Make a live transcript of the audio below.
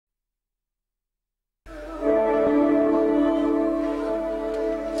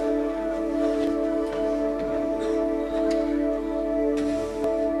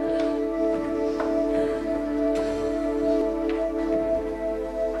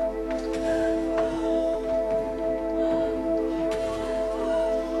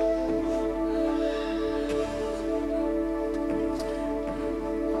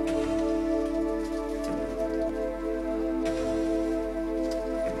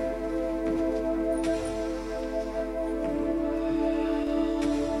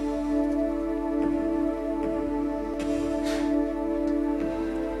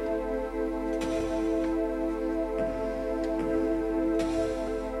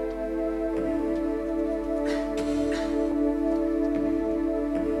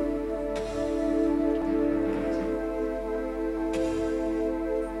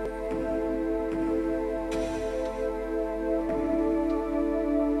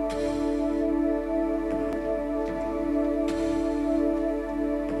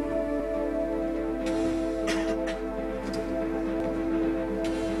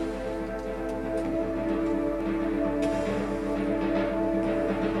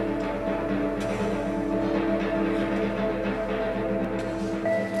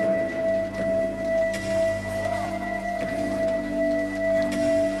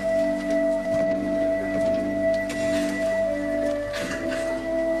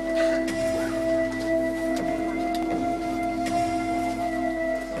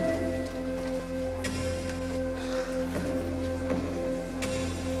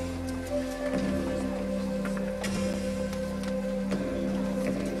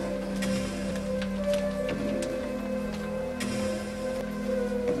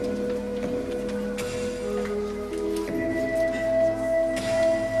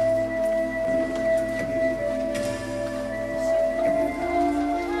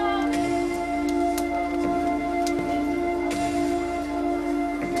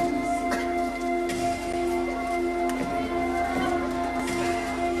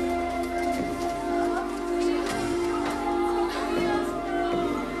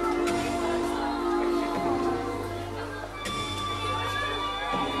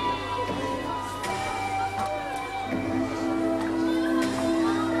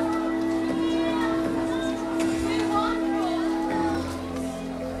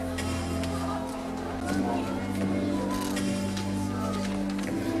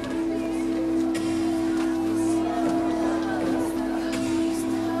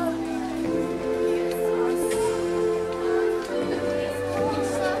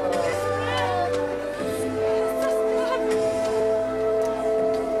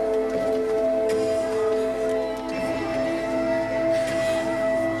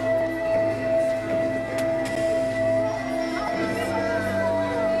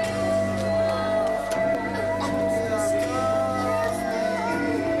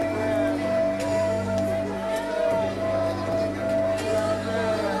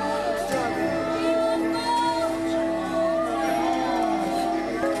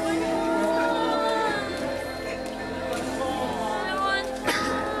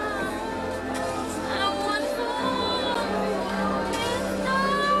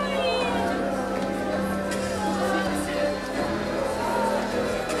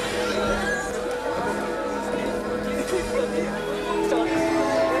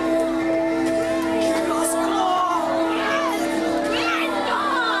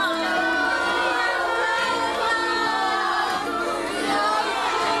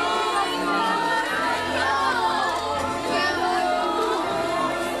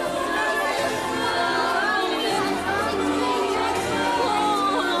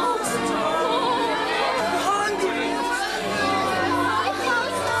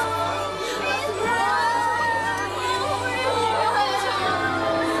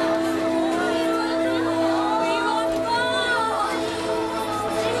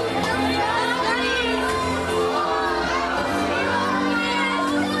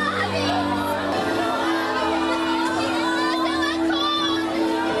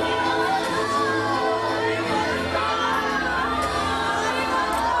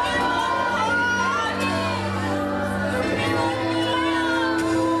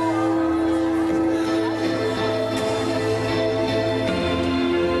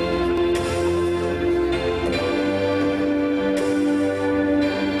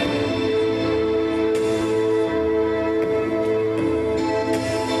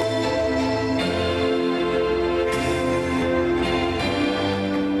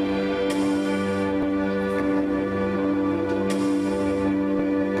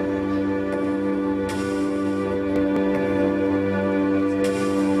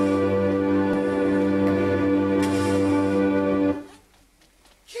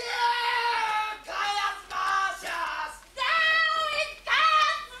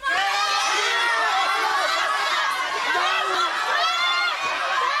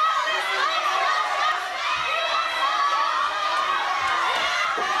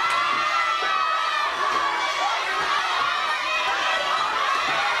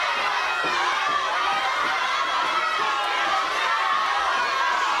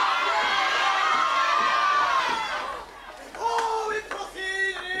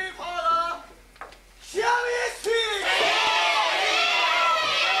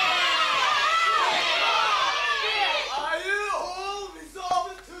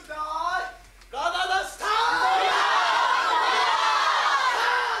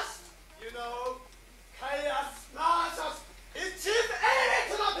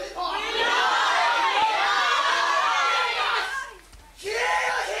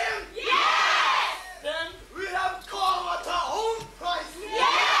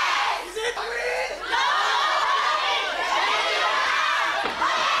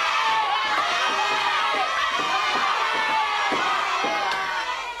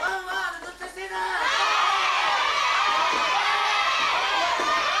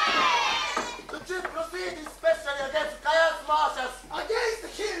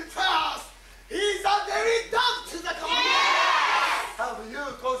you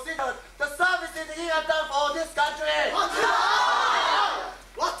consider the services he has done for this country?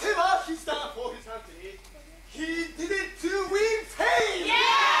 Whatever he's done for his country, he did it to win fame!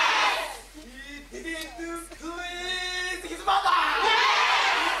 Yes! He did it to please his mother!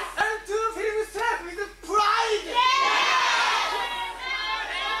 Yes! And to fill himself with pride! Yes!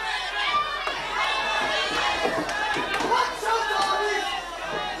 Watch out, darling!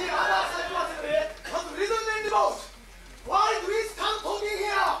 The other side has risen in the boat! Why do we stand talking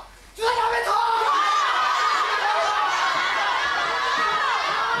here? To the Gavin!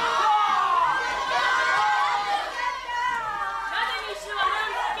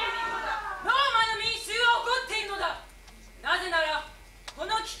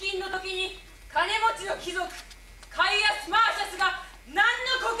金持ちの貴族カイアス・マーシャスが何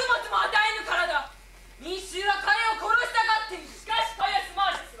の穀物も与えぬからだ。民衆は彼を殺したがっている。しかしカイアス・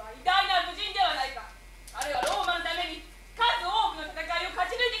マーシャスは偉大な武人ではないか。彼はローマのために数多くの戦いを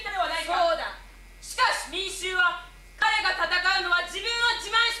勝ち抜いてきたではないか。そうだ。しかし民衆は彼が戦うのは自分を自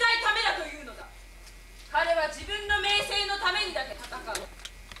慢したいためだというのだ。彼は自分の名声のためにだけ戦う。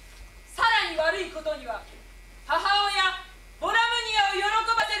さらに悪いことには母親ボラムニアを喜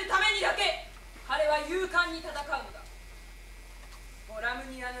ばせるためにだけ彼は勇敢に戦うのだ。ボラム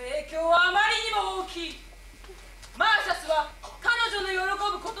ニアの影響はあまりにも大きい。マーシャスは彼女の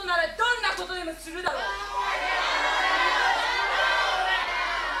喜ぶことならどんなことでもするだろう。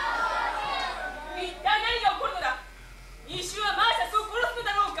一体何が起こるのだ。民衆はマーシャスを殺すの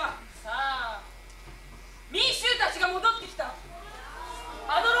だろうか。さあ、民衆たちが戻ってきた。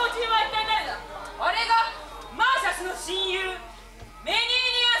あの老人は一体誰だ。あれがマーシャスの親友メニーニ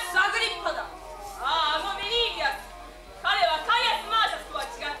アス・アグリッパだ。あのメニーニアス、彼はカイアス・マーシャスとは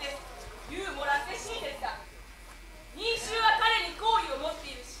違ってユーモラスで親切だ。民衆は彼に好意を持っ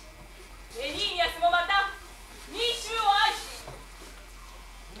ているし、メニーニアスもまた民衆を愛している。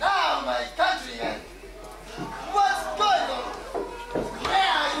 Now, my countrymen, what's going on? Where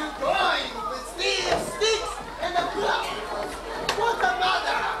are you going with these sticks and the club? What's the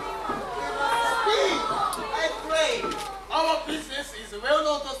matter? Speak, I pray. Our business is well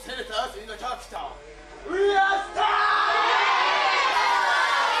known to senators in the capital. We are stars!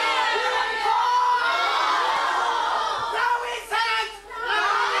 Now we senate!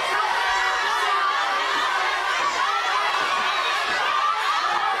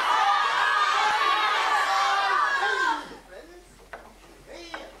 Hey,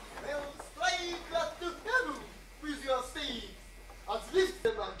 well, strike at the devil with your steeds, as lift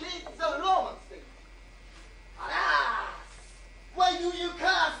them against the Roman state. Alas! Why do you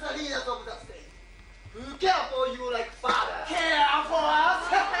curse the leaders of the state? Who care for you like father? Care for us?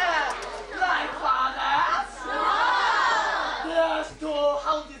 Like fathers? Their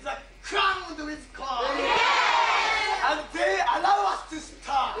storehouses are crowned with corn. And they allow us to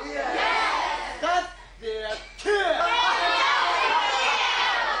starve. That's their care.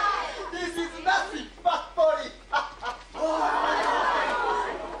 This is nothing but folly.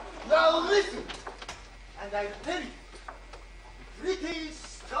 Now listen, and I'll tell you. Pretty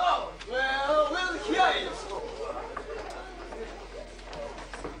story. Well, we'll hear it.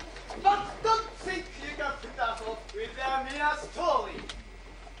 But don't think you can put us off with a mere story.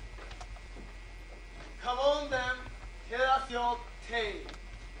 Come on then, tell us your tale.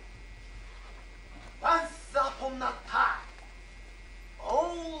 Once upon a time,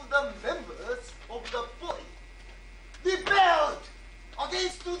 all the members of the body rebelled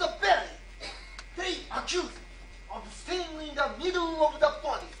against the belly. They accused of staying in the middle of the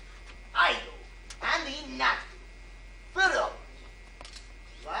body, idle and inactive, full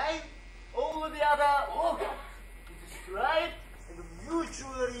while all the other organs strive and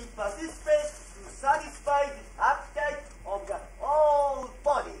mutually participate to satisfy the appetite of the whole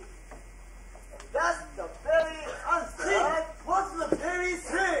body. And thus the belly answered. What's the belly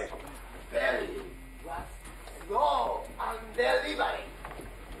say? Belly was slow and delivering,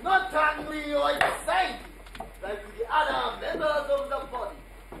 not angry or excited like the other members of the body.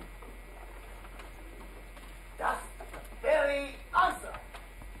 Thus the belly answered.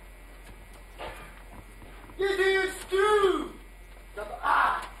 It is true that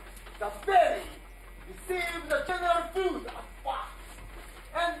I, the belly, receive the general food as fast.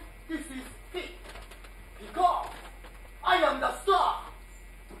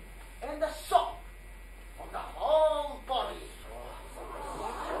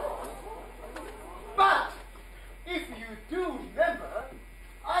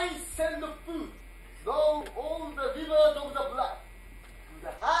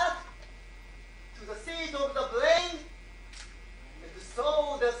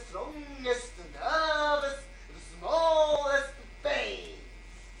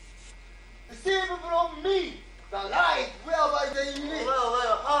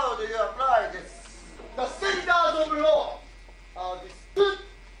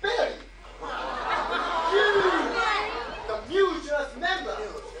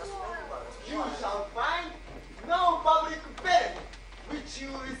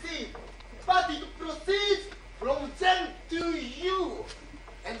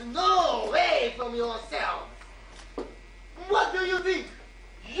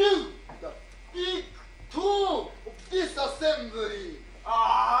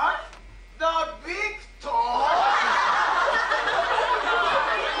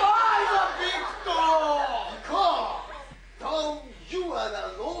 are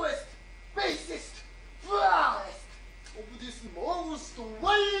the lowest, basest, foulest of this most wild.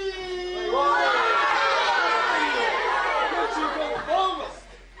 But you conformist,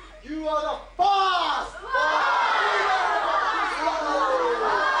 you are the first.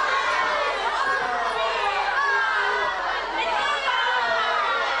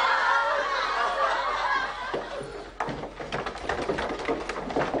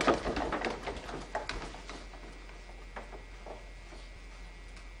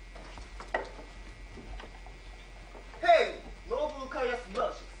 Hey, noble Caius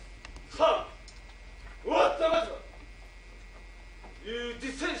Marcius. Son, what the matter? You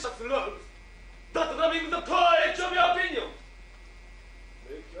dissentious rogues, that loving the courage of your opinion.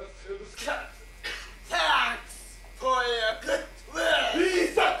 Make yourselves scarce. Thanks for your good words.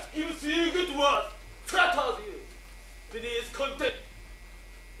 He that gives you good words flatters you. Please content.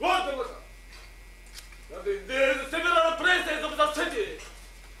 What the matter? That in these several places of the city,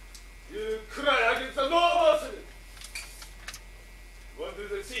 you cry against the noble city. What do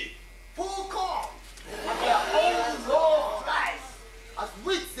they see? Full corn and their own low price, at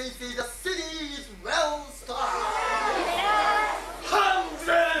which they say the city is well stocked.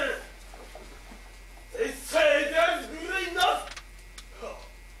 Hungry! They say there is really enough. Oh,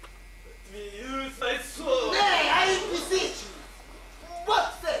 let me use my sword. Nay, I beseech you.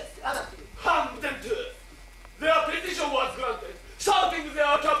 What says the other two? Hang them to earth. Their petition was granted, shouting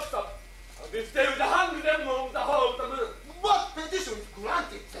their captain. And if they would hang them on the whole of the moon, What petition is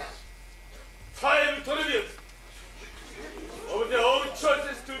granted then? 5 tribunes of their own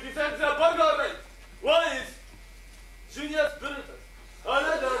choices to defend their vulgar rights. One is Junius Brutus,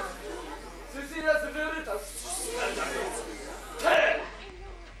 another Cecilius Brutus. 10.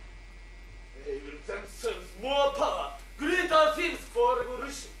 They will themselves more power, greater things for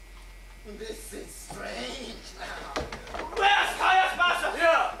revolution. This is strange now. Where's Caius Marcius?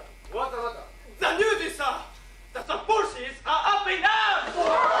 Yeah, what the matter? The news is, sir, that the forces are up in arms!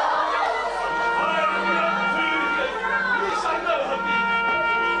 I am not we shall never have been.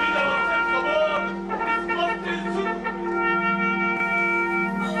 We ourselves of all is not this soon.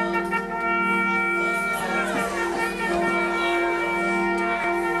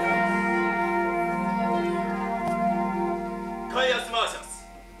 Caius Marcius,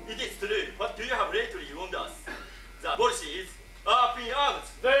 it is true. What do you have lately warned us? The Bolsheviks are up in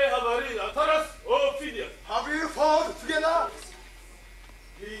arms. They have a leader, Taras Aufidius. Have you fought together?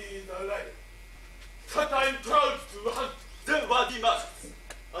 He is alive. That I am proud to hunt. Then worthy Marcius,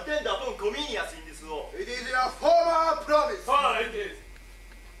 attend upon Cominius in this war. It is your former promise. Ah, it is.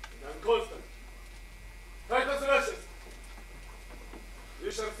 And I'm constant. Titus Lucius,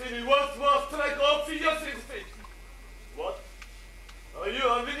 you shall see me once more strike Aufidius in the face. What? Are you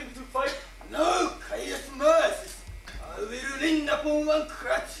unwilling to fight? No, Caius Marcius. I will lean upon one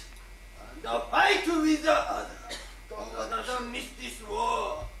crutch and fight with the other. Don't let us miss this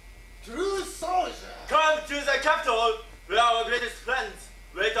war. True soldier. Come to the capital, where our greatest friends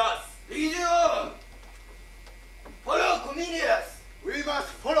wait us. Lead on. Follow Cominius. We must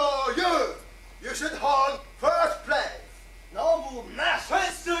follow you. You should hold first place. Noble Marcius.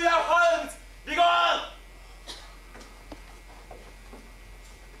 Fence to your homes! Be gone!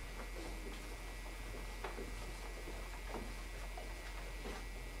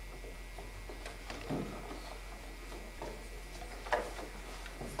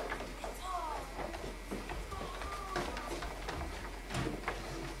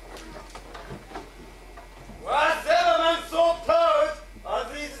 Was ever man so proud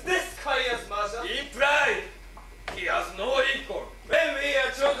as is this Caius Marcius? In pride! He has no equal. When we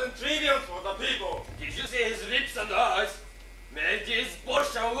are chosen tribunes for the people, did you see his lips and eyes? May these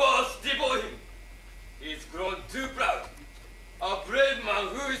Bolshan wars devour him. He's grown too proud. A brave man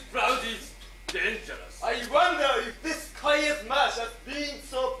who is proud is dangerous. I wonder if this Caius Marcius, being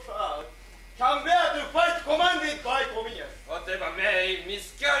so proud, can bear to fight commanded by Cominius. Whatever may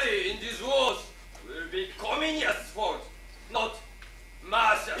miscarry in these wars will be Cominius' fault, not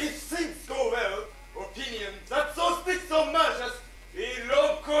Marcius. If things go well, opinion that so sticks on Marcius will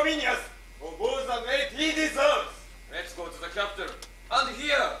rob Cominius of all the merit he deserves. Let's go to the capital and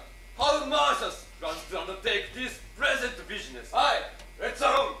hear how Marcius plans to undertake this present business. Aye, let's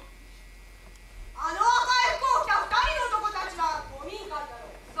along. あの赤い服を着た2人の男たちは公民館だろ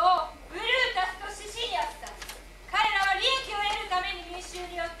う。そう、ブルータスとシシリアスだ。彼らは利益を得るために民衆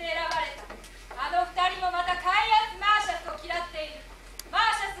によって選ばれた。あの2人もまた海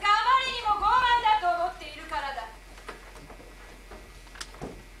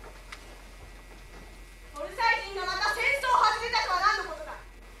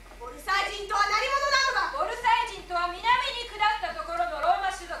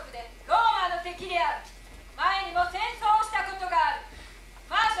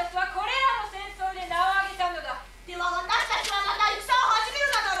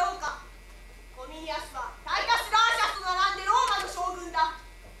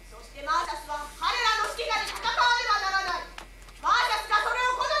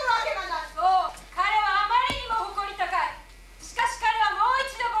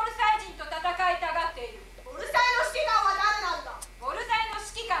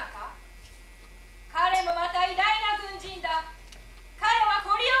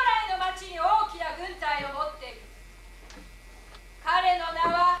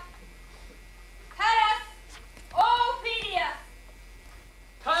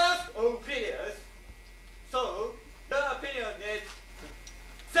Aufidius. So, your opinion is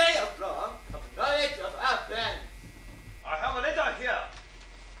say from knowledge of our plan. I have a letter here.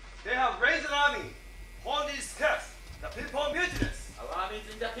 They have raised an army. Upon these steps, the people mutinous. Our army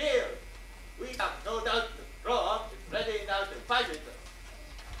is in the field. We have no doubt that Rome is ready now to fight with us.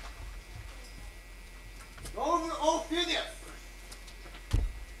 Noble Aufidius,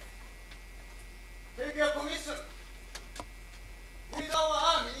 take your commission. With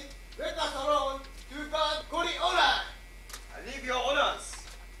our army, let us alone to guard Coriolanus. I leave your honors.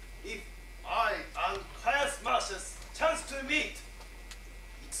 If I and Caius Marcius chance to meet,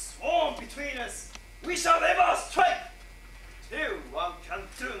 it's sworn between us, we shall never strike till one can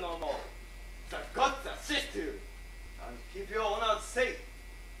do no more. The gods assist you. And keep your honors safe.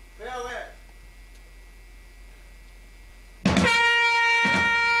 Farewell.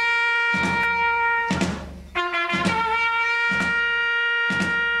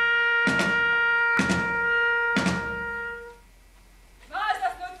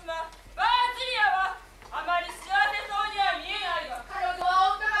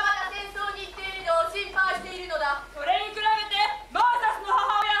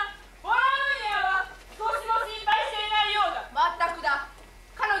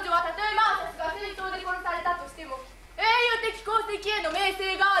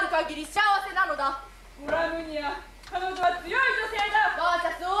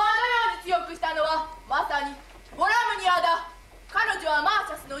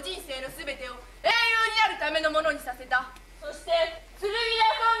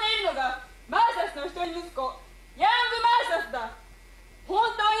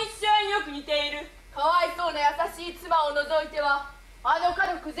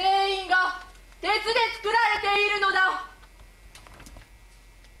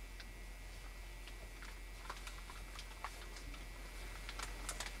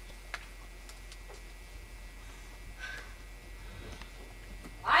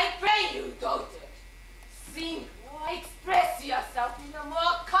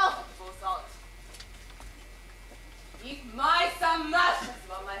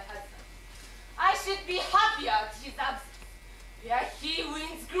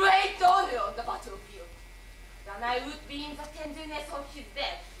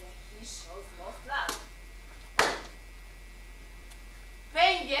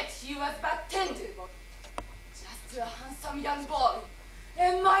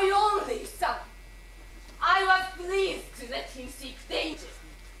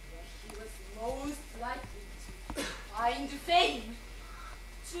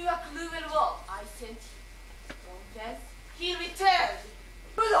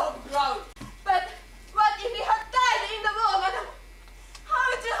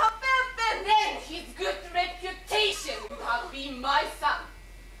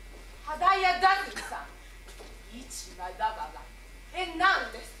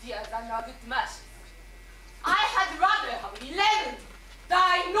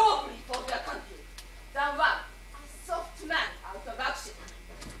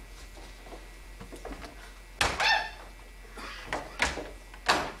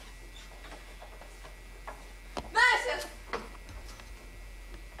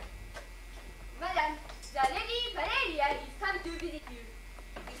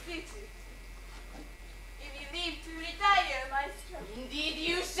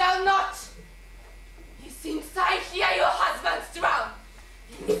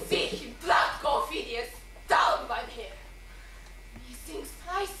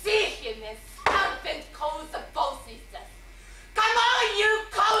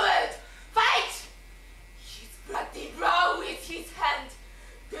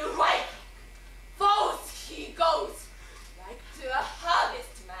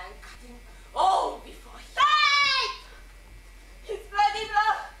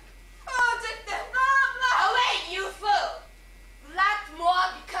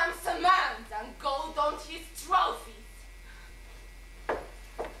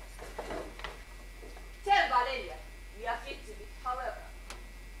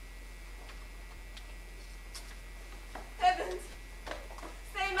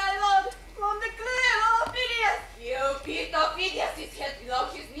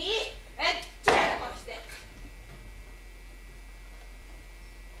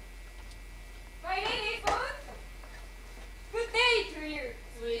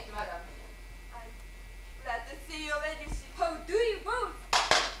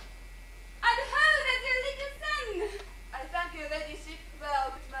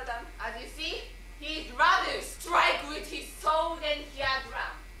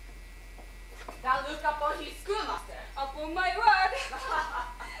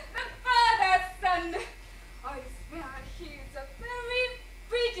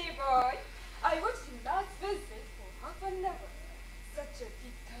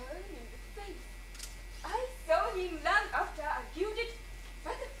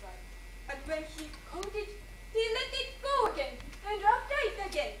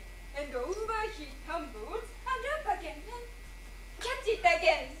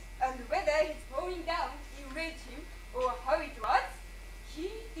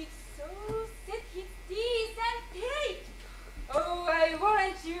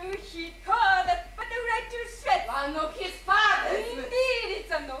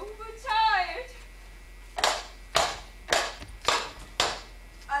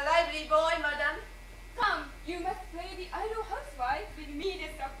 Lady Idle Housewife with me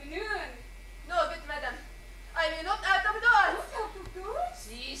this afternoon. No, good madam. I will not out of doors. Not out of doors?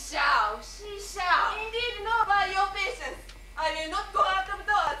 She shall. Indeed, no, by your patience. I will not go out of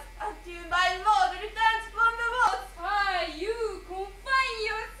doors until my lord returns from the wars. Why, you confine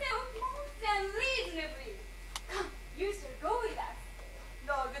yourself most unreasonably. Come, you shall go with us.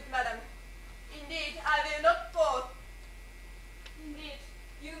 No, good madam. Indeed, I will not go. Indeed,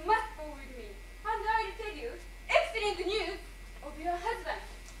 you must go with me. And I will tell you excellent news of your husband.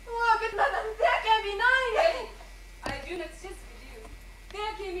 Oh, good madam, there can be none. Hey, I do not jest with you.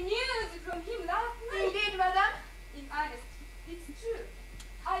 There came news from him last night. Indeed, madam. In earnest, it's true.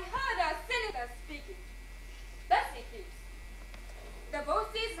 I heard our senator speaking. Thus it is. The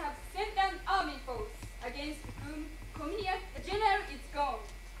bosses have sent an army force against whom Cominius the general is gone,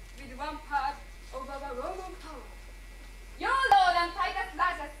 with 1/3 of our Roman power. Your lord and Titus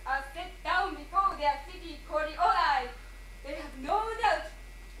Largus are set down before their city Coriolanus. They have no doubt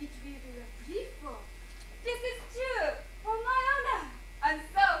it will be a brief war. This is true, for my honor. And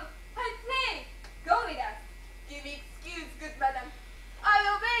so, I pray, go with us. Give me excuse, good madam. I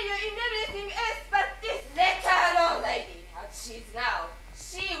obey you in everything else but this. Let her alone, lady. As she is now,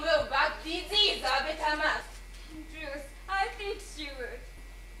 she will bag disease or better mass. In truth, I think she would.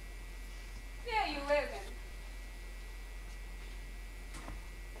 Fare you well then.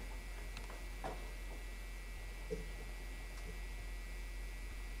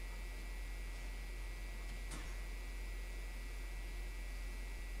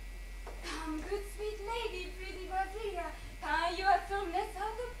 Come, good sweet lady, pretty Brasilia, tie your solemnness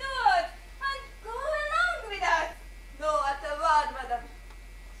out of doors, and go along with us. No, at a word, madam.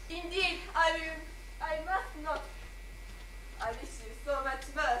 Indeed, I must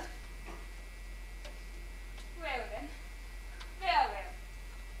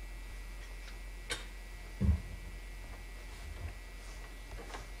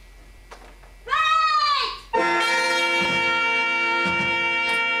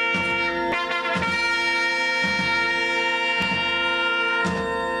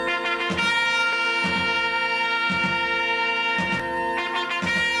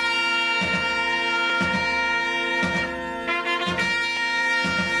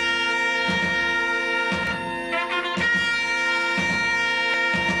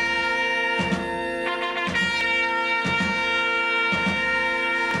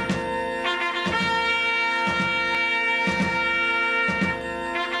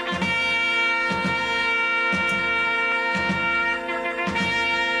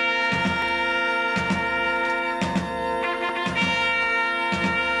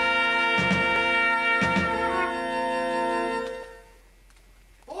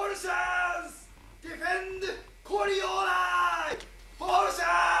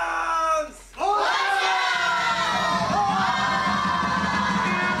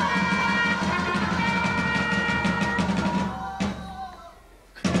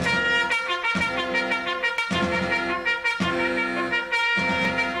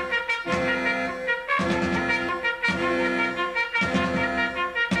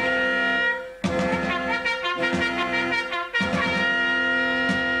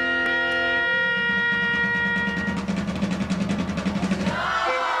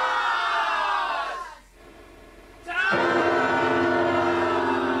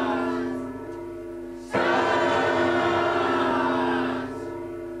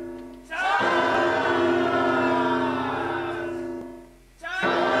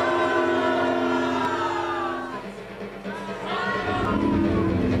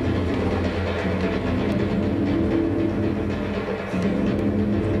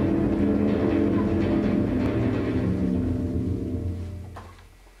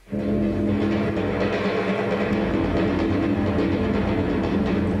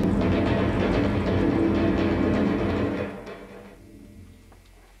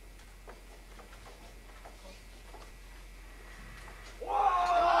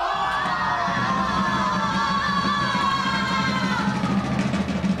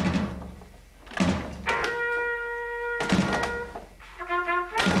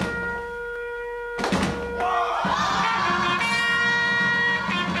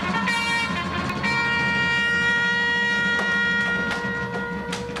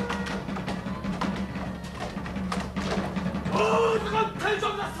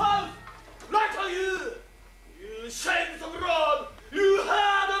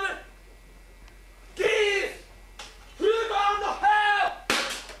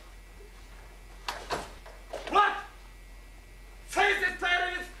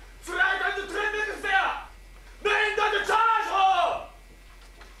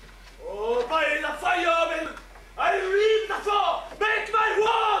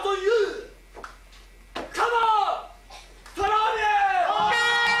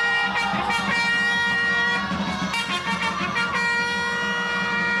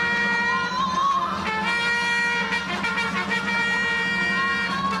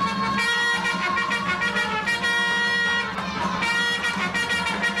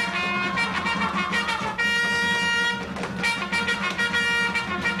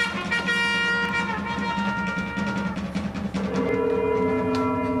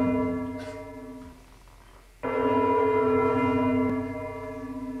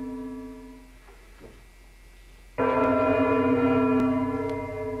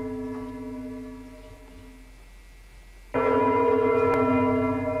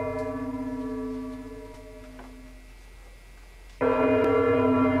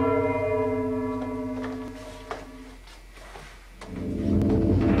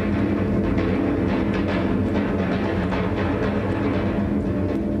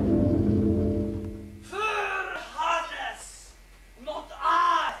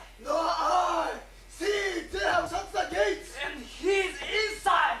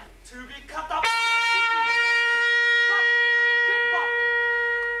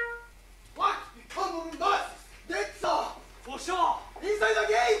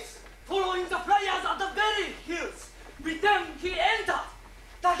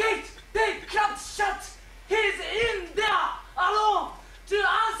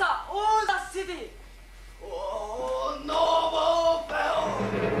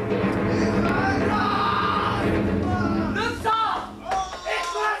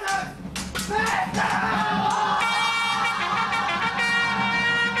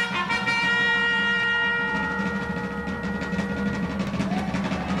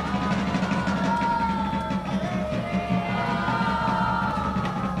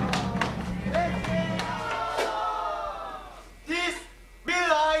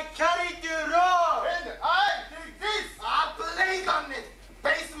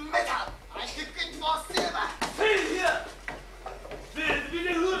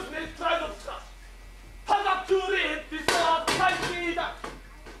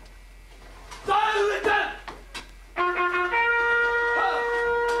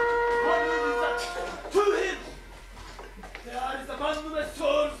of my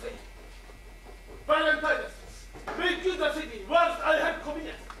soul's sake. Valentine, make you the city once I have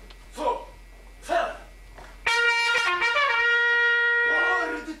convenience. So, tell.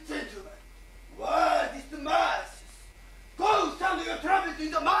 Old gentlemen, what is the mass? Go stand your trumpet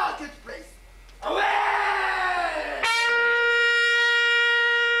in the marketplace. Away!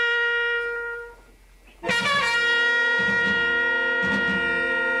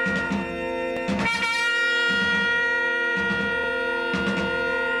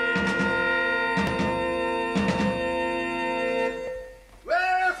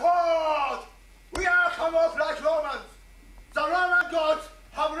 Wherefore, we are come off like Romans. The Roman gods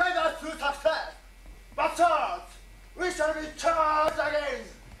have led us to success. But sirs, we shall be charged again.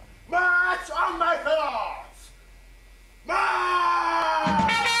 March on, my fellows!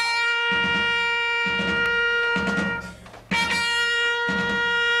 March!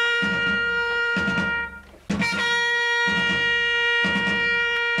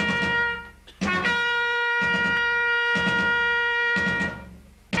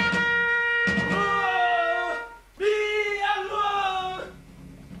 Be alone!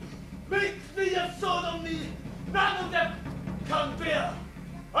 Make me a sword on me, none of them can bear.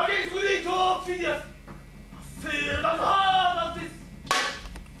 Against me to Aufidius, feel the heart of this.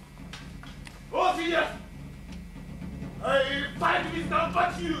 Aufidius, I fight with none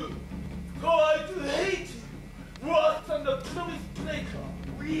but you, for I do hate you, worse than the promise breaker.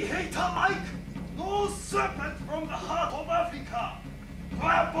 We hate alike, no serpent from the heart of Africa.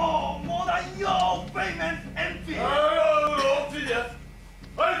 Wherefore, more than your fame and envy. Oh, Aufidius,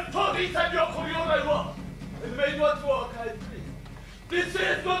 I fought inside your Coriolanus R.U.E.D.G and made what work I please. This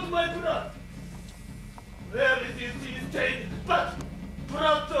is not my blood. There is instead but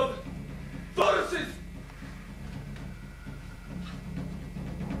blood of forces.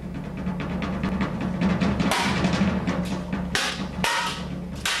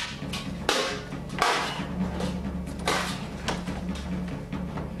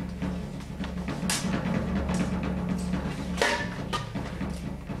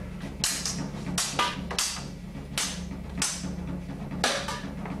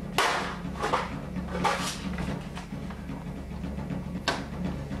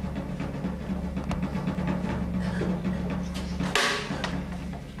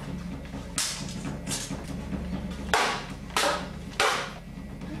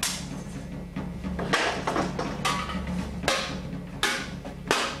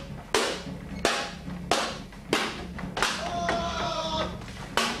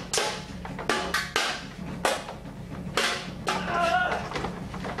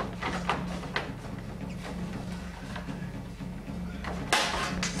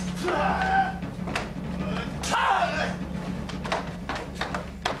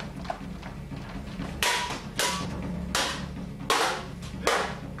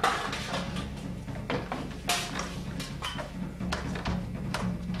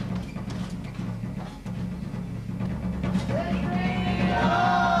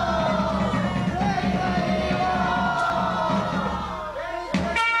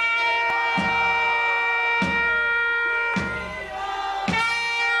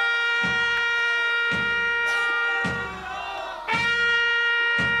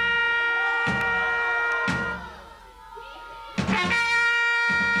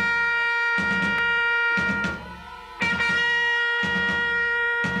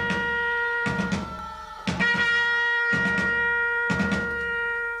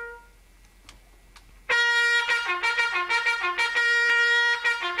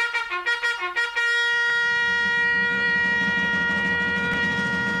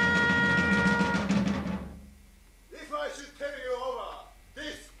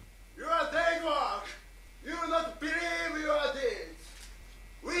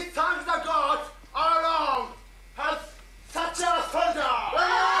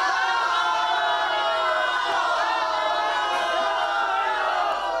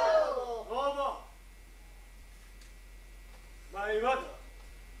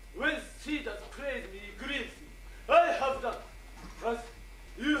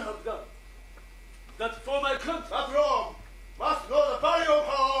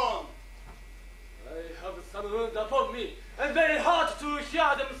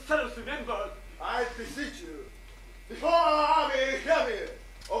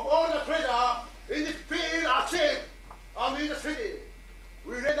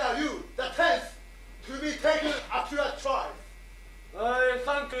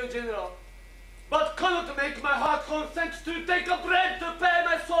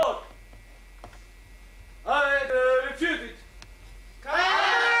 refuse it.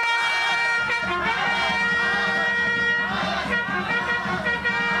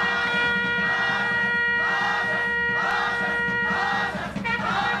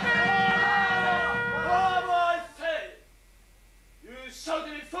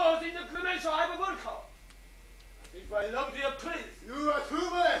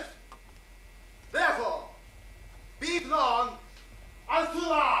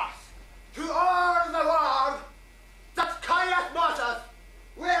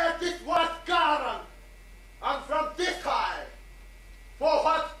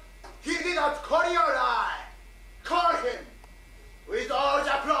 Coriolanus, call him with all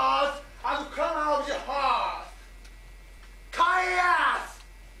the applause and crown of the heart. Caius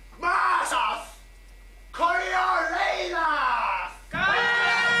Marcius Coriolanus!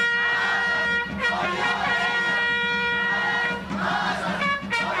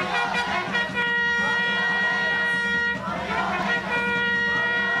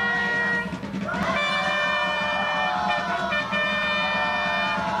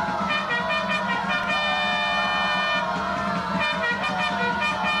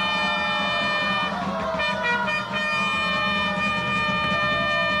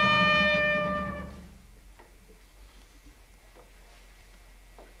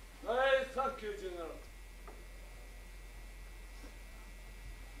 Thank you, General.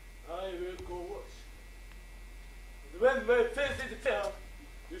 I will go wash. And when my face is fair,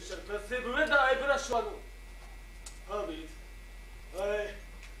 you shall perceive whether I blush or not. Howbeit, I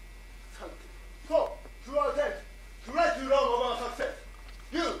thank you. So, to our tent, to right you wrong of our success.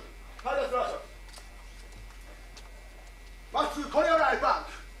 You, Aufidius Marcius, must to Coriolanus Bank.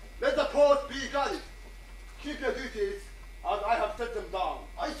 Let the port be guarded. Keep your duties as I have set them down.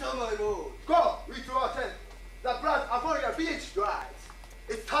 I shall, my lord. Go, we to our tent. The blood upon your beach dries.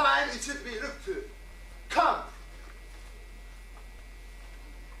 It's time it should be looked to. Come.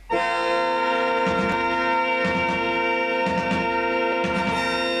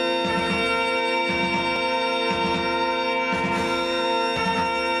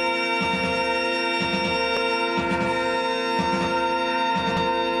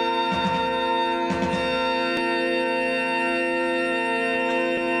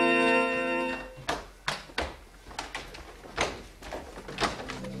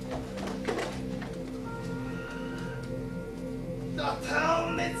 The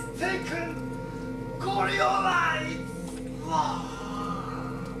town is taken. Coriolanus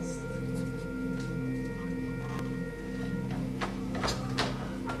lost.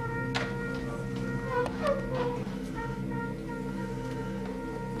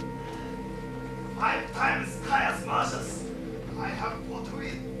 Five times Caius Marcius, I have fought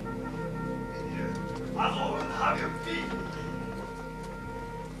with. And you, as often have you beaten me.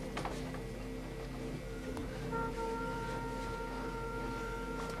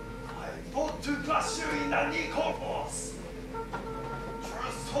 Fought to crush you in an equal force.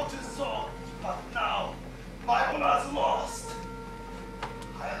 True sword to sword, but now my honor's lost.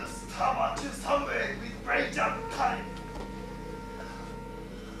 I'll stab at you somewhere with rage and cunning.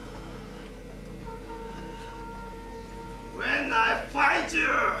 When I find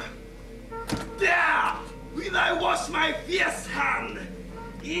you, there will I wash my fierce hand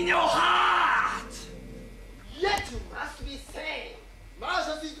in your heart. Yet you must be sane.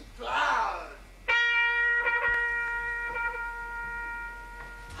 Marcius is proud.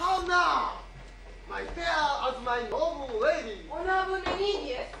 How now, my fair as my noble lady? Honorable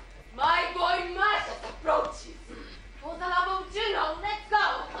Menenius, my boy Marcius approaches. For the love of Juno, let's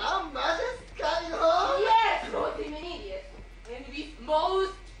go. Come, Marcius, can you home? Yes, Lord Menenius, and with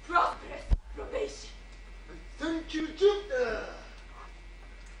most prosperous probation. Thank you, Jupiter.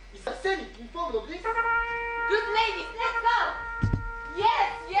 Is the Senate informed of this? Good ladies, let's go.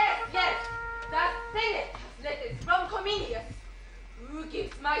 Yes, yes, yes. The Senate has letters from Cominius, who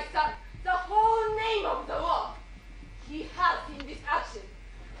gives my son the whole name of the war. He has in this action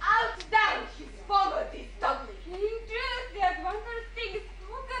outdone his former disturbly. In truth, there are wondrous things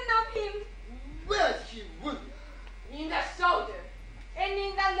spoken of him. Where's he wounded? In the shoulder and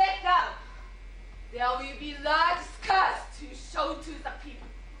in the left arm. There will be large scars to show to the people.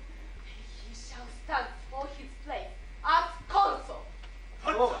 He shall stand for his place as consul.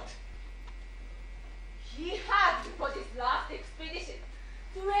 What? He had, for this last expedition,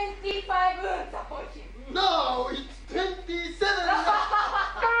 25 wounds upon him. No, it's 27. The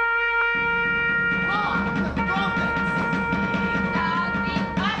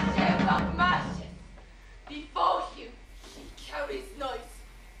ashes of Marcius. Before him, he can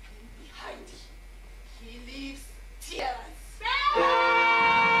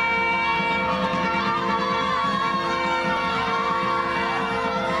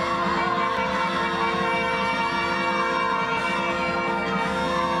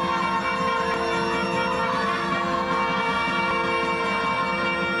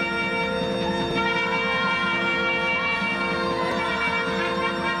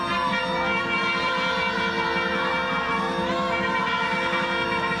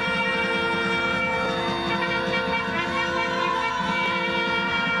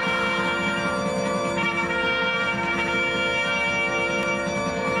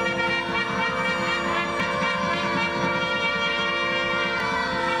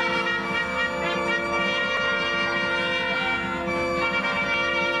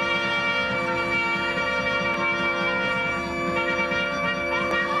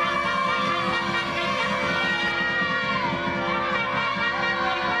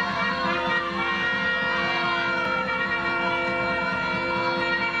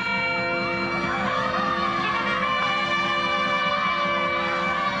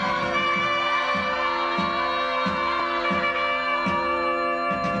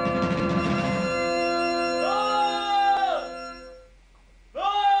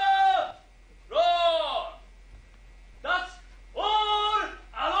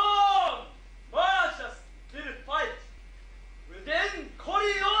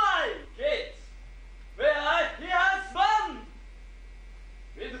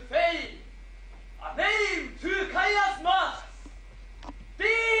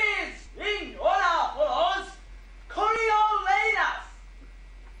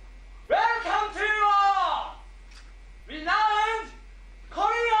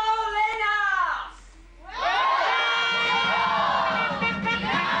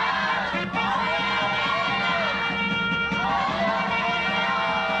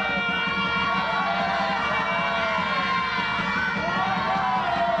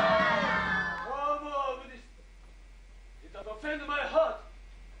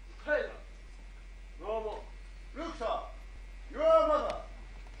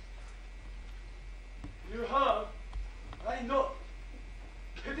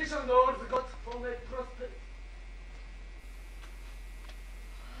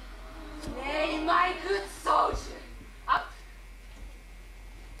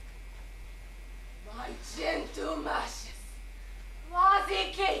gentle Marcius,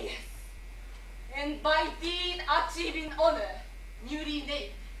 worthy Caius, and by deed achieving honor, newly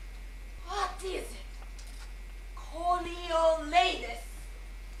named. What is it? Coriolanus.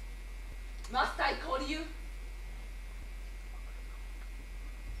 Must I call you?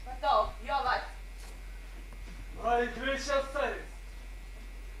 But no, you are right. My gracious silence.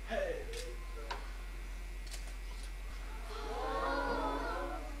 Hey.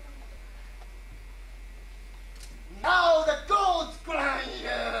 Now the gods grind you!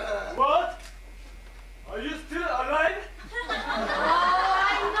 What? Are you still alive? Oh,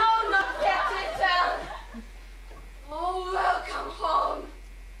 I know not yet to tell. Oh, welcome home.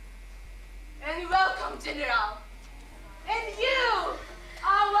 And welcome, General. And you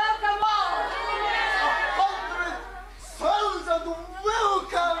are welcome all. 100,000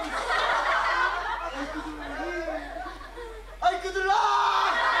 welcomes! I could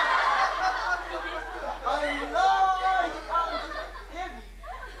laugh! I laugh and heavy.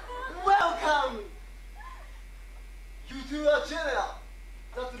 Welcome! You to a general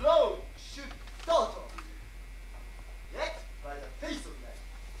that road should start on. Yet, by the face of life,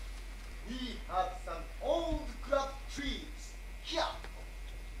 we have some old club trees here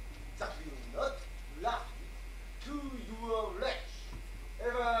that will not laugh to your wretch.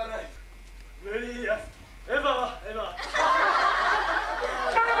 Ever alive. Really, yes. Ever.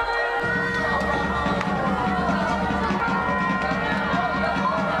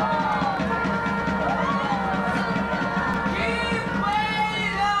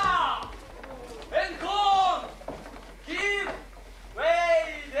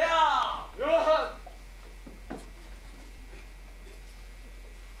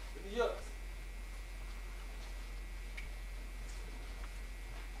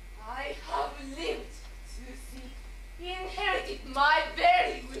 I have lived to see, inherited my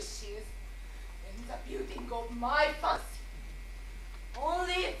very wishes, and the building of my fancy.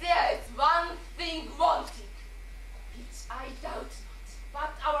 Only there is one thing wanting, which I doubt not,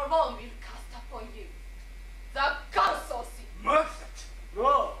 but our wrong will cast upon you. The consulship. Merchant!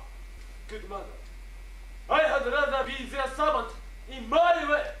 No, good mother. I had rather be their servant in my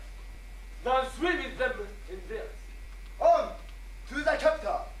way than swim with them in theirs. On to the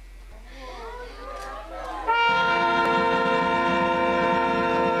capital.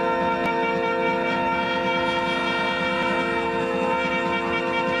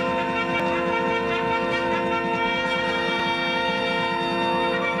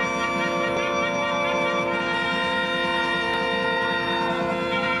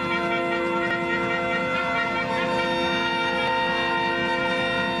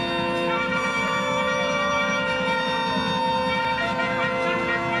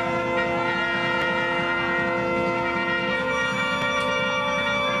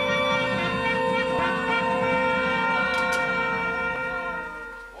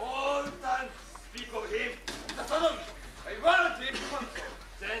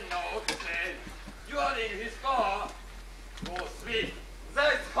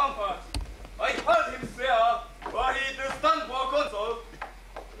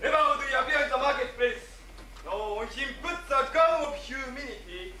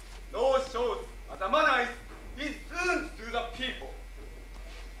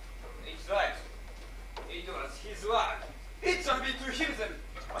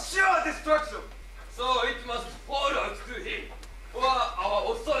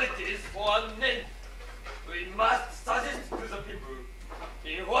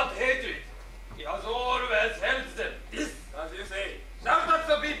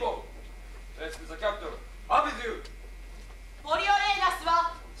 Coriolanus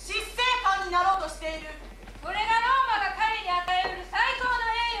は執政官になろうとしている。これがローマが彼に与える最高の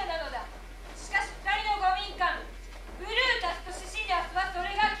栄誉なのだ。しかし二人のご民間、ブルータスとシシニアスはそ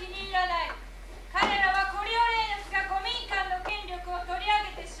れが気に入らない。彼らはコリオレーナスがご民間の権力を取り上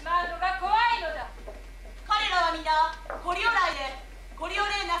げてしまうのが怖いのだ。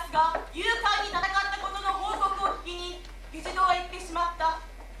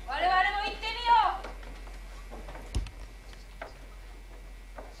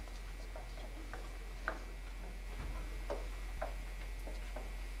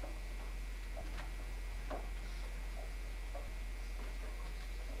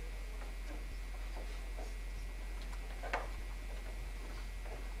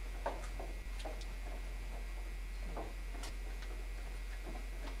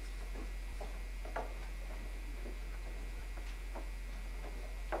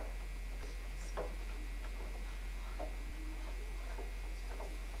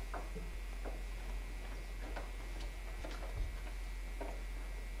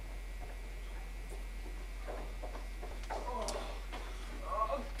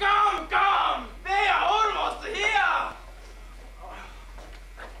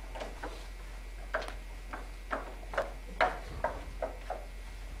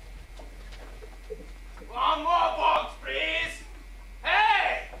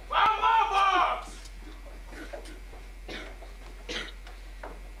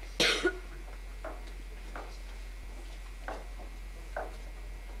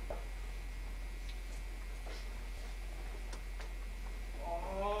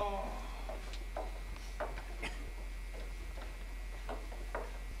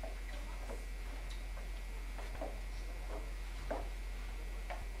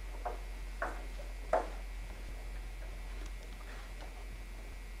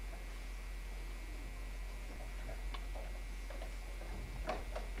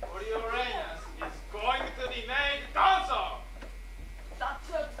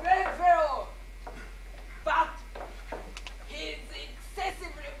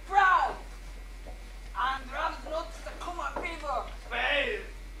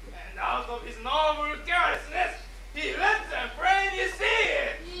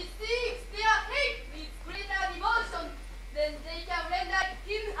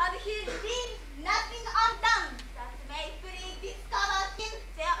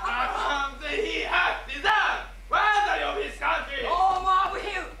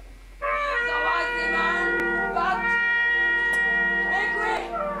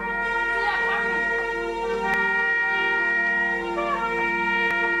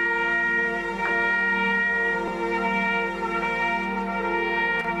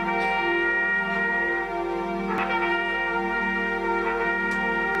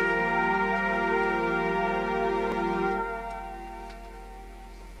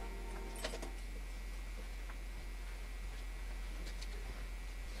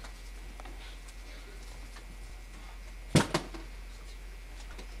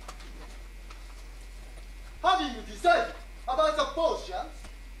potions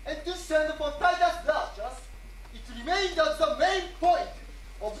and to send for Titus Largus, it remained as the main point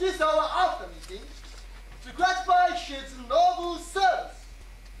of this our after meeting to gratify his noble service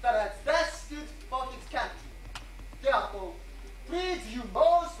that has lasted for his country. Therefore, please you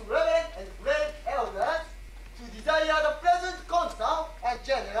most reverend and great elders to desire the present consul and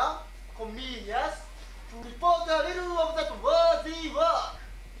general, Comenius, to report a little of that worthy work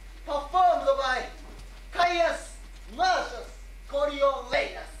performed by Caius Marcius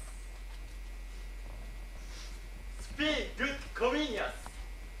Coriolanus. Speak, good Comenius.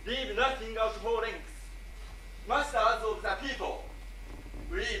 Leave nothing out for length. Masters of the people,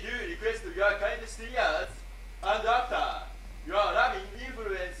 we do request your kindest ears, and after your loving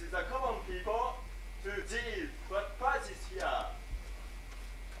influence the common people to see what passes here.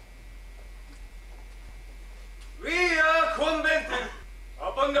 We are convented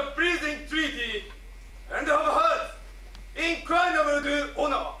upon the pleasing treaty and have heard inclinable to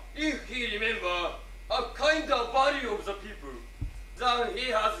honor. If he remember a kinder value of the people than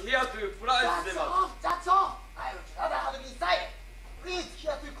he has here to prize them at. That's all. I would rather have been silent. Please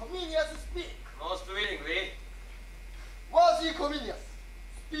hear to Comenius speak. Most willingly. Worthy Comenius,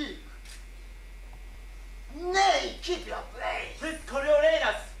 speak. Nay, keep your place. Please,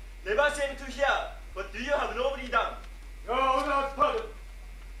 Coriolanus, never shame to hear. What do you have nobly done? Your Honor's pardon.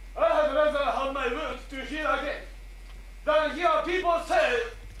 I had rather have my wounds to heal again than hear people say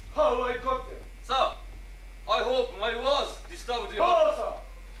how I got them. Sir, I hope my words disturbed you. Oh, sir,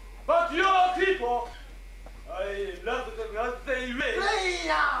 but your people, I love them as they may. Play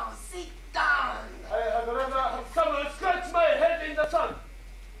now, sit down. I had rather have someone scratch my head in the sun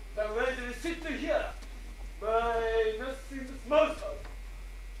than lazily sit here by nothing small.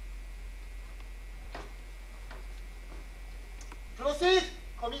 Proceed,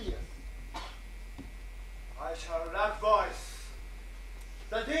 Comenius. I shall likewise.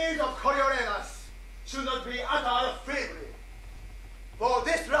 The deeds of Coriolanus should not be uttered feebly. For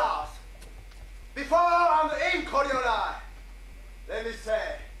this last, before and in Corioli, let me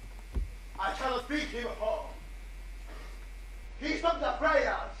say, I cannot speak him whole. He stopped the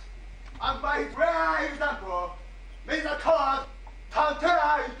prayers, and by his rare example, made the coward turn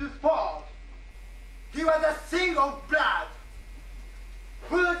terror into sport. He was a thing of blood,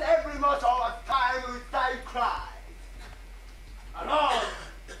 whose every morsel was timed with thy cries. Alone,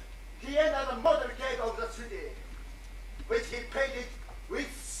 he entered the model gate of the city, which he painted with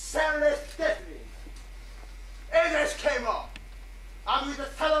shameless destiny. Ages came up, and with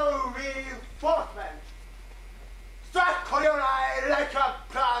a subtle reinforcement, struck Corioli like a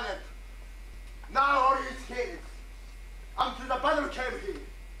planet. Now all is his, and to the battle came he,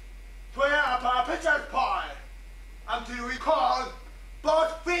 where a perpetual point, until we called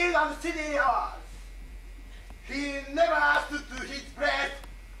both field and city ours. He never stood to his breast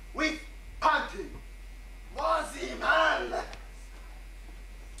with panting. Worthy man.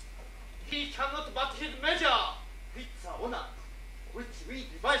 He cannot but his measure fits the honor which we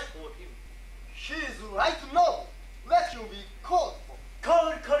devised for him. He is right noble. Let him be called for.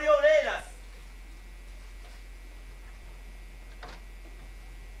 Call Coriolanus.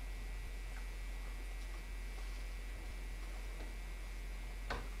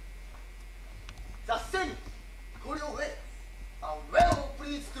 The Senate, Coriolanus, are well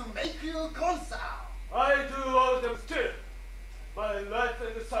pleased to make you consul. I do owe them still my life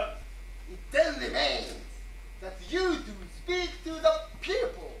and the sun. It then remains that you do speak to the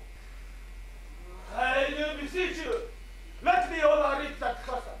people. I do beseech you, let me overread that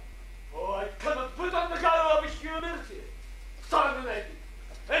custom, for I cannot put on the garb of humility, stand naked,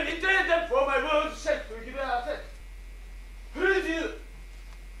 and intend them for my word's sake to give assent. Please you,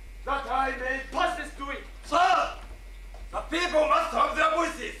 that I may pass this to it. Sir, the people must have their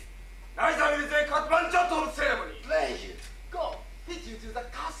voices. Neither will they cut one jot of ceremony. Please, go, fit you to the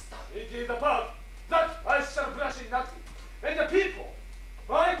custom. It is the part that I shall blush in nothing, and the people,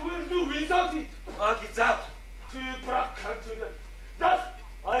 what will do without it? Mark it up. To black unto them. Thus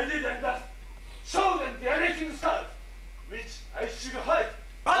I did and thus show them the arranging stars, which I should hide.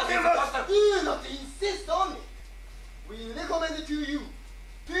 But you must Do not insist on it. We recommend to you,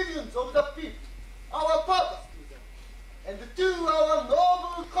 tribunes of the people, our purpose to them, and to our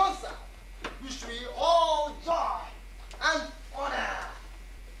noble consul, which we all joy and honor.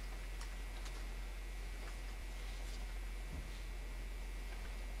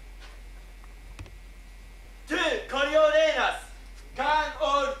 to Coriolanus, can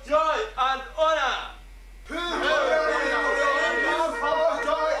all joy and honor. To Coriolanus, all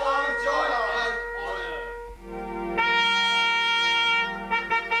joy and honor.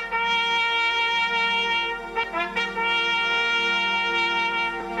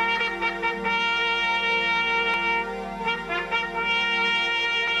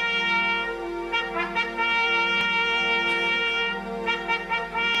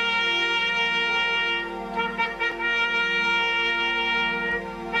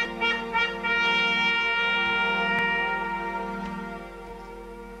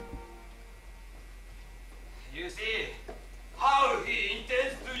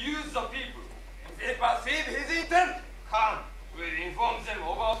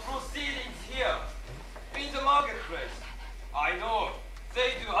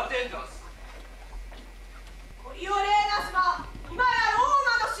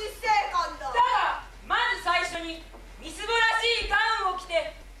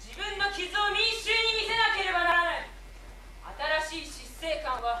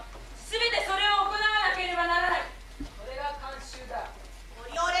 官は全てそれを行わなければならない。それが慣習だ。コ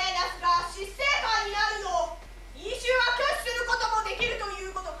リオレーナスが執政官になるのを民衆は拒否することもできるとい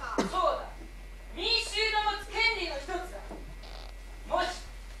うことか。そうだ。民衆の持つ権利の一つだ。もし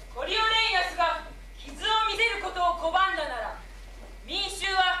コリオレイナスが傷を見せることを拒んだなら、民衆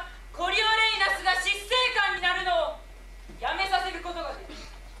はコリオレイナスが執政官になるのをやめさせることができる。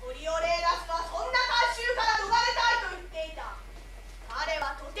コリオレーナスはそんな慣習から逃れたいと言っていた。彼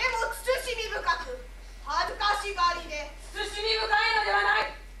はとても慎み深く恥ずかしがりで。慎み深いのではな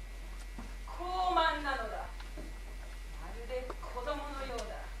い。高慢なのだ。まるで子供のよう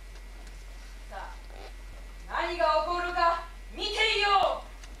だ。さあ、何が起こるか見ていよう。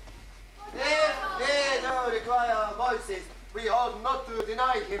They don't require voices. We ought not to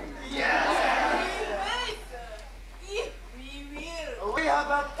deny him. Yes, if we will. We have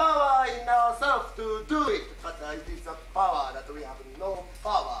a power in ourselves to do it, but it is a power that we have no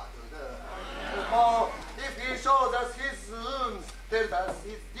power to do. For if he shows us his wounds, tells us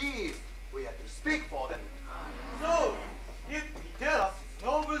his deeds, we have to speak for them. So, if he tells us his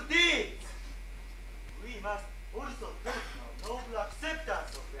noble deeds, we must also tell our noble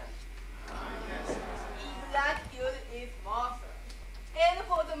acceptance of them. Gratitude is monster, and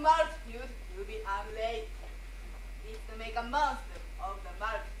for the multitude to be ungrateful is to make a monster of the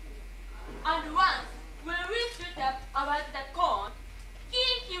multitude. And once, when we stood up about the corn,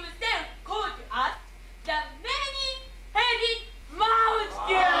 King himself called to us the many-headed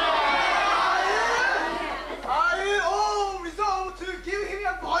multitude. Are you all resolved to give him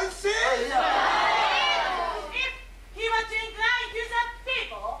your voices? If he was to incline to such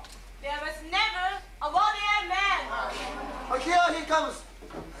people, there was never a warrior man. Here he comes,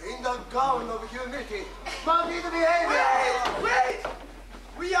 in the gown of humility, mounted behavior. Wait!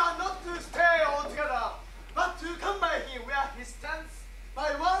 We are not to stay all together, but to come by him where he stands,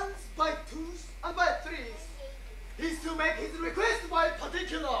 by ones, by twos, and by threes. He's to make his request by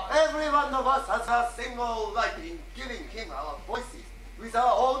particulars. Every one of us has a single right in giving him our voices with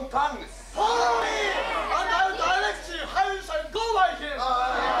our own tongues. Follow me, and I'll direct you how you shall go by him.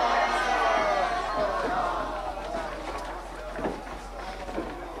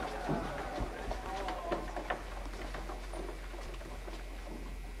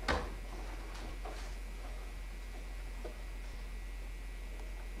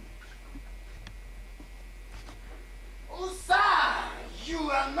 Oh, sir,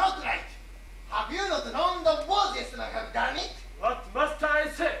 you are not right. Have you not known the worthiest that have done it? What must I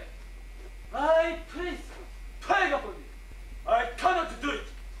say? I please, plague upon you. I cannot do it.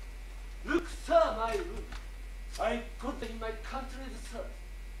 Look, sir, my room. I got in my country's service.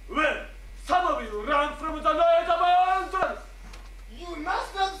 Well, some of you ran from the noise of entrance. You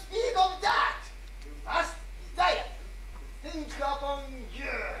must not speak of that. You must desire to think upon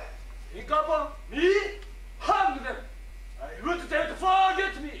you. Think upon me? Hang them. I want them to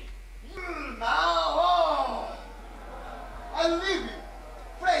forget me. You now, I leave you,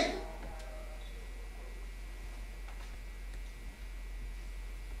 pray you.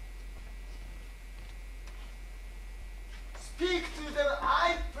 Speak to them,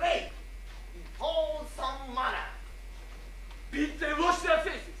 I pray, in wholesome manner. Bid them wash their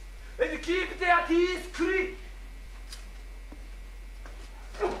faces and keep their teeth clean.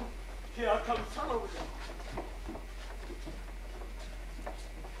 Here comes some of them.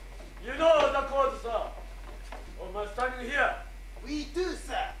 You know the cause, sir, of my standing here. We do,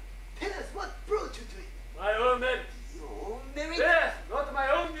 sir. Tell us what brought you to it. My own merit. Your own merit? Yes, not my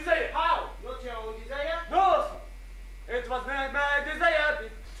own desire. How? Not your own desire? No, sir. It was my desire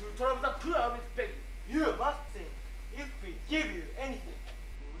to trouble the poor with begging. You must think, if we give you anything,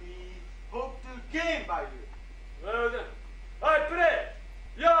 we hope to gain by you. Well then, I pray,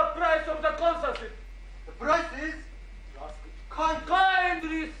 your price of the consulship. The price is? You ask it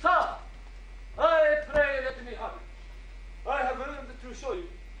kindly, sir. I pray let me have it. I have learned to show you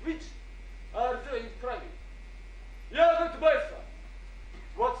which are doing private. You are good boys, sir.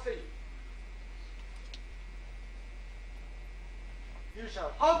 What say you? You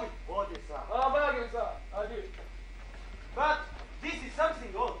shall have it, body, sir. Bargain, sir. I do. But this is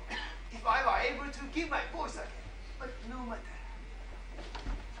something odd. If I were able to give my voice again, but no matter.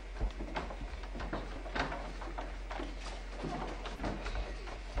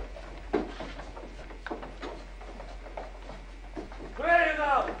 Pray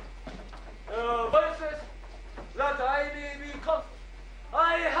now. Voices that I may be constant.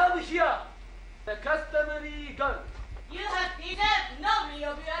 I have here the customary gun. You have deserved nobly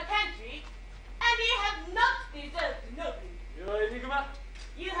of your country, and you have not deserved nobly. Your enigma?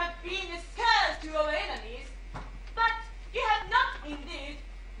 You have been a scourge to our enemies, but you have not indeed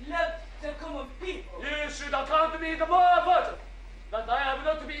me the more virtue, that I have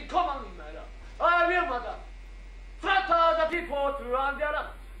not been common in my love. I will, madam, flatter the people to run their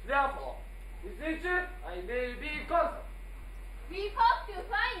love. Therefore, beseech you, I may be consoled. We hope to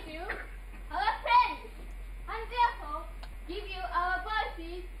find you, our friends, and therefore give you our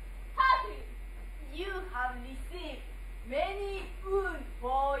voices happily. You have received many wounds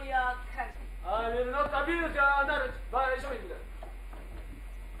for your country. I will not abuse your knowledge by showing them.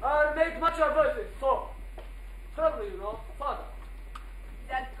 I'll make much of voices, so travel, you know, further.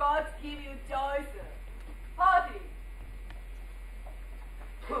 That God give you joy, sir. Party.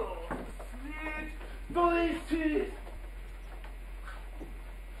 Oh, sweet voices.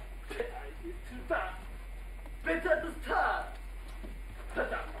 Daylight is too dark. Better to start.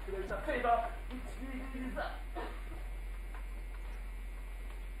 Madame, there is a favor which we desire.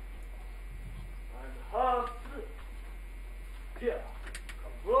 And half through. Here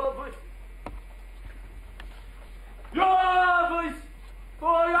come your voices. Your voice!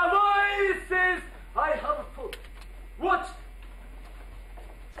 For your voices I have spoken. Watch!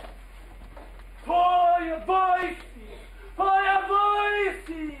 For your voices! For your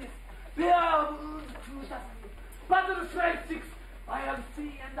voices! Bear wounds to dust. Battle strike six. I have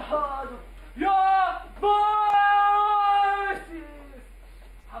seen and heard your voices.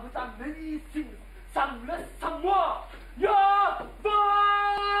 Have done many things, some less, some more. Your voice.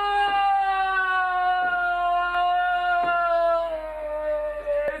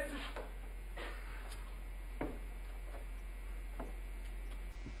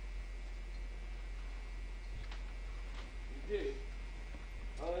 Indeed,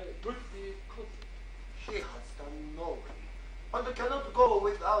 I would be content. She has done nobly, and cannot go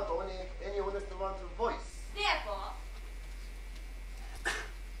without any honest man's voice. Therefore,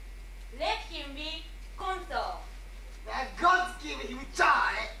 let him be consoled. The gods give him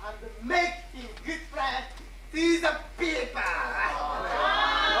joy and make him good friend to the people.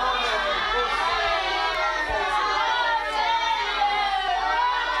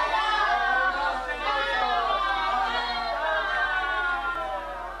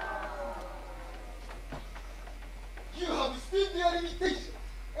 You have stood their imitation,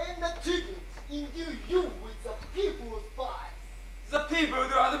 and the tributes endue you with the people's voice. The people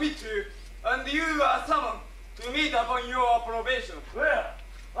do admit you, and you are summoned to meet upon your approbation. Where?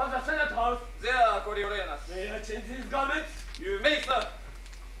 At the Senate House. There, Coriolanus. May I change his garments? You may, sir.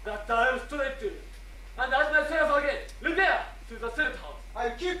 That I will straight to you. And as myself again, repair to the Senate House.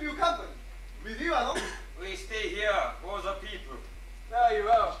 I'll keep you company. With you alone. We stay here for the people. There you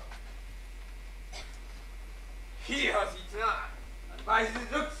are. He has eaten up, and by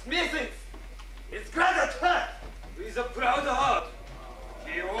his looks methinks, his glad at heart, with a proud heart,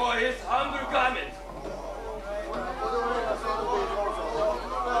 he wore his humble garment.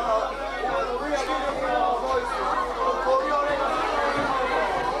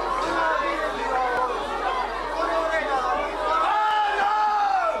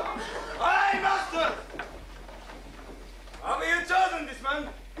 Have you chosen this man?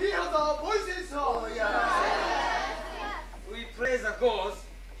 He has our voices. Oh, yeah. We pray the gods,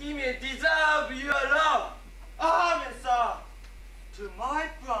 he may deserve your love. Amen, sir. To my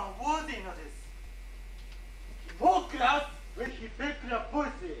plan worthiness,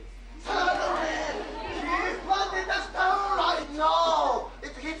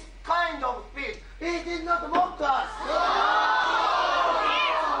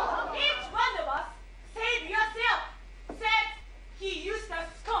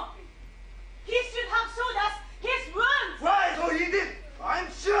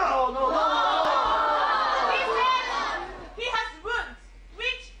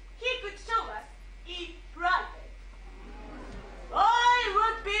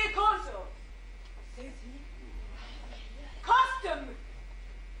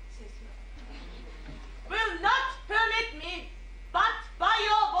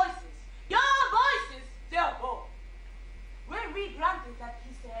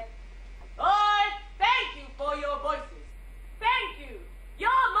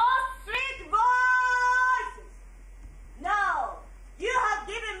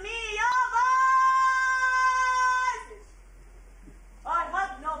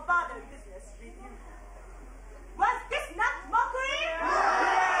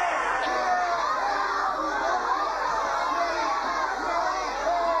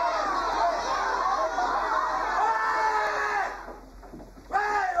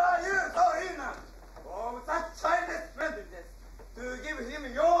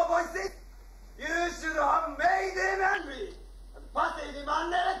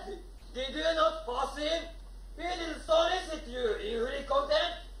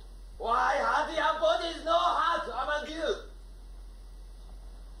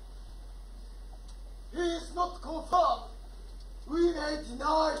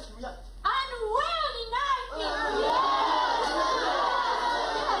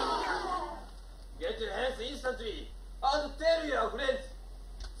 country and tell your friends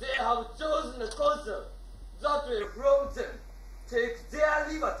they have chosen a council that will from them take their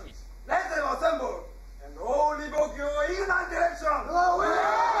liberties. Let them assemble and all revoke you in one direction.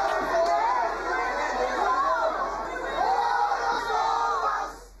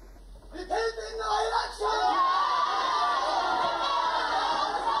 Pretending no election!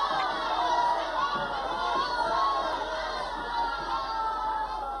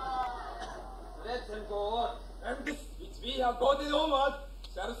 Let them go on, and this which we have gotten onward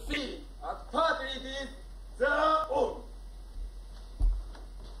shall see as partly it is their own.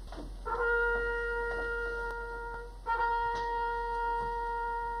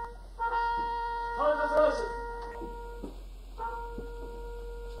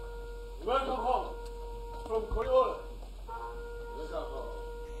 Welcome home from Coriolanus. Welcome home.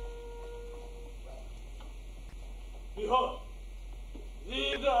 Behold,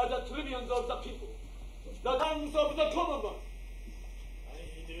 these are the tribunes of the people, the sons of the common man. I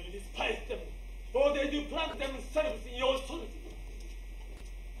do despise them, for they do plant themselves in your solitude.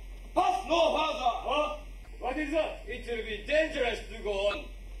 Pass no further! Huh? What is that? It will be dangerous to go on.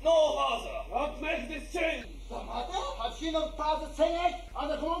 No further. What makes this change? The matter? Has he not passed the Senate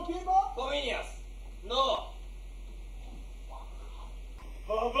and the common people? Comenius. No.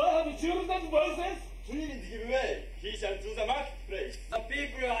 Have I children's voices? Please give way. He shall to the marketplace. The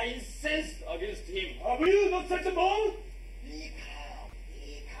people are incensed against him. Have you not such a ball?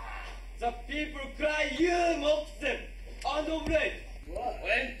 The people cry, you mocked them, and obdurate. What?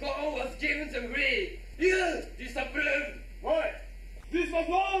 When corn was given them free, you disapproved. Why? This was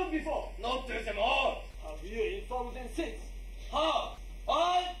known before. Not to them all. Have you informed them since? How?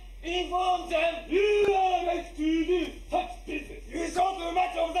 I informed them. You are like to do such business. You saw too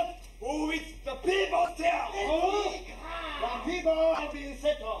much of that for which the people tell. The people have been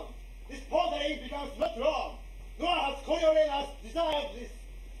settled. This pottery becomes not wrong. Nor has Coriolanus desired this.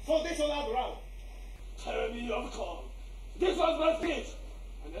 So this will not run. Tell me of course. This was my speech.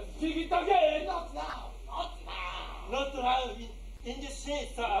 And let's speak it again. Not now. Not now. Not now. In this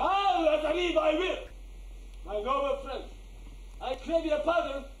sense, sir. As I leave, I will. My noble friends, I crave your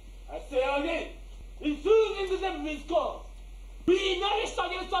pardon. I say again, in soothing them with cause, we nourished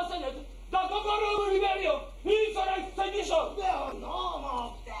against the Senate the kokoro of rebellion, insolent sedition. Well, no more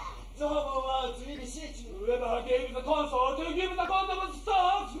of that. The whole world will beseech you. Whoever gave the counsel to give the condom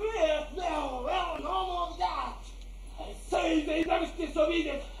starts here. Well, no more of that. I say the innermost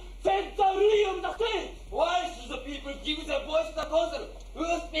disobedience sends the ruin of the state. Why should the people give their voice to the council?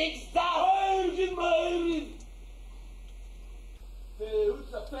 Who speaks that? I give my reason. They would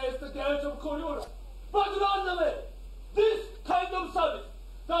face the gauge of Coriolanus, but run away. This kind of service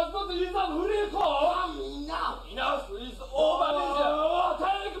does not deserve free call. Enough is over.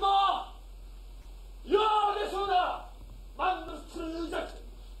 Take more. Your listener must reject.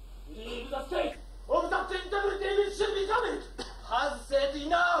 Leave the state of that integrity which should be coming. Has said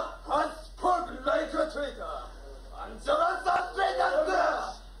enough. Has spoken like a traitor. And just a traitor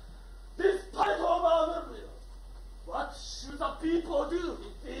girl. Despite of our memory, what should the people do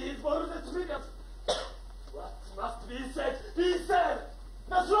if these were the triggers? What must be said, be said.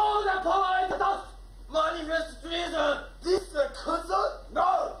 The throne and power in the dust. Manifest treason. This the council?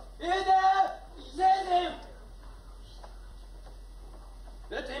 No. In there, send him.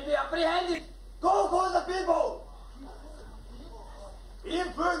 Let him be apprehended. Go for the people! In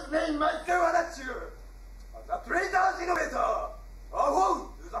whose name my statue, as a traitor's innovator, a woe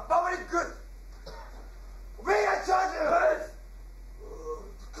to the public good. We are charged!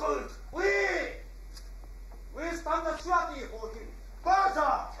 We stand a surety for him.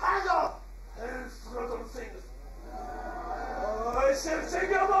 Further, hands up! And throttle things. I shall take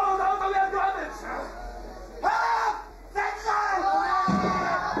your bones out of their garments. Help!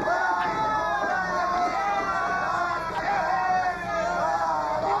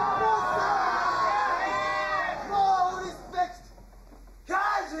 No respect!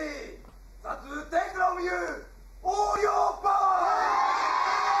 Kindly! That will take from you all your power!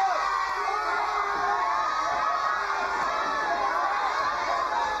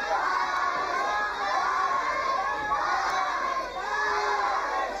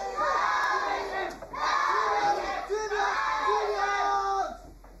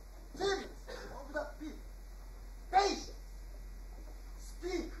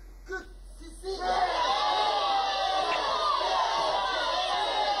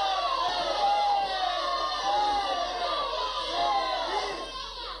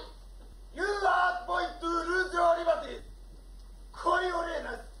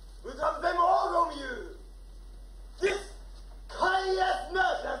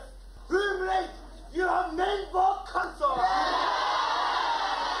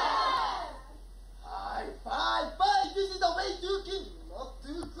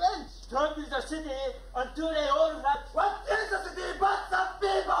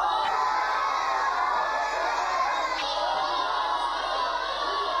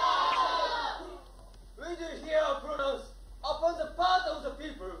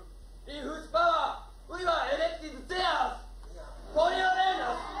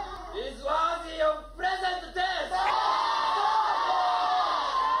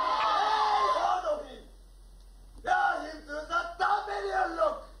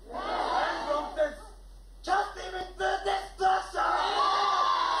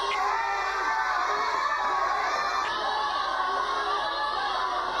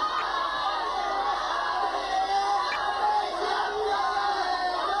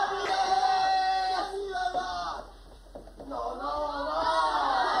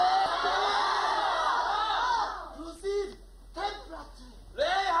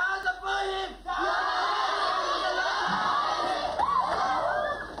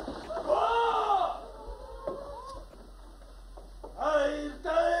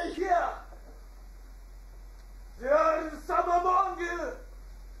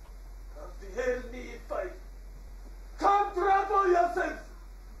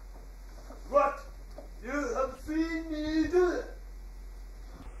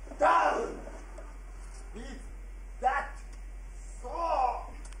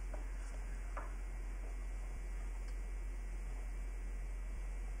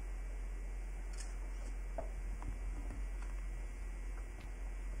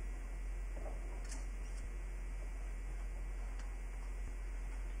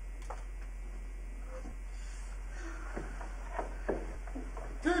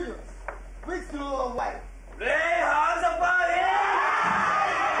 through a while. Lay hands upon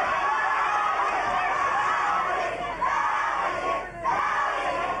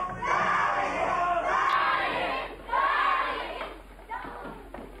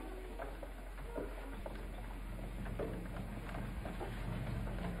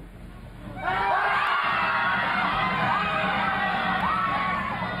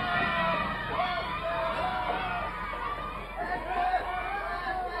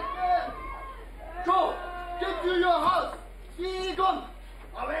Go! Get to your house! Be gone!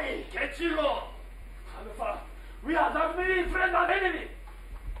 Away! Get you go! Alpha, we are the main friend and enemy!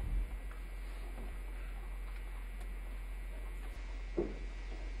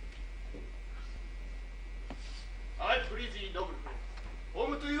 I please you, noble friend.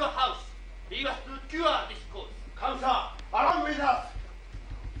 Home to your house. We must cure this cause. Come, sir, along with us.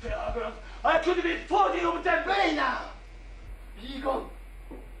 Fair, I could be 40 of them! Pray now! Be gone!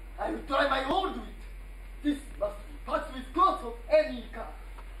 I will try my own to it. This must be touched with God of any kind.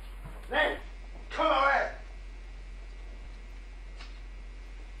 Then, come away.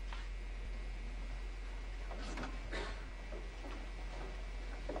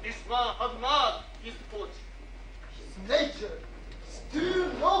 This man has marred his fortune. His nature is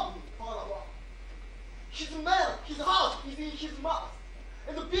too noble for the world. His man, his heart is in his mouth.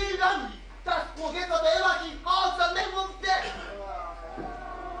 And being angry, does forget that ever he calls the name of death.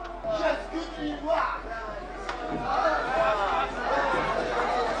 He has goodly work.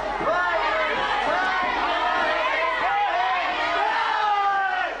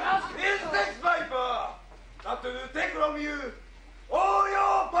 Is this viper that will take from you all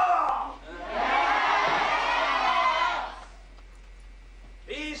your power?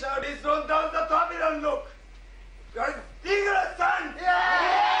 He shall be thrown down the terminal lock. Your vigorous son!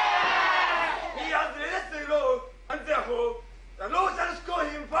 He has resisted the law, and therefore the law shall score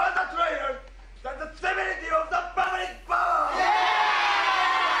him further trial than the severity of the public power!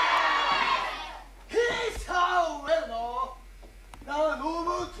 He shall well know the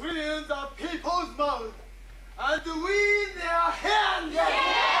noble trillions of people's mouths and win their hands.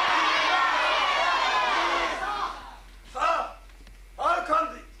 Sir, how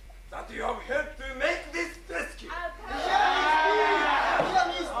comes it that you have helped to make this rescue? Hear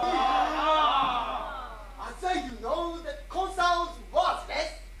me speak. As I do know that Consul's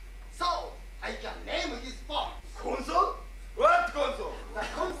worthless, so I can name his fault. Consul? What consul? The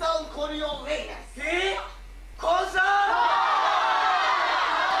Consul Coriolanus. He? Consul?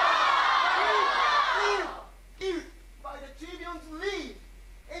 If by the tribune's leave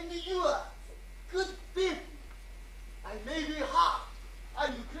and your good people, I may be hard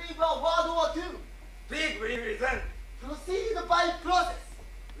and crave a word or two. Speak briefly then. Proceed by process,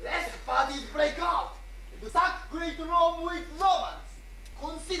 lest parties break out and sack great Rome with Romans.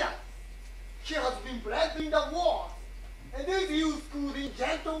 Consider, he has been bred in the wars, and is used schooled in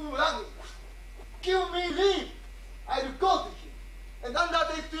gentle language. Give me leave, I will go to him, and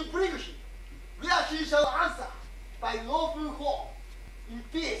undertake to bring him, where he shall answer by lawful form, in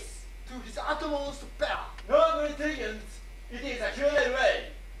peace to his utmost power. Noble Tigans, it is a surely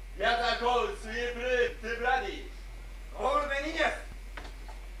way. Yet I call sweet blood to bloody. All Beninius,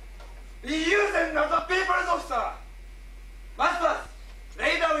 be using of the people's officer. Masters,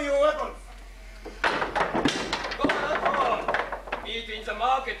 lay down your weapons. Go on. Meet in the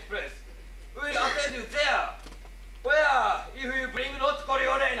marketplace. We'll attend you there. Where, if you bring not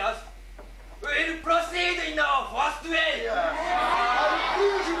Coriolanus, we'll proceed in our first way. I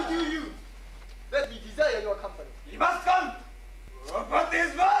will please to you. Let me desire your company. He must come. But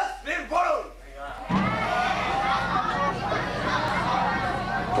his verse will follow.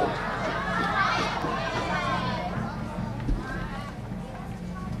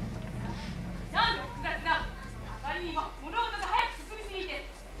なんで複雑な。あまりにも物事が早く進みすぎて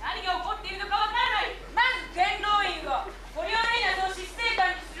何が起こっているのかわからない。まず元老院はコリオレイナスを執政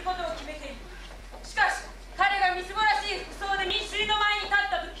官にすることを決めている。しかし彼がみすぼらしい服装で民衆の前に立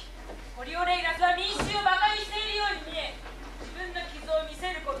った時、コリオレイナスは民衆を馬鹿にして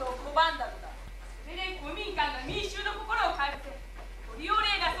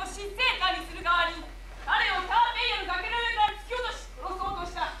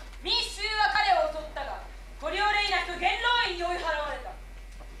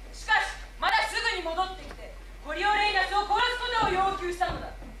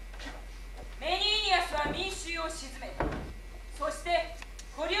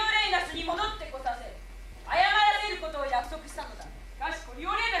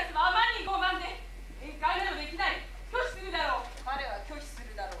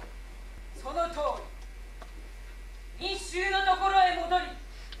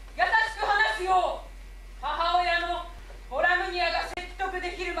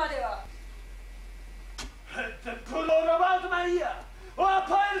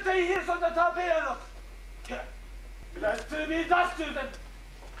appear. Glad to be the student.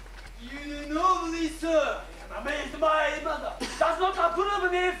 You do nobly, sir. I am amazed my mother does not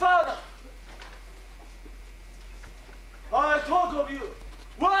approve me, father. I talk of you.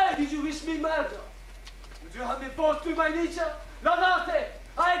 Why did you wish me murder? Would you have me forced to my nature? Rather say,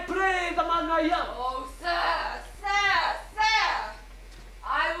 I pray the man I am. Oh, sir, sir, sir!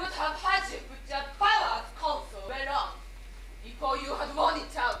 I would have had you put your powers counsel well on before you had won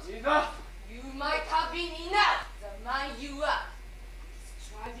it out. Enough! You might have been enough, the man you are.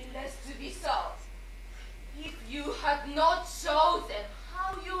 Striving less to be so. If you had not chosen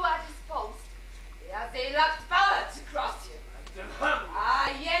how you are disposed, as they lacked power to cross you.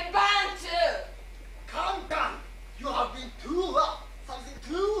 I am bound to. Come, come. You have been too rough. Something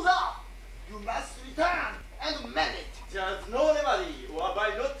too rough. You must return and mend it. There's no remedy, or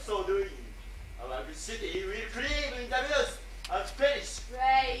by not so doing, our city will crave in the dust and perish.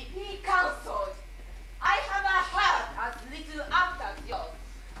 Pray be counseled. I have a heart as little apt as yours,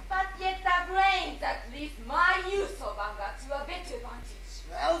 but yet a brain that leads my use of anger to a better advantage.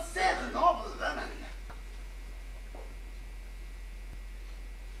 Well said, noble woman.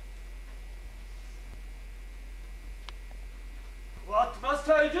 What must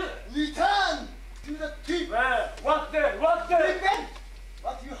I do? Return to the people. Where? What then? What then? Repent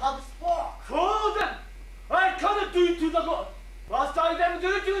what you have spoke. For them! I cannot do it to the God. Must I then do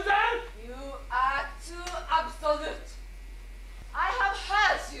it to them? You are too absolute. I have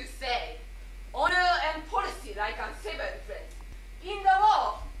heard you say, honor and policy like unsevered friends. In the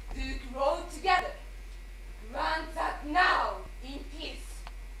war, do grow together. Grant that now in peace.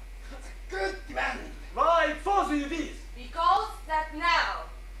 Good man. Why force you this? Because that now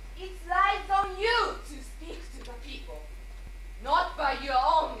it lies on you to speak to the people, not by your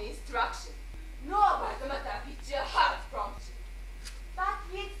own instruction, nor by the matter which your heart prompts you, but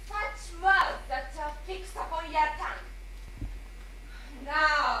with such words that are fixed upon your tongue.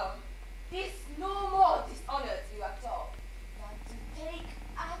 Now, this no more dishonors you at all, than to take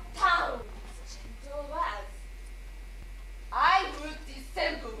a town with gentle words. I would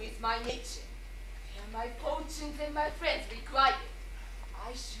dissemble with my nature, where my fortunes and my friends require it.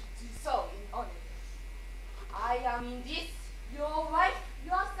 I should do so in honor. I am in this your wife,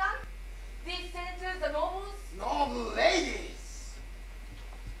 your son, these senators, the nobles. Noble ladies.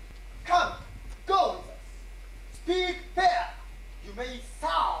 Come, go with us. Speak fair. You may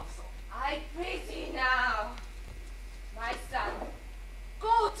sound so. I praise thee now, my son.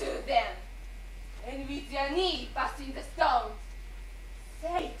 Go to them, and with your knee passing the stones,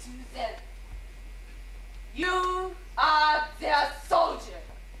 say to them, you are their soldier,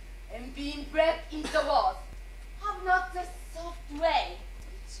 and being bred in the wars, have not the soft way,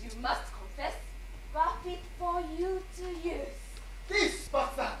 which you must confess, but fit for you to use. This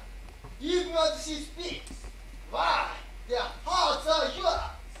Butler, even as she speaks, why, their hearts are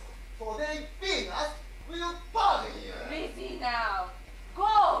yours, for they being us will pardon you. Busy now.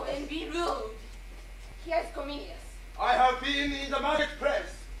 Go and be rude. Here's Cominius. I have been in the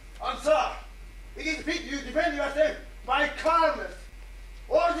marketplace, and sir, it is fit you defend yourself by calmness,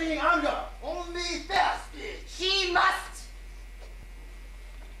 ordering anger. Only fair speech. He must.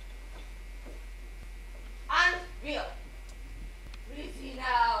 And will. Busy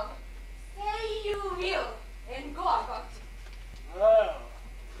now. Say you will, and go about it. Well,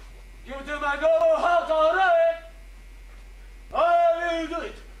 you do my noble heart all right. I will do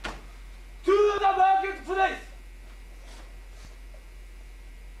it. To the marketplace.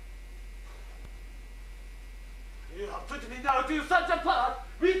 You have put me now to such a part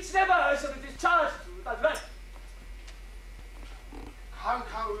which never I shall be discharged to that right. How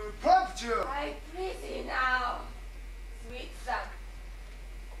can we prompt you? I praise you now, sweet son.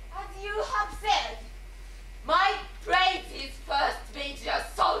 As you have said, my praise is first made a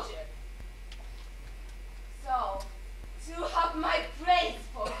soldier. So, to have my praise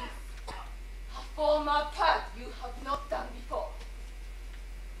for this, a former part you have not done before.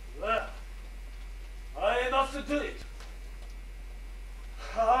 Well, I must do it.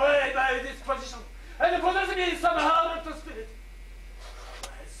 Away by this position, and possess me somehow of the spirit.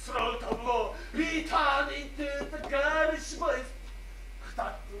 My throat of war return into the girlish voice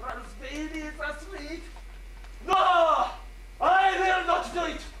that runs babies asleep. No, I will not do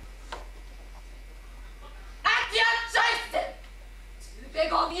it. At your choice then, to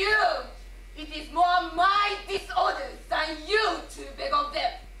beg of you, it is more my disorders than you to beg of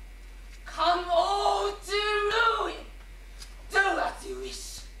them. Come all to ruin. Do as you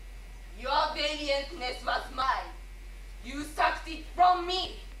wish. Your valiantness was mine. You sucked it from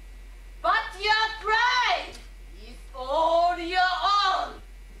me. But your pride is all your own.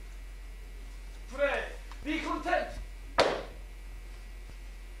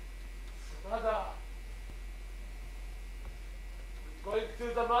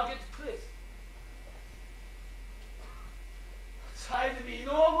 marketplace. Chide me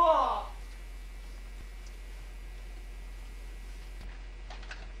no more.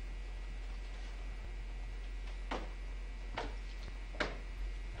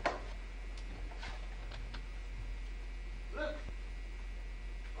 Look,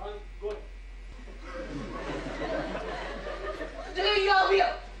 I'm going. Do your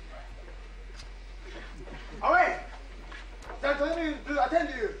will. Away! Continue to attend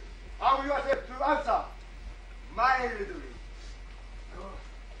you. Allow yourself to answer mildly.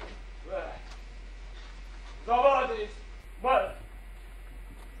 Well, the word is well.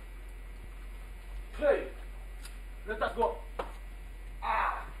 Play. Let us go.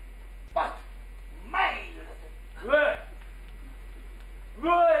 Ah, but mild. Well,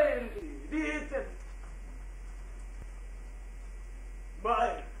 royalty, listen.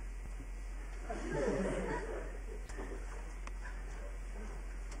 Mine.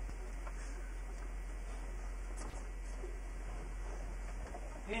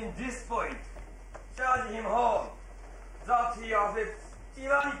 In this point, charge him home that he affects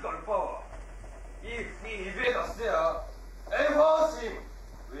tyrannical power. If he evades us there, enforce him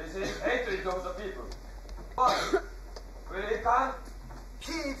with his hatred of the people. But will he come?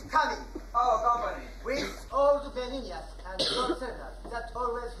 He is coming Our company. with all the Beninias and God senders that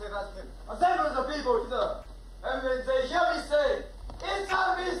always favors him. Assemble the people here, and when they hear me say, "It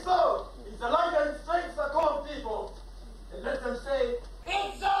shall be so," it's the light and strength the common people. And let them say,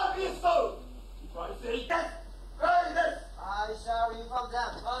 "It shall be so." If I say yes, cry yes. I shall inform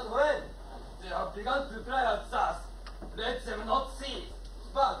them. And when they have begun to cry out thus, let them not cease,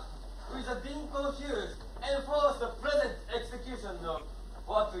 but with a being confused, enforce the present execution of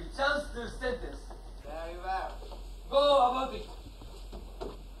what we chance to sentence. Very well. Go about it.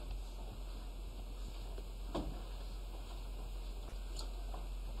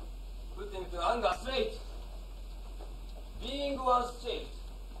 Put him to anger straight. Being once changed,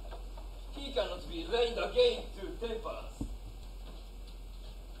 he cannot be reined again to temperance.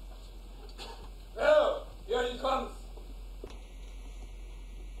 Oh, here he comes.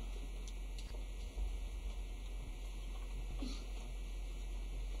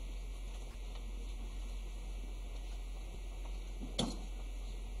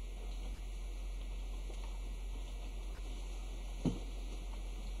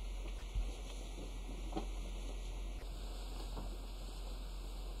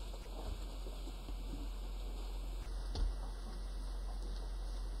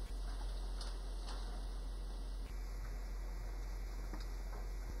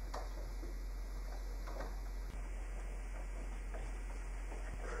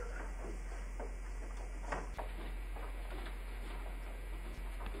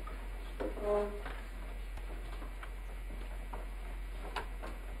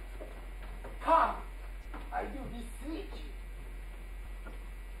 Come, I do beseech you.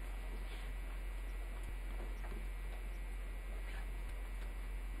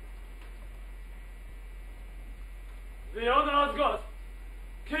 The honor of God,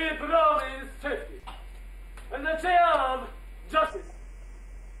 keep Rome in safety, and the chair of justice,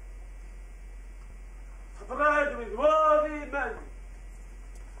 supplied with worthy men,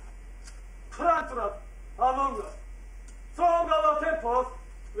 plant up among us, song our temples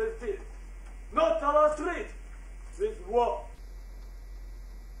with peace, not our street with war.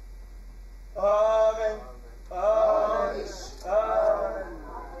 Amen. Amen. Amen.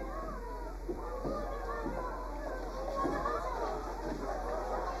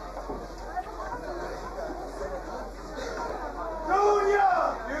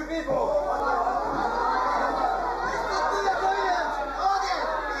 Gloria, you people!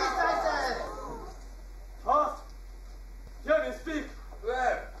 First, hear me speak.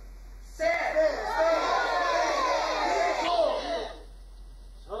 Where?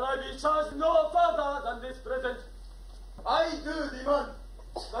 Shall I be charged no further than this present? I do demand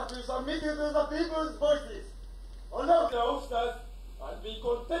that we submit you to the people's voices. Allow The officers and be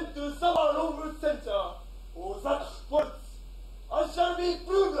content to suffer long censure for such faults as shall be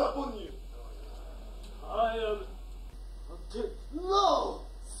proved upon you. I am No!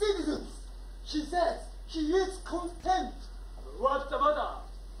 Citizens! She says she is content. What's the matter?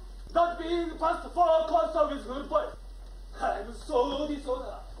 That being past 4 console with good voice. I'm so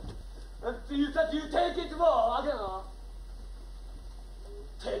disordered. And you said you take it more again, huh?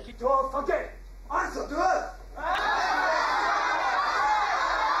 Take it or forget. Answer to us!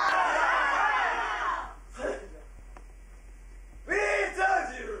 We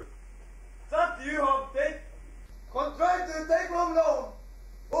charge you that you have contrived to take from Rome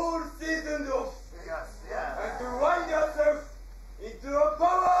all seasons of Yes, yes. and to wind yourself into a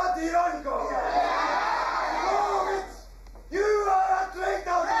power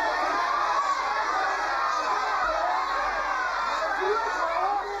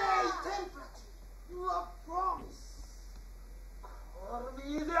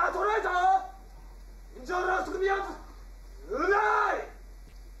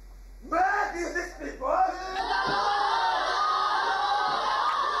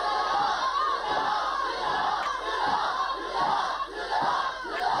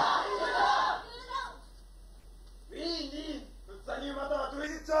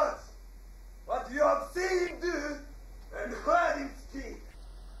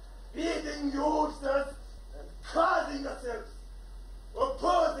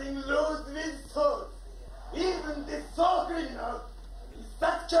nothing loads with souls. Even the soul criminal is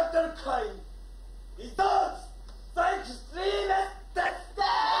such capital crime. Deserves the extremest death.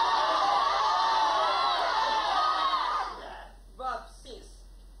 But since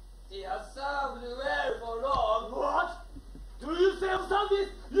he has served well for long, What? Do you say something?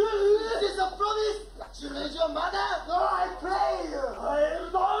 It is a promise that you raise your mother? No, I pray you. I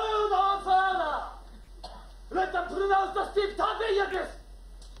am no father. Let them pronounce the steep Tabeyakus.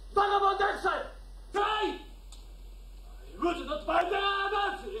 Vagabond exile. Die! I would not buy their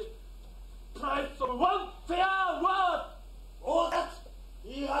mercy. Price of one fair word. All that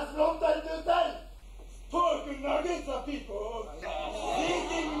he has no time to die. Spoken against the people.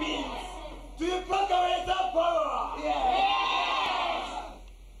 Seeking means to proclaim the power.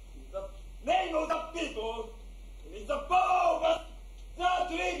 In the name of the people, in the power of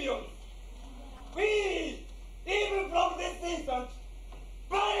the tribunes, we, even from this instant,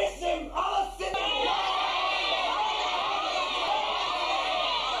 banish him our sin.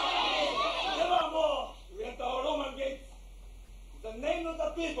 Nevermore we enter our Roman gates. In the name of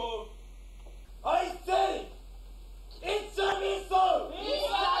the people, I say, it shall be so! It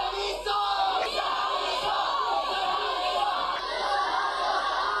shall be so!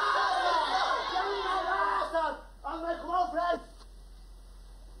 And my close friends,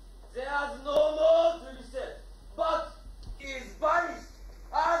 there's no more to be said, but he is banished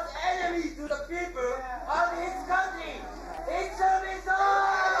as enemy to the people and his country. It shall be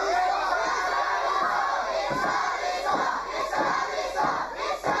so!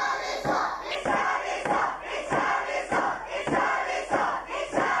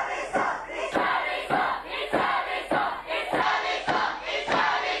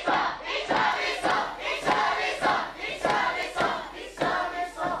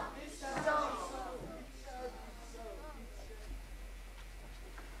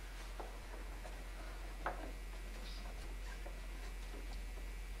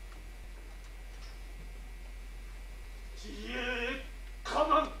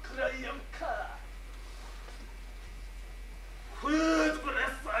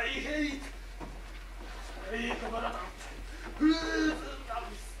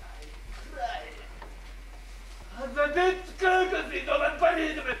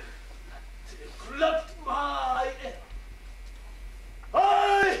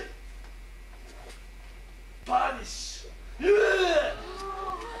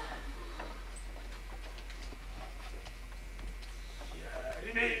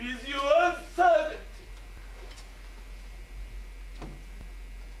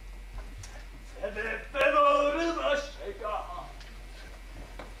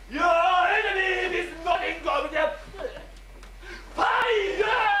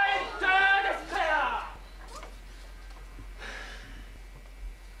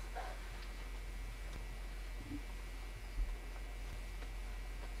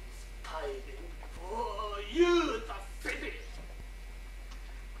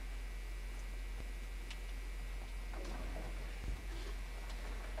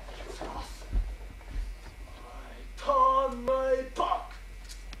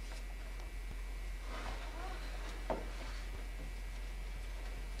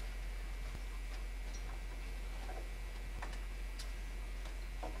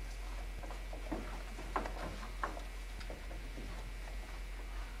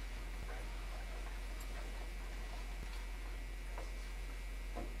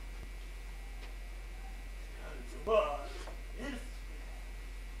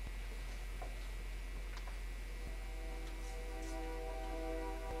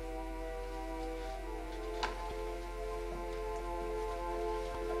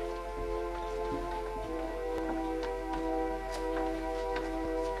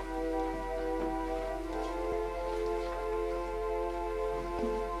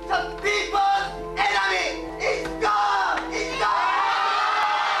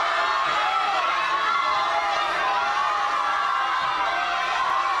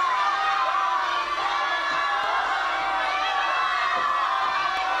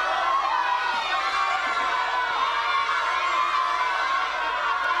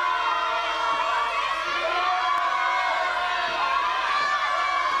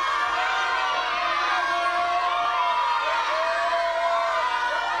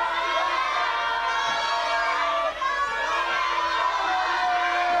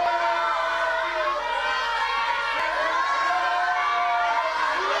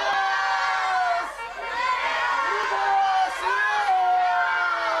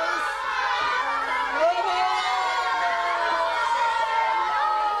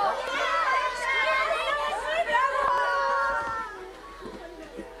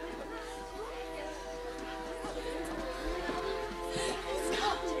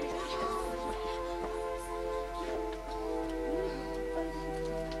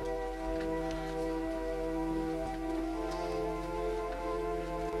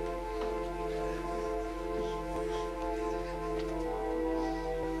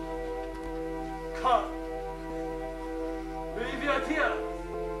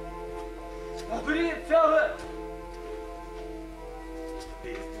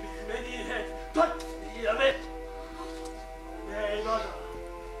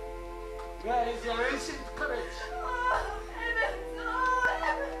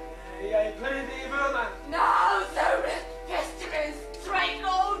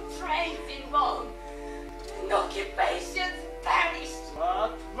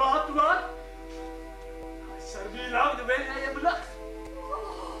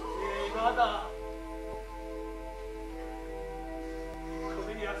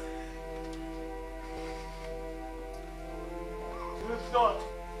 not.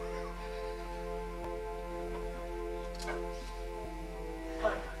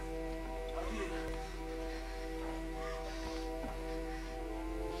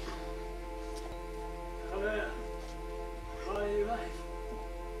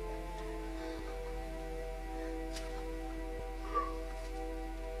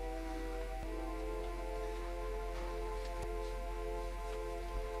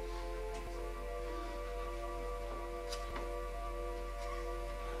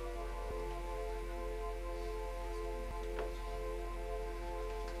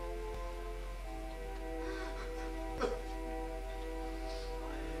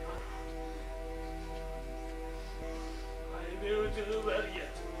 Do well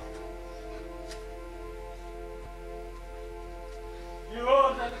yet. You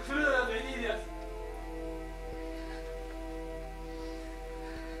are the true Aufidius.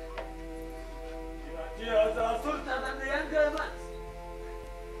 Your tears are sultan and the younger ones.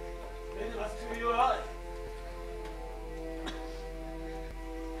 They must to your eye.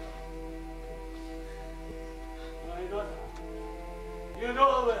 My daughter, you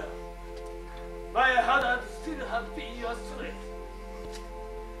know well, my heart still have been your strength.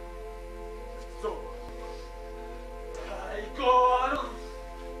 So, I go alone,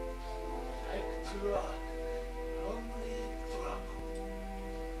 like to a lonely travel.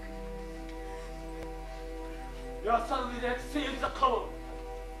 Your son will exceed the common.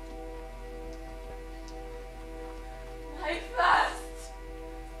 My first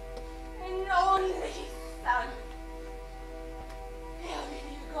and only son. Where will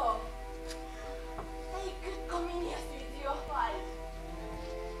you go? Take good communion with your wife.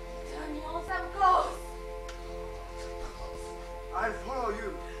 Turn on some clothes. I'll follow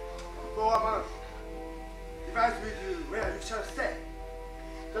you for a month. Advise with you where you shall stay,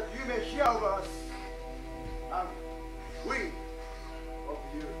 that you may hear of us and we of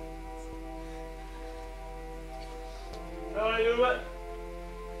you. Very well.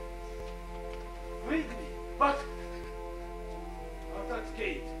 Read me, but at that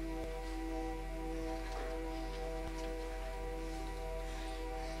gate.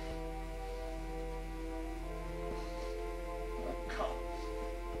 Come,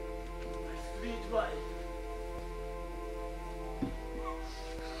 my sweet wife.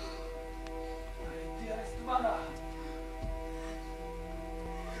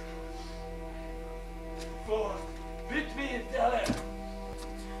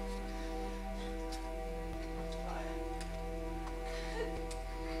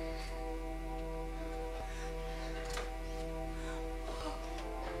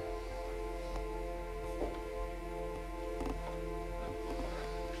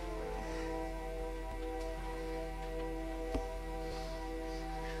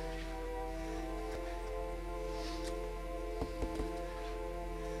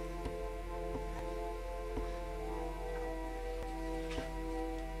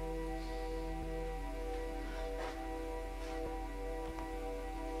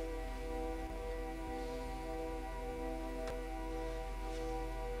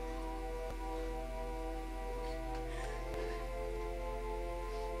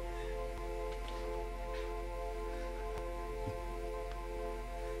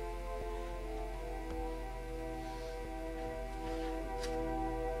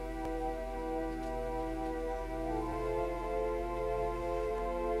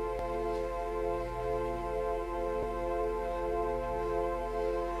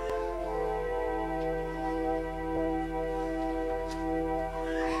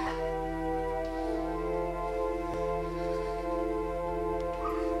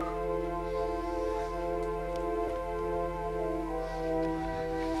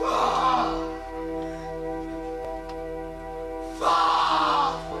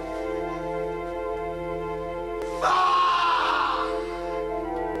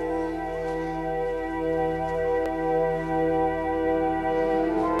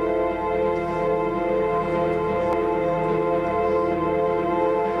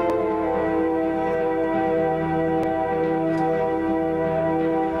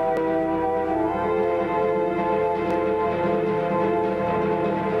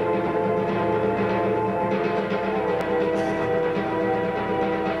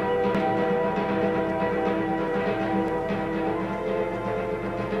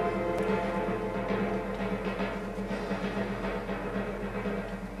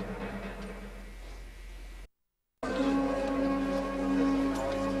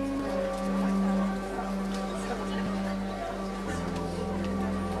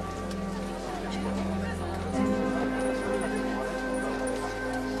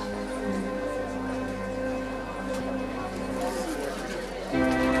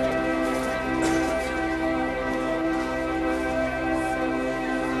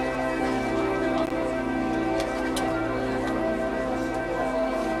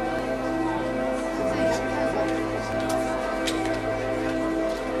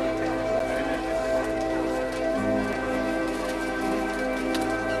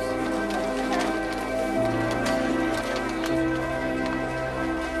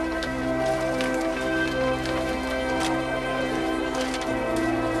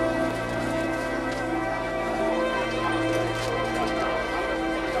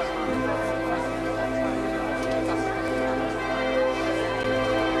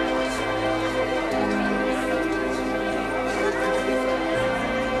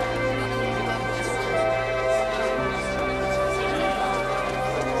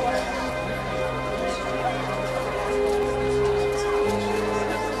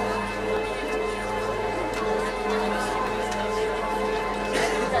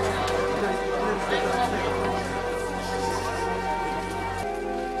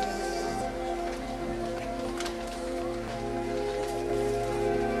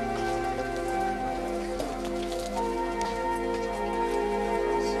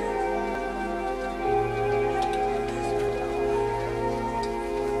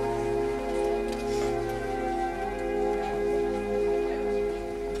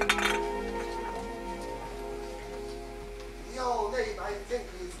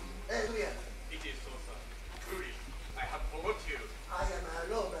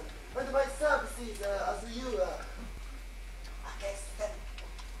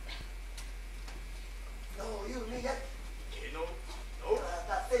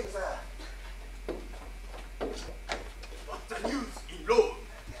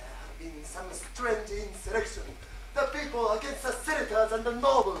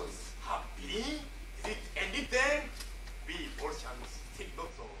 nobles. Happy? Is it ended then? We Volscians think not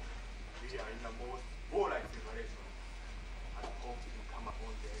so. We are in the most warlike preparation, and hope to come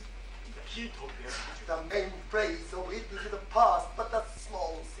upon them in the heat of their future. The main phrase of it is in the past, but that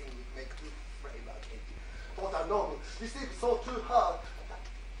small thing would make the frame again. For the noble, this is so too hard. The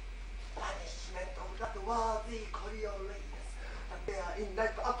punishment of that worthy Coriolanus, and they are in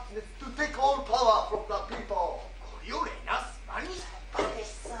life aptness to take all power from the people. Coriolanus? Banish?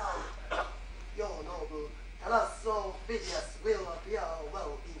 Banish, sir. Your noble, Talas Aufidius will appear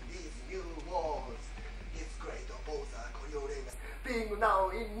well in these new wars. His great opposer, Coriolanus, being now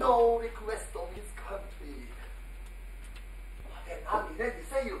in no request of his country. What an army ready,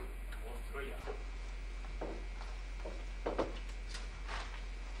 say you? Australia.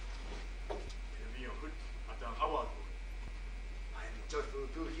 Tell me your foot at an hour ago. I am joyful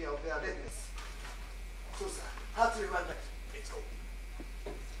to hear of their readiness. So, sir, heartily welcome. Let's go.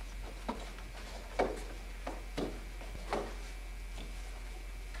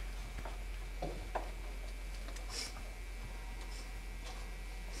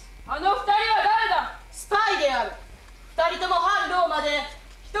 あの二人は誰だ？スパイである。二人とも反ローマで、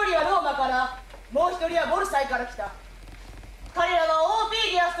一人はローマから、もう一人はボルサイから来た。彼らはオー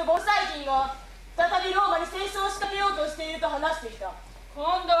ピーディアスとボサイ人が再びローマに戦争を仕掛けようとしていると話していた。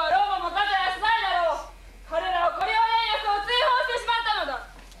今度はローマも勝てやしないだろう。彼らはコリオレイナスを追放してしまったのだ。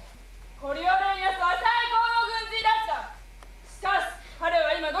コリオレイナスは最高の軍人だった。しかし彼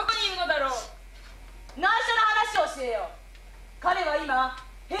は今どこにいるのだろう。内緒の話をしてよ。彼は今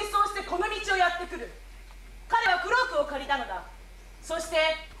変装してこの道をやってくる。彼はクロークを借りたのだ。そして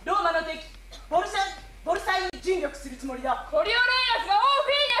ローマの敵ボルサイに尽力するつもりだ。コリオレイナスがオーフ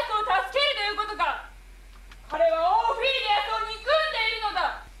ィーディアスを助けるということか。彼はオーフィーディアスを憎んでいるの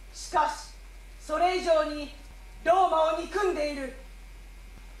だ。しかしそれ以上にローマを憎んでいる。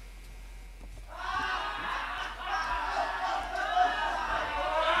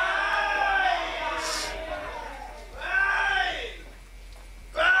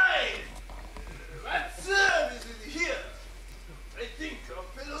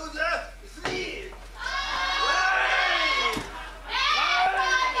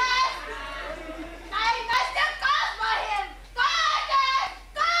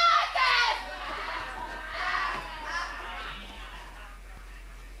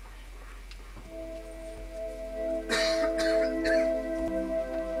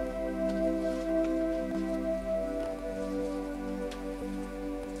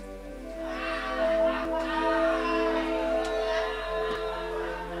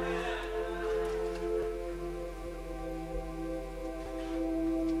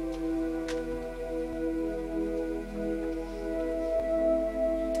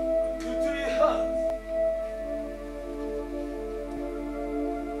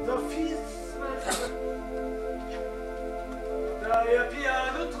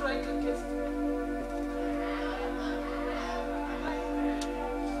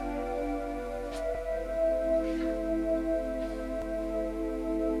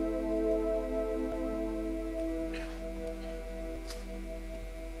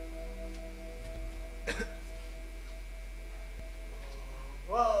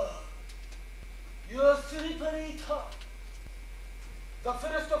The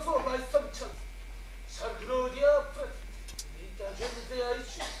first of all my functions shall grow dear present in the agenda their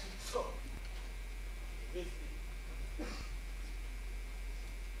issues so with me.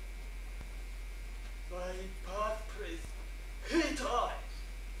 My birthplace hate I.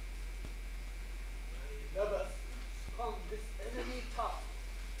 My lovers found this enemy tough.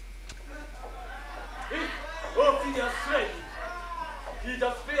 If Aufidius slay me, he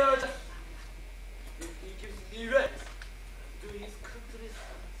does spare justice. If he gives me rest to his country's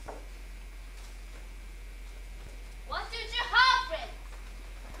service. What did you have, friend?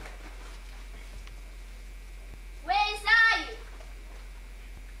 Where are you?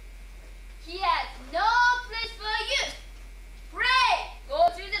 He has no place for you. Pray, go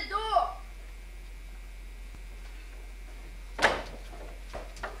to the door.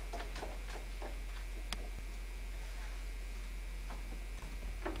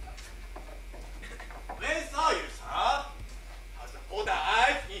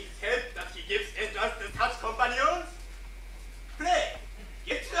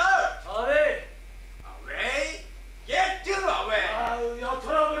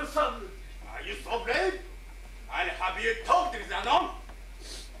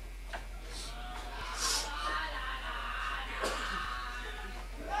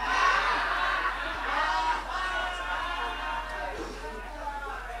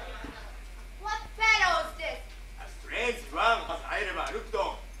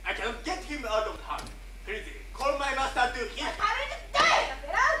 master to him.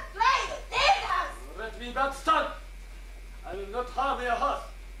 Let me back, son. I will not harm your heart.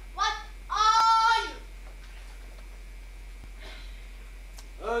 What are you?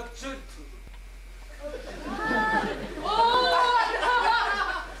 A gentleman.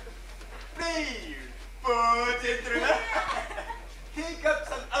 Please, poor gentleman. Take up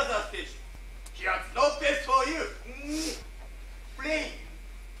some other fish. He has no place for you. Please,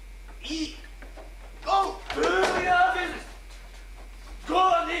 eat. Go. Do your business.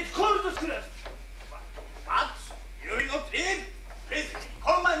 Go and eat cold scraps. What? You will not eat? Please,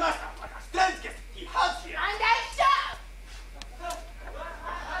 call my master. Like a strange guest he has here. And I shall.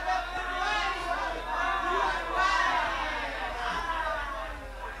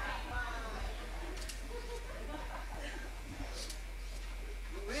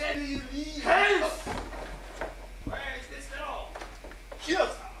 Where do you live? Hence! Where is this fellow? Here,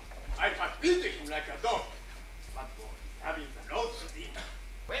 sir. I have beaten him like a dog. But boy, having the road to thee.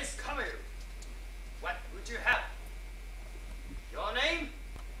 Whence come you? What would you have? Your name?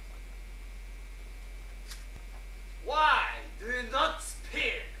 Why do you not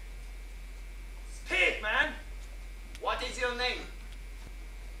speak? Speak, man! What is your name?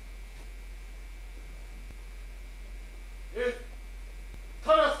 Yes.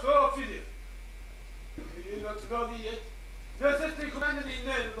 Taras Aufidius. Do you not know me yet? The assistant commanded me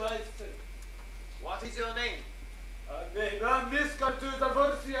name myself. What is your name? I may not miscome to the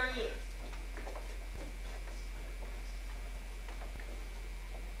Volsian years.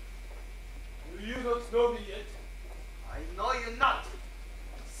 Do you not know me yet? I know you not.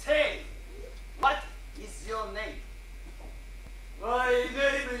 Say, what is your name? My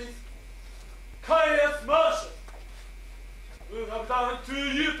name is Caius Martius. Who have done to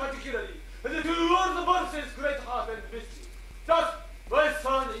you particularly, and to all the Volsians great heart and mystery. Thus, my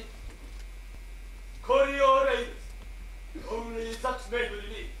son is Coriolanus. Only such name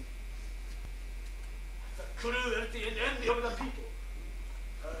remains. The cruelty and envy of the people,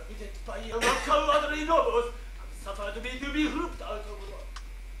 permitted by your cowardly nobles, have suffered me to be hooped out of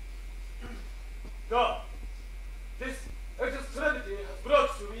love. Now, this extremity has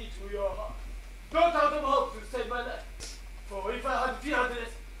brought to me to your heart, not out of hope to save my life. For if I had feared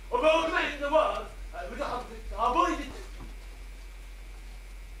this of all men in the world, I would have avoided it.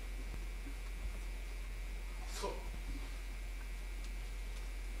 So,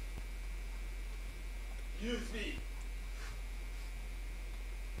 use me,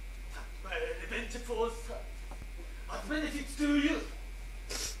 that my revengeful son has benefits to you.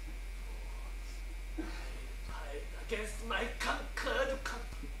 I fight against my conquered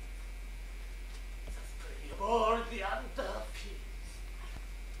country. Thus born the underpeers.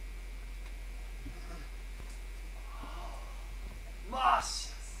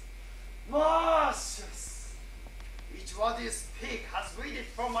 Martius! Martius! Each word you speak has rooted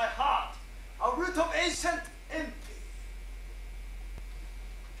from my heart, a root of ancient envy.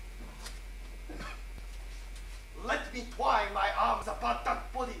 Let me twine my arms about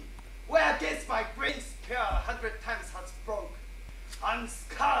that body, where against my brain spear 100 times has broke, and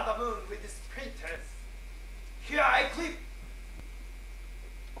scar the moon with its printers. Here I clip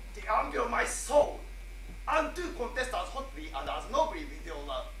the anvil of my soul, and do contest as hotly and as nobly with your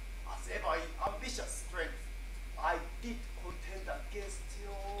love, as ever in ambitious strength I did contend against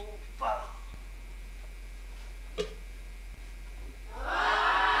your valor.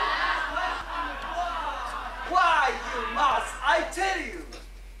 Why, you must, I tell you,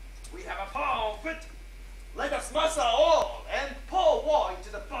 we have a power on foot. Let us master all and pour war into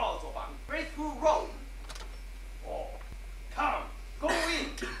the bowels of ungrateful Rome. Oh, come, go in,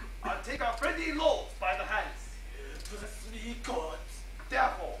 and take our friendly lords by the hands. Bless me, God.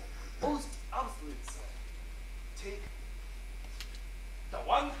 Therefore, most absolute sir, take the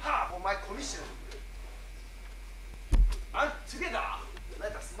 1/2 of my commission, and together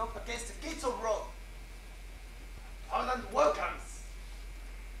let us knock against the gates of Rome. Abundant welcomes,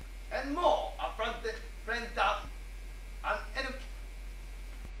 and more a friend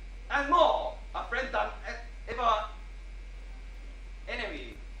than ever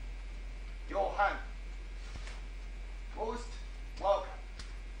enemy. Your hand.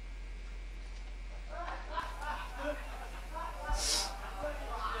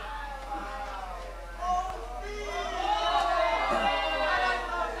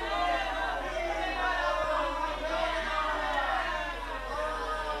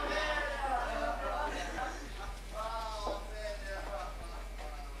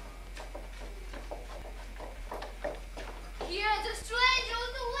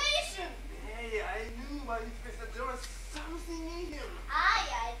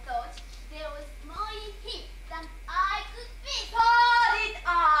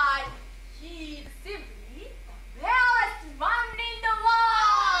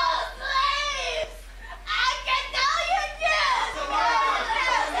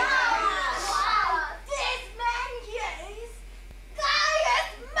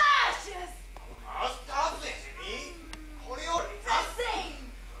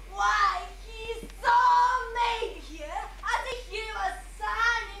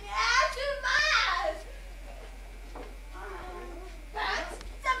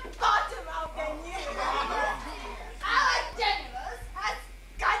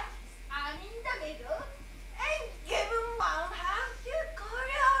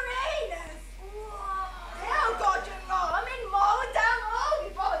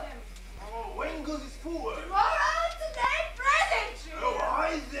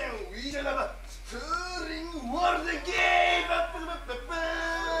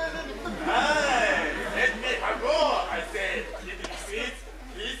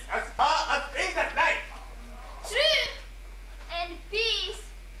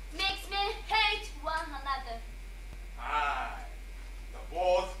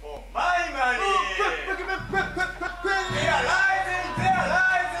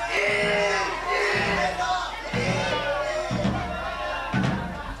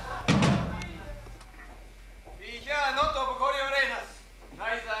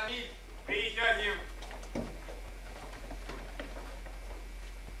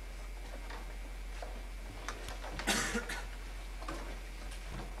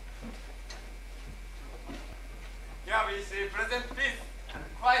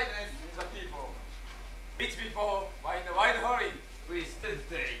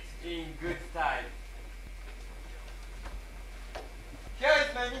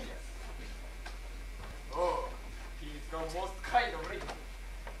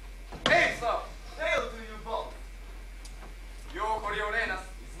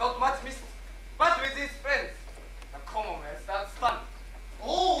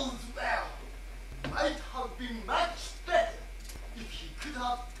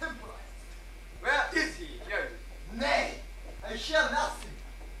 I hear nothing.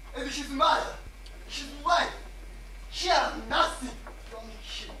 And his mother, his wife, hear nothing from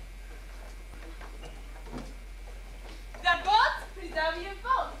him. The gods preserve you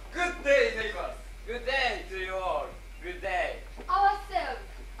both. Good day, neighbors. Good day to you all. Good day. Ourselves,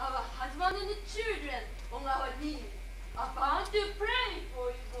 our husband and children on our knees, are bound to pray for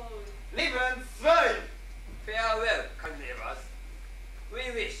you both. Live and thrive. Farewell, kind neighbors.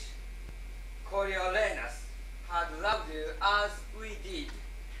 We wish Coriolanus had loved you as we did.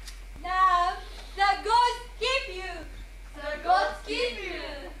 Now, the gods keep you. The gods keep you.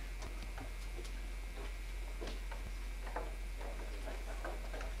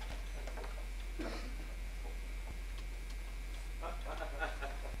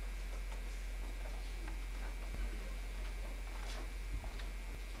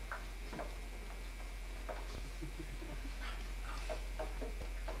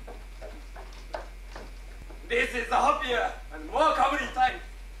 This is a happier and more comely time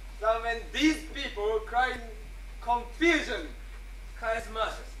than when these people cry in confusion. Caius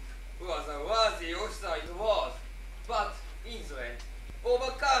Marcius, who was a worthy officer in the wars, but insolent,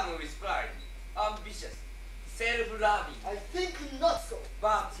 overcome with pride, ambitious, self-loving. I think not so.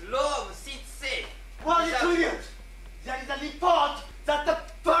 But Rome sits safe. One is brilliant. There is a report that the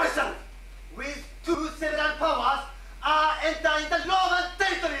Persians, with two several powers, are entering the Roman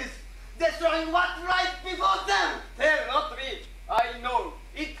territories, destroying what lies before them. Tell not me. I know.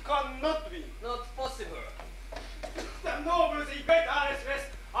 It cannot be. Not possible. The nobles in great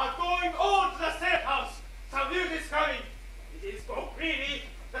arrest are going all to the safe house. Some news is coming. It is concretely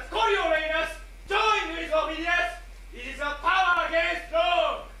that Coriolanus joined with Aufidius. It is a power against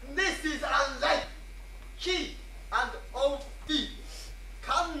Rome. This is unlike he and Aufidius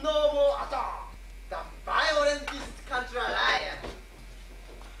can no more at all. The violentest country lion.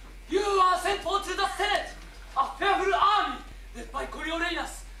 You are sent for to the Senate, a fearful army led by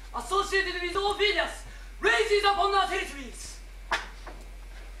Coriolanus, associated with Aufidius, rages upon our territories.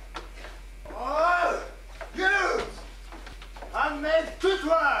 Oh, you! And made good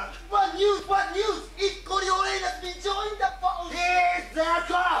work! What news? What news? Is Coriolanus been joined the force? He is their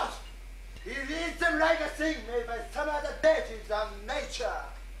god! He leads them like a thing made by some other deities of nature.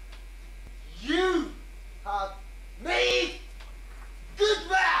 You have made good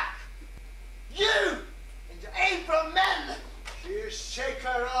work. You and your aim from men. You shake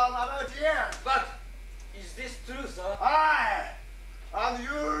her arm about here. But is this true, sir? Aye! And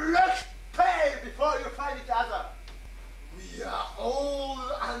you look pale before you find each other. We are all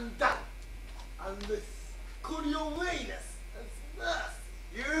undone unless Coriolanus has mercy.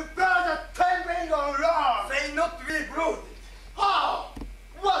 You brought a trembling on wrong. Say not to be brooded. How?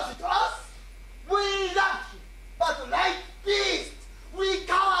 Was it us? We loved him, but like beasts, we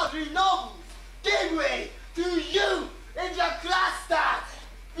cowardly nobles gave way to you and your cluster,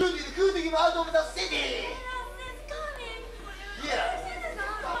 hooting him out of the city. Yes,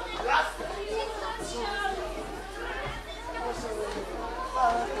 cluster.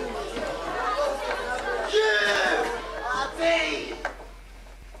 You are they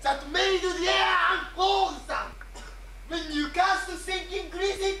that made the air unwholesome when you cast the sinking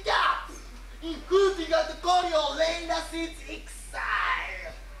greasy cups in hooting at the Coriolanus'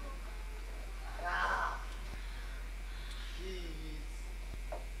 exile. Ah, he is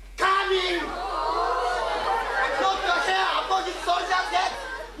coming! Not the hair upon his soldier's head,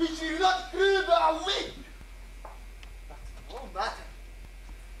 which will not prove a win. But no matter,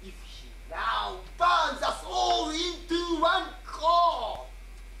 if he now burns us all into one core,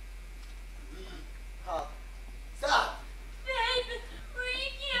 we have served. Then we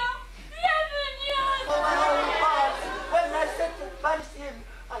kill revenue. For my own part, when I said to punish him,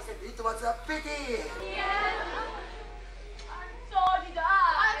 I said it was a pity. Yes. And so did I.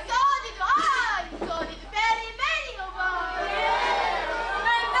 And so did I. So did very many of us. Yes.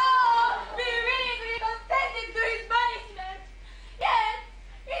 And though we willingly consented to his punishment, yet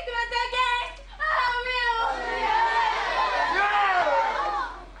it was against our will.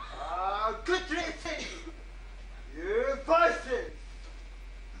 Good treaty! You voices!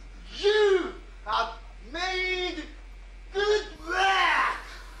 You have made good work.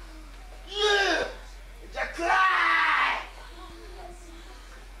 You, the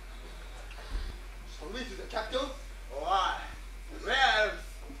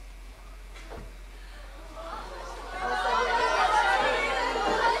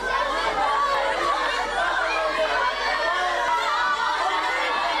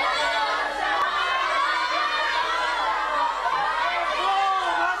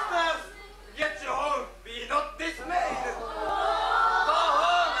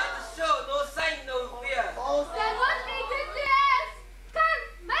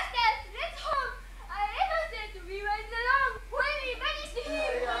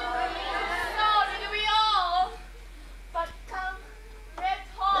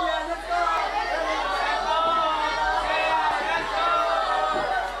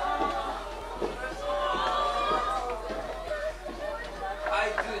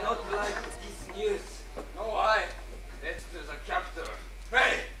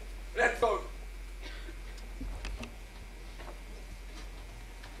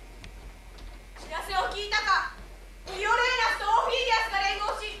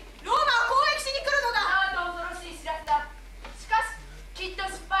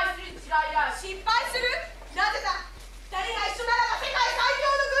がいない。失敗する？なぜだ？二人が一緒ならば世界最強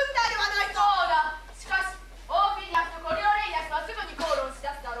の軍隊ではないか。そうだ。しかしオーフィディアスとコリオレイナスはすぐに口論し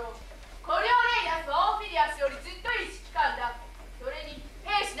出すだろう。コリオレイナスはオーフィディアスよりずっといい指揮官だ。それに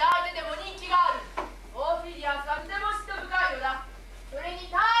兵士の相手でも人気がある。オーフィディアスはとても嫉妬深いのだ。それ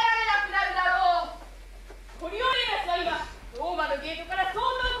に耐えられなくなるだろう。コリオレイナスは今ローマのゲートから相当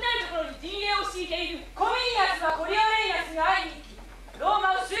なるところに陣営を敷いている。コミニアスはコリオレイナスに会いに行きロー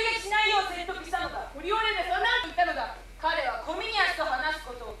マを襲撃しないよう説得したのだ。コリオレイナスは何と言ったのだ。彼はコミニアスと話す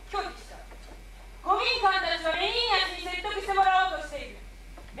ことを拒否した。コミンカンたちはメニーニアスに説得してもらおうとしている。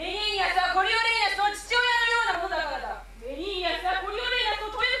メニーニアスはコリオレイナスの父親のようなものだからだ。メニーニアスはコリオレイナス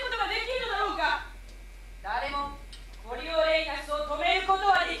を止めることができるのだろうか。誰もコリオレイナスを止めること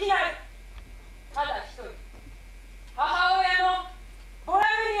はできない。ただ一人、母親のボラ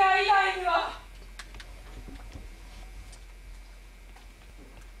ムニア以外には。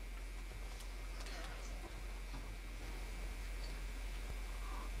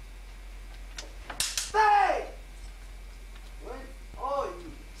Stay! Where are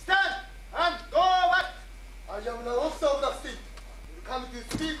you? Stand and go back! I am an officer of the state. You come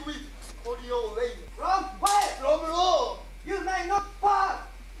to speak with Coriolanus. From where? From Rome. You may not pass.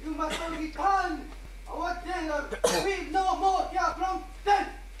 You must only return. Our general will no more hear from them.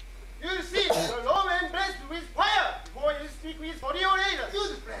 You see, the Roman blessed with fire before you speak with Coriolanus.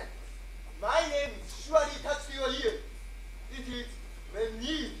 Good friend. My name is surely touched your ear. It is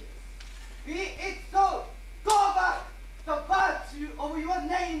Reitaku. Be it so. Go back. The virtue of your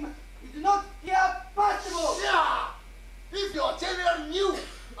name is not here possible. Yeah. If your general knew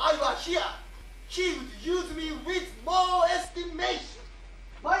I was here, he would use me with more estimation.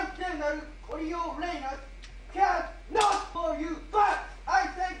 My general Coriolanus cares not for you, but I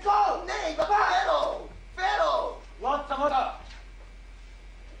say go. Nay, but fellow. What's the matter?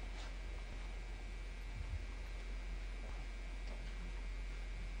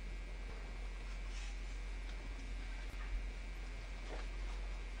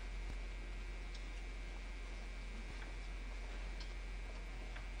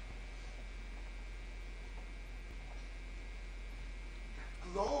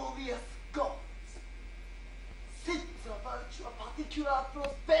 Glorious gods, set about your particular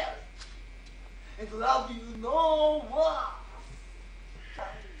prosperity, and love you no worse than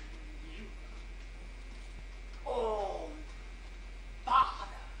you. Oh, father,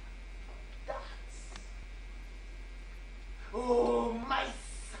 that's. Oh, my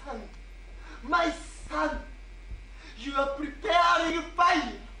son, you are preparing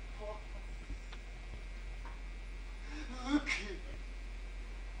fire for us. Look.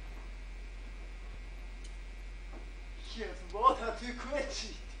 Here's water to quench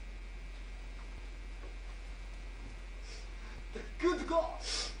it. The good God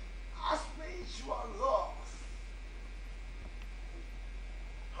assuage your wrath.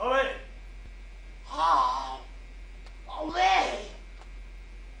 Away! How? Away!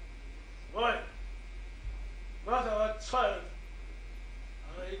 Why? Mother and child,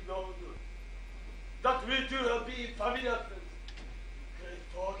 I know you. That we two have been familiar friends. Great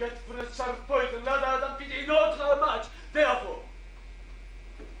forgetfulness shall poison rather than pity not how much. Therefore,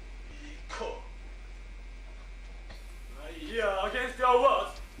 be cold. My ear against your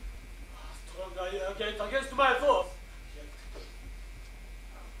words, stronger ear against my force.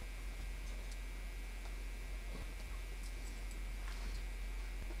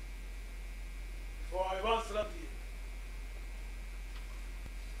 For I once loved you.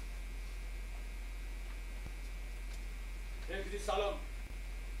 Take this along.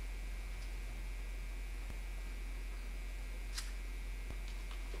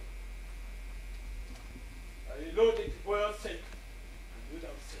 I wrote it for your sake, and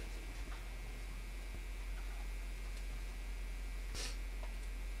without saying it.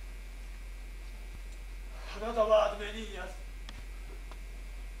 Another word, Menenius.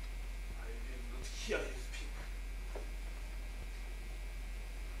 I will not hear you speak.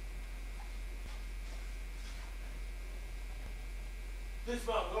 This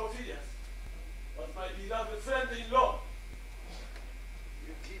man, Aufidius, was my beloved friend-in-law.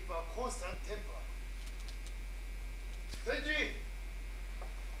 You keep a constant temper. Sentry!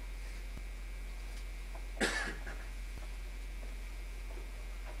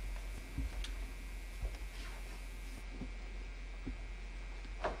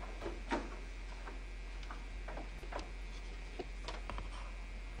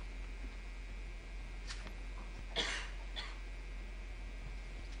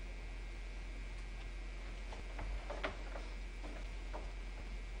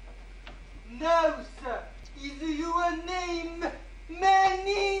 No, sir. Is your name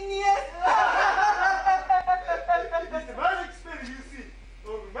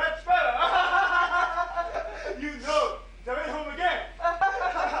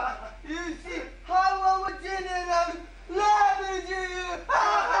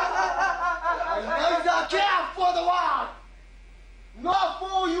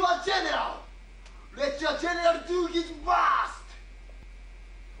let your general do his best.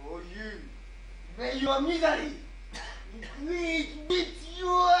 For you, may your misery increase with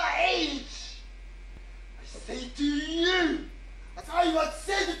your age. I say to you, as I was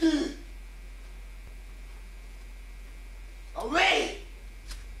said to, away!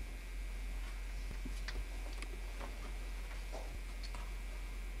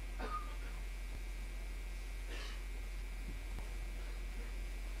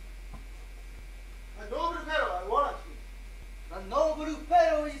 A noble fellow, I warrant you. The noble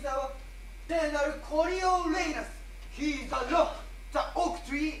fellow is our General Coriolanus. He is the rock, the oak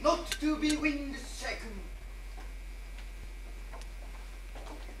tree, not to be wind shaken.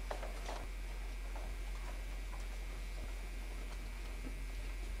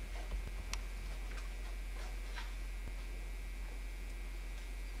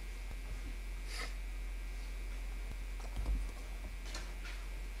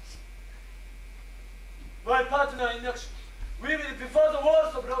 My partner in action. We will before the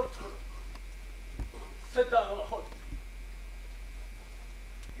walls of Rome. Set down our hold.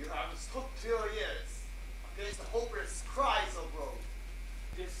 You have stopped your ears against the hopeless cries of Rome.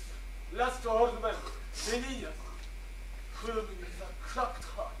 This last old man, Venenius, whom with a cracked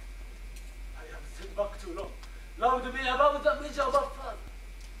heart I have sent back to Rome, loved me above the measure of a father.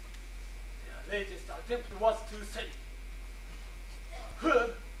 Their latest attempt was to send me, whom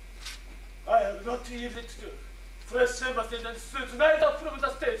I have not even to do. Fresh embassies and suits neither from the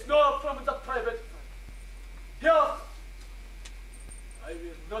state nor from the private firm. Here, I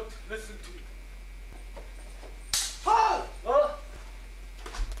will not listen to you. Fall! Oh?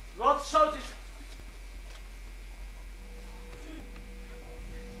 What shouted?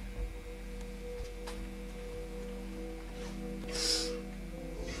 Shall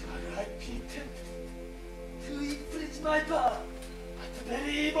I be tempted to infringe my power at the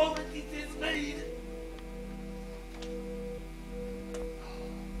very moment it is made?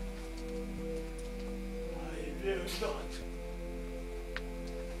 I will not.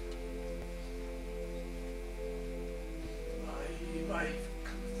 My wife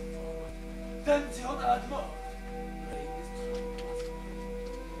comes forward, dungeon admiral, laying this trust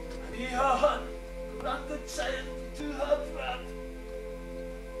and in her hand, grandchild to her brand.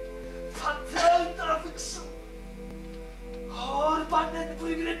 Paternal affection, all abundant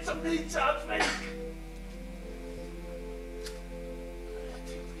privilege of nature make.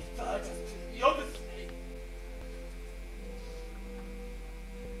 Letting me digest the obviously.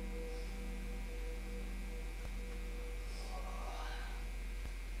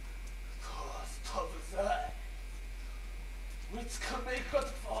 Which can make us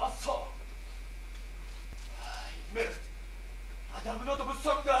for us all. I must, and I'm not of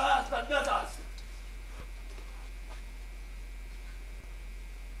stronger heart than others.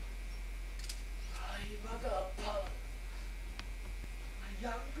 I'm other power. A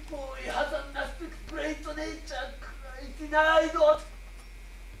young boy has a nasty great nature, cry deny not.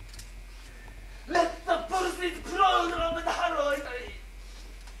 Let the pulses prowl over the harrowing.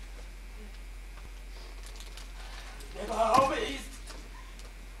 Never always.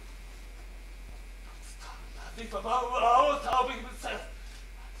 Stand as if a man were out helping himself,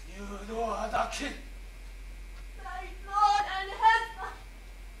 and you no other kin. My Lord and husband,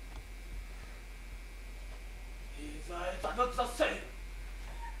 His eyes are not the same.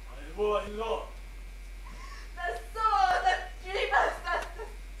 My boy in law. the sword that gave us that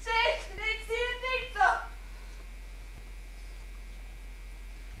shake makes you think so.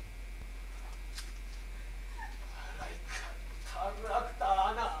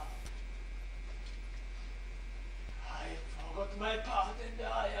 I forgot my part and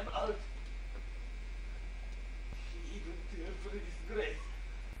I am out. Even to disgrace.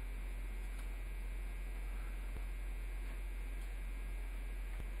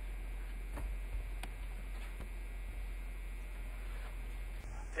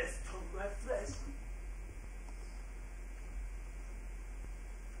 A test of my flesh.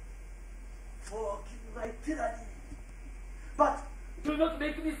 Forgive my tyranny. But do not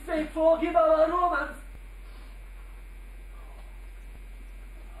make me say forgive our romance.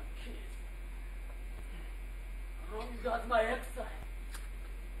 A kiss. Long as my exile.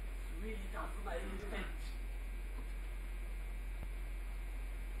 Sweet as my revenge.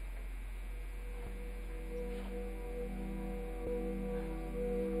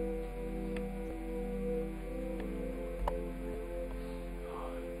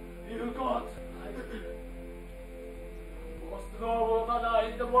 You God, most noble manner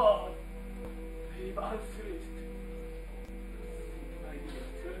in the world, leave unfinished. Sing my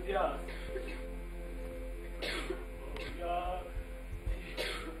gift to the earth. Oh, yeah,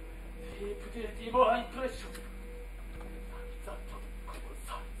 deep, deep, deep,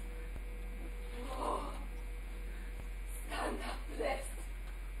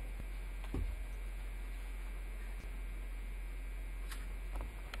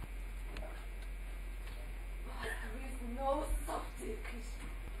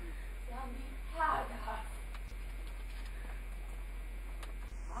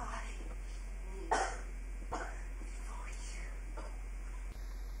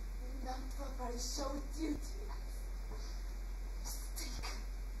 so duty-less, mistaken,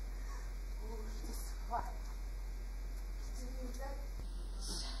 all this while, between that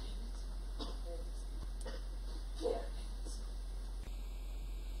child and parent.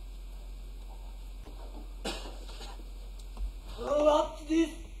 What's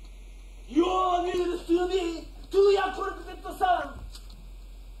this? Your news to me, to your corporate son.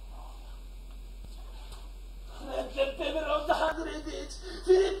 Let the devil of the 100 each,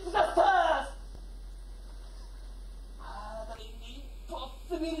 Philip the stars. The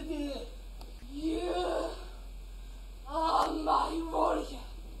impossibility. You are my warrior.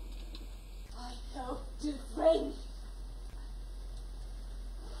 I hope to train you.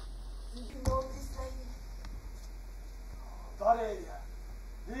 Do you know this lady? Valeria.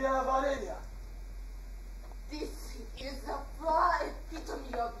 Dear Valeria. This is the pure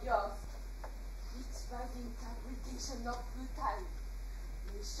epitome of yours, which by the interpretation of Butai,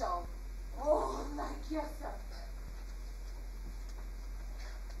 you show all like yourself.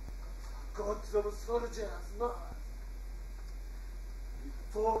 Gods of soldiers, man.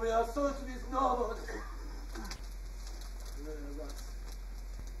 For we are sought with nobody. We are thus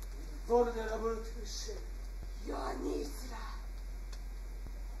vulnerable to shame. Your knees,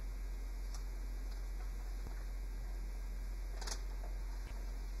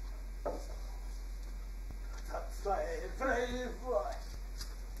 That's my brave wife.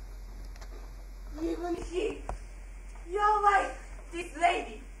 even he, your wife, this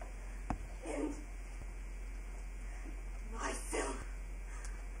lady, and myself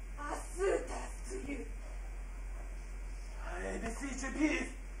are suitors to you. I beseech you, peace.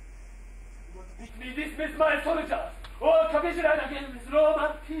 Do not make me dismiss my soldiers, or capitulate against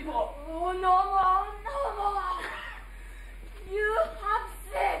Roman people. Oh, no more, no more. You have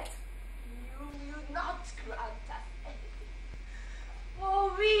said you will not grant us anything, for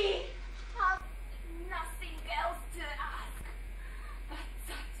we have nothing else to ask but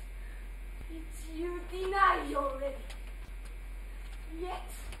that which you deny already.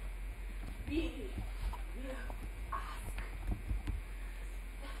 Yet we will ask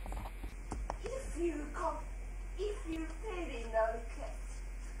that if you fail in the request,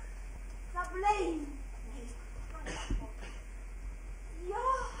 the blame may come upon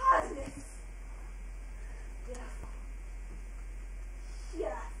your highness. Therefore, hear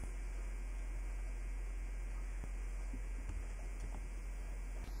us.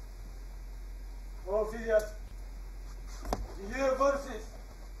 Aufidius, you hear voices?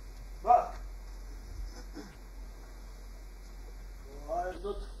 Back. Oh, I am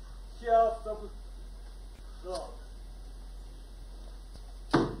not here from God.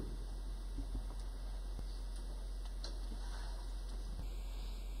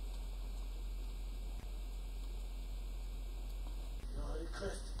 Your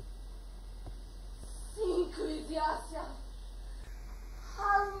request. Think with yourself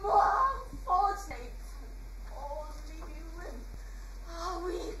how more unfortunate only when how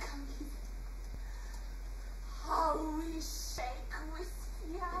we compete, how we shake with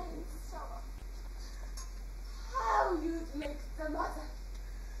fear and sorrow, how you'd make the mother,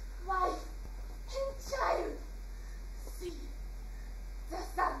 wife, and child see the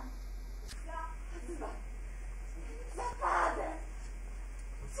son, the husband, and the father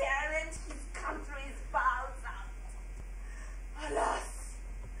challenge his country's bows out. Alas,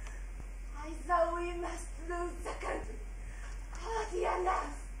 either we must lose the country, or the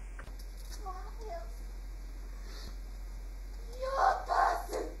enough. While your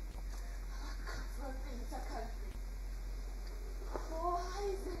person confronting the country, or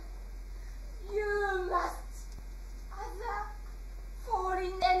either you must, as a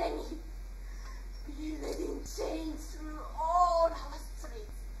foreign enemy, be led in chains through all our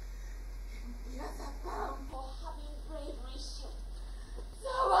streets, and bear the bound for having bravery shed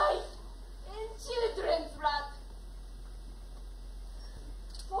the wife and children's blood.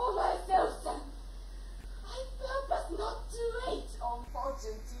 For myself, son, I purpose not to wait on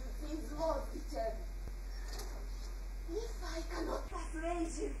fortune till these wars return. If I cannot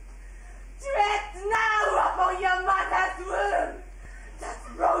persuade you, tread now upon your mother's womb that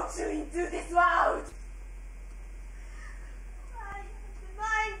brought you into this world. I had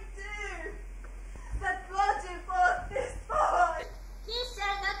mine too, that brought you forth this boy. He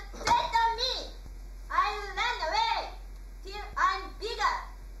shall not tread on me. I'll run away till I'm bigger.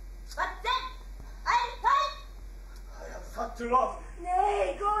 But then I'll fight. I have such love.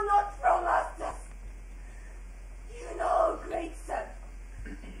 Nay, go not from us thus. You know, great son,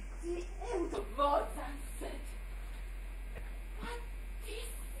 the end of wars unsaid. But this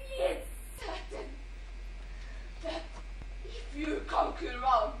is certain, that if you conquer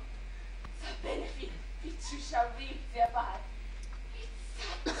Rome, the shall reap thereby.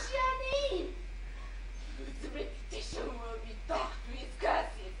 It's such a name, whose reputation will be docked with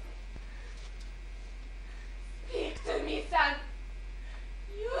curses. Speak to me, son.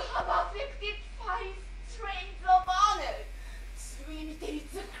 You have affected fine strains of honor to imitate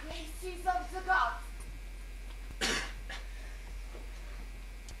the graces of the gods.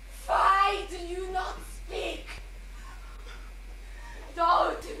 Why do you not speak?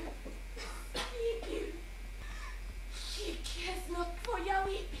 Don't weep you. He cares not for your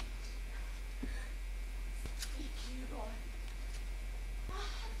weeping. Speak you, boy.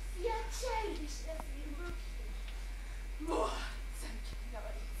 Perhaps your childishness will move him more than can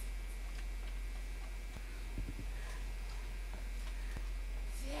ever exist.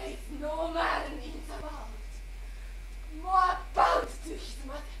 There is no man in the world more bound to his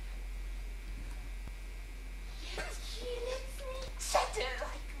mother. Yet he lets me chatter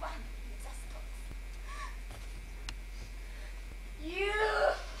like one in the stocks. You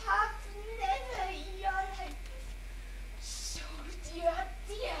have never in your life showed your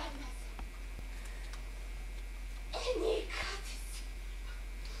dear mother any courtesy.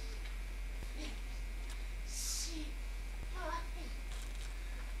 She,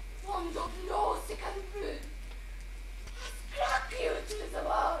 fond of no second rule, has struck you to the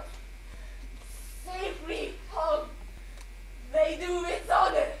world. Safely home, they do with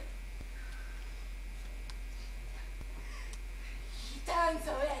honor. He turns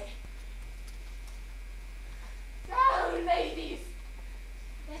away. Down, ladies.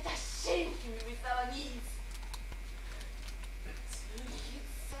 Let us shame him with our knees. To his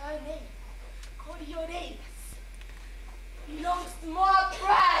surname, Coriolanus, belongs more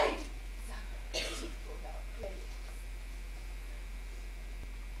pride than people now play.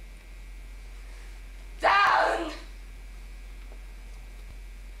 Down!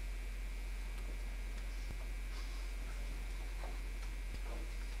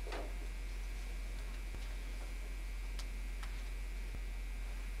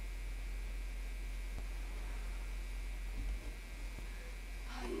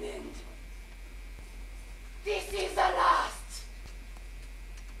 An end. This is the last.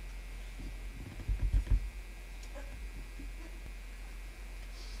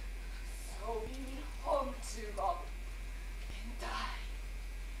 So we will home to Rob and die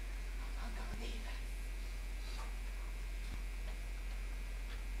among our neighbors.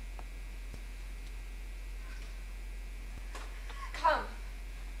 Come,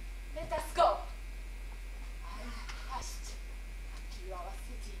 let us go. I'm hushed to our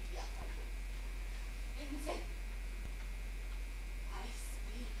city, Reitaku. And then I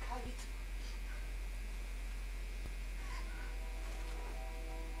speak a little.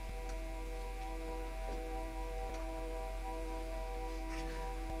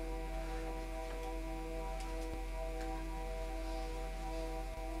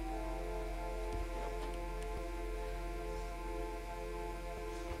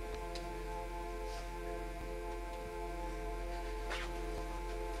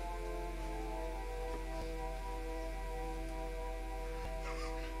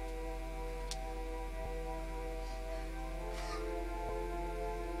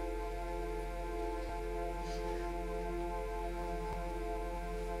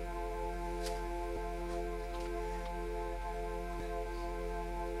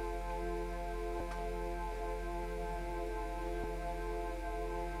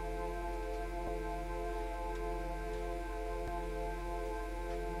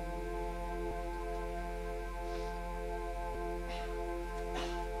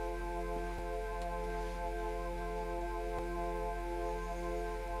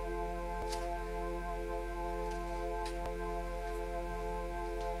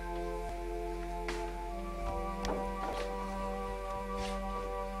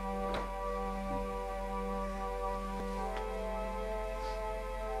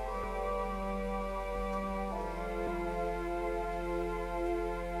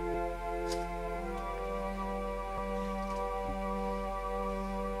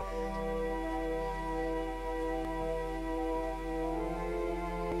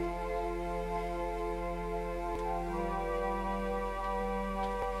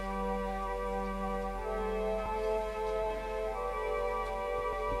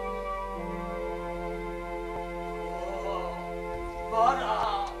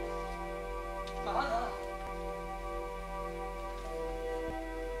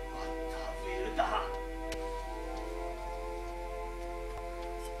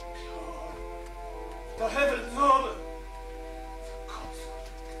 The heavens open.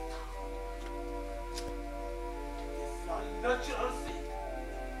 This unnatural thing.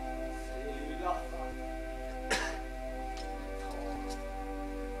 Say nothing.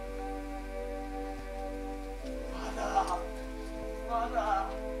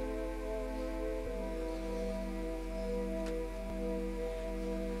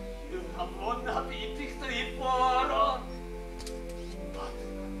 unhappy victory for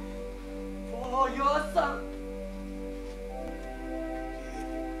your son.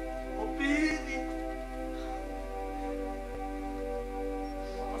 Obedient.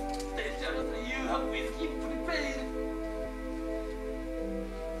 Most dangerously you have with him prepared.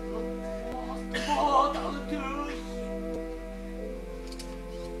 Most mortal to him.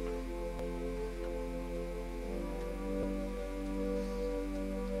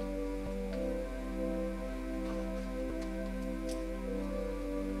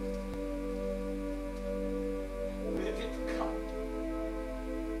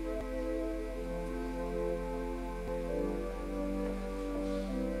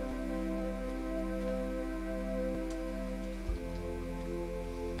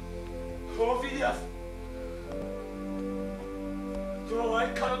 Aufidius, though I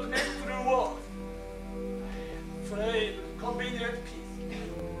cannot make through war, I pray with convenient peace.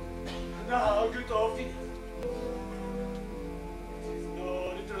 Now, good Aufidius, it is no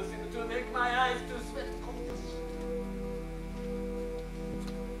little thing to make my eyes to sweat compassion.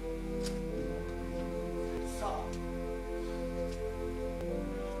 Sir,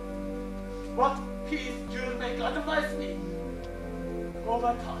 what peace you make advise me? For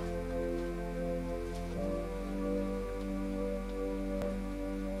my part,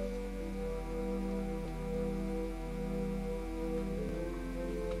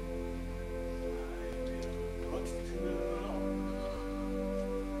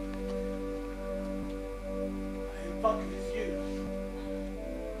 back with you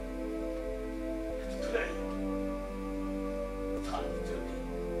and pray. Turn to me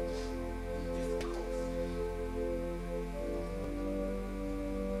in this cause.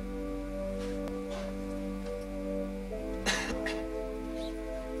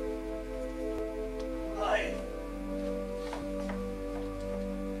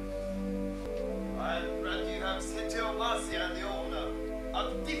 I'll grant you have set your mercy and the honor of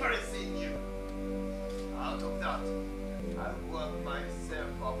difference in you. Out of that, I work myself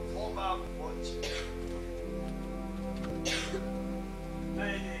a former fortune.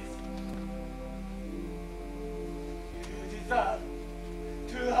 Ladies, you deserve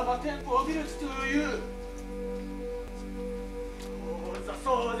to have a temple built to you. For the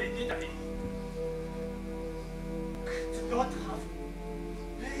sword in Italy could not have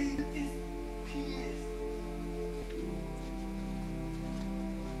made this peace.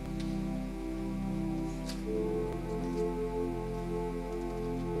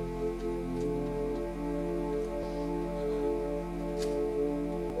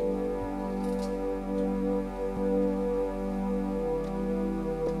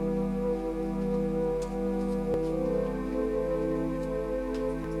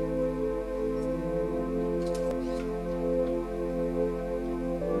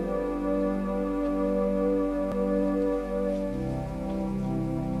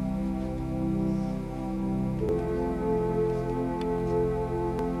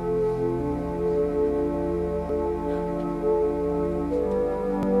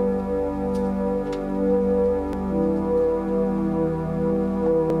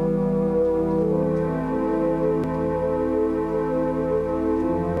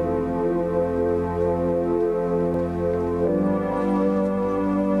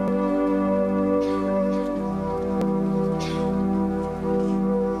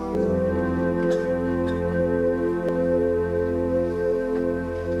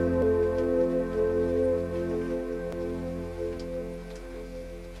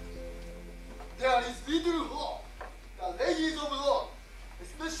 There is little hope that ladies of Rome,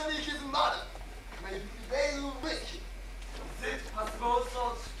 especially his mother, may prevail with him. Is it possible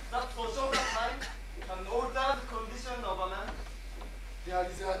that for short time can alter the condition of a man? There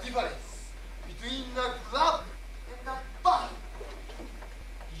is a difference between the glove and the bottom.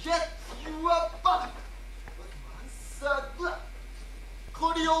 Yet your bottom was once a glove.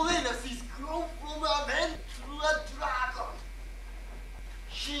 Coriolanus is grown from a man to a dragon.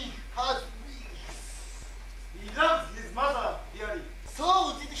 He has wings. He loves his mother dearly.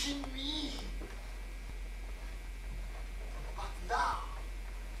 So did he me. But now,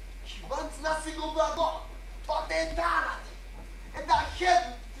 he wants nothing of a God but eternity and a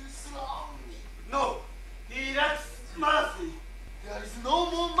heaven to surround me. No, he lacks mercy. There is no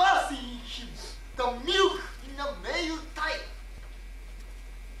more mercy in him than milk in a male tiger.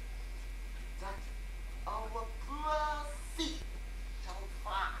 That our poor seed shall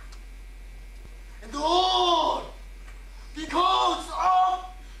find. And all because of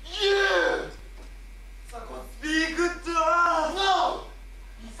you! The gods be good to us! No!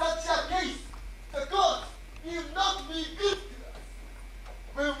 In such a case, the gods will not be good to us.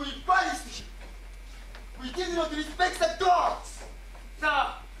 When we banished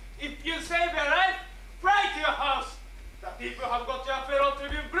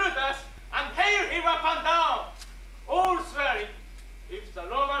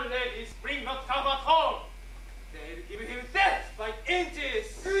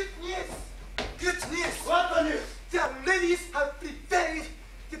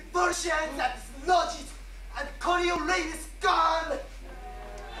chance that is lodged and Coriolanus gone.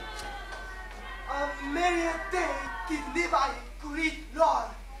 A merrier day did live I great Lord.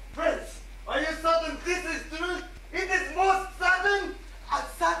 Prince, are you certain this is true? It is most certain. As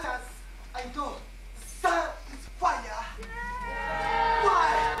such as I know, the sun is fire. Why,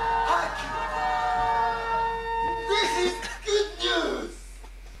 Hercule, this is good news.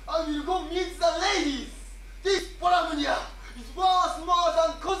 I will go meet the ladies. This Polamonia is worth more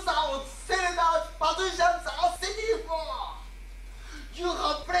than concerts, senators, patricians are sitting for. You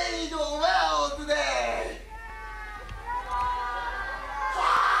have played well today.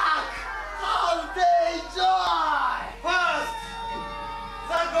 Fuck! How they joy! First,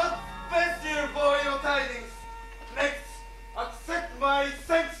 the God bless you for your tidings. Next, accept my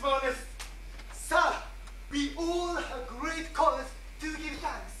thankfulness. Sir, we all have great cause to give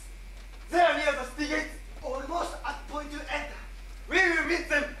thanks. They are near the city gates. Almost at point to enter. We will meet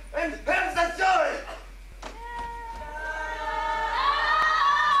them and have the joy.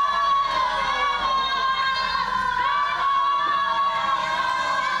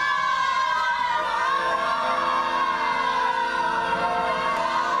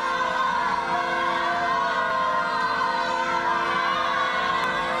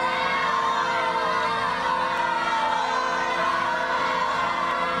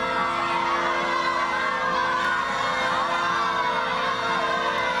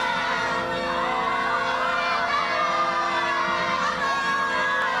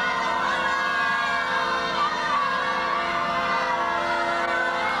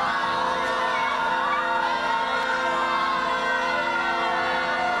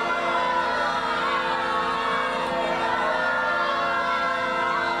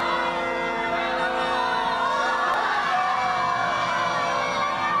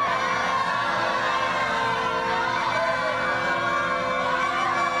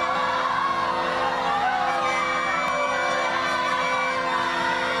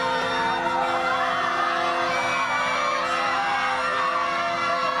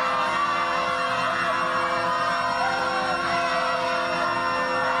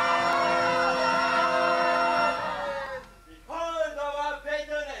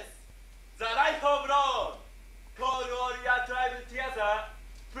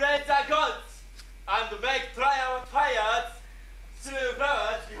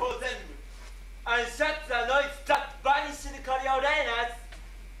 and shut the noise that banished Coriolanus,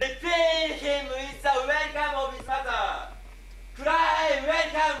 repel him with the welcome of his mother. Cry,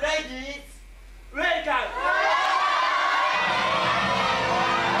 welcome, ladies, welcome!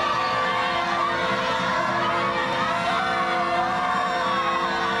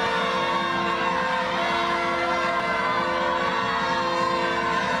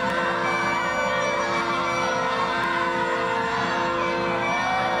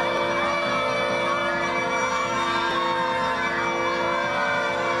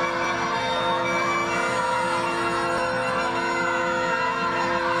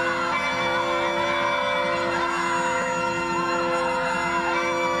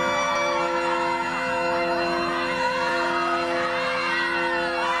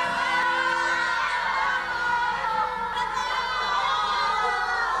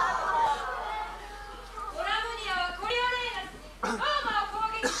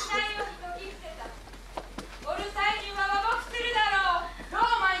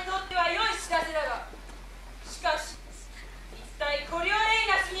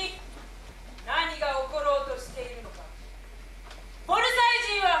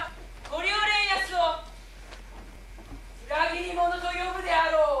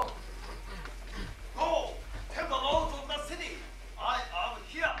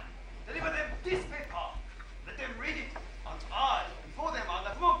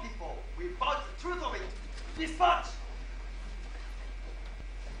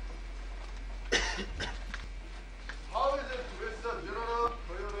 How is it with the General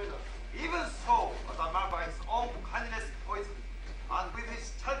Coriolanus? Even so, but a man by his own kindness poisoned, and with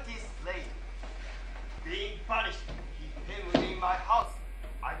his charity slain. Being punished, he came within my house.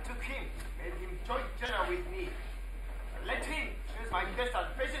 I took him, made him joint general with me. I let him choose my best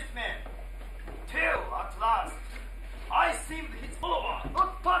and precious men. Till, at last, I seemed his follower,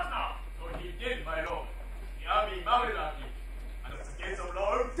 not partner. So he did, my lord. The army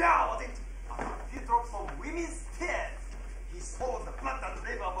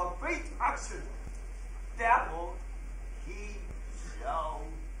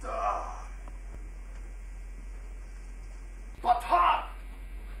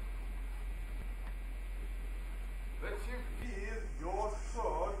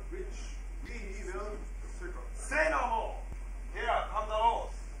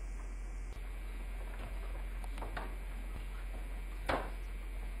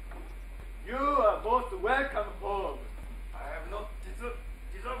welcome home. I have not deserved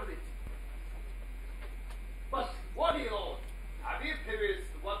it. But, worthy lord, have you perused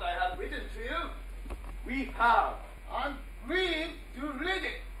what I have written to you? We have, and we to read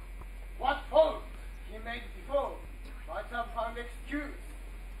it. What fault he made before might have found excuse,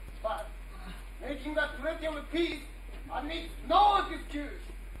 but making a treaty of peace admits no excuse.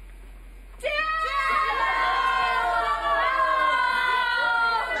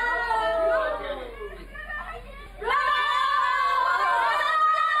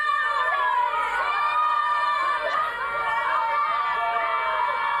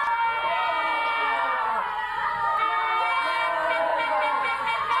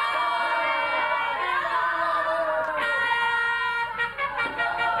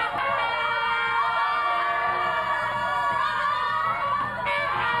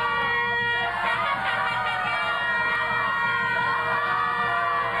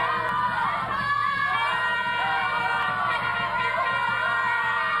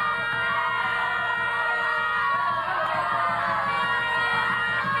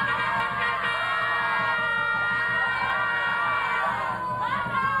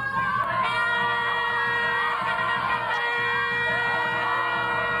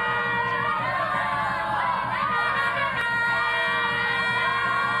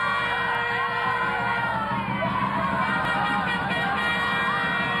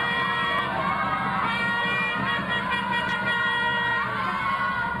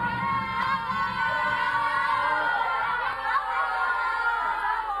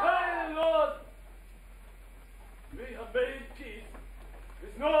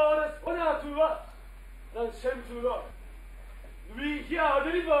 We here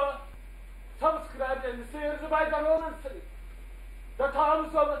deliver, subscribed and sealed by the Roman Senate, the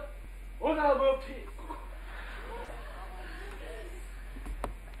terms of honorable peace.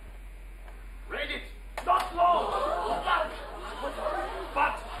 Read it, not law,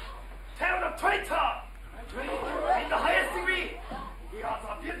 but tell the traitor, in the highest degree, he has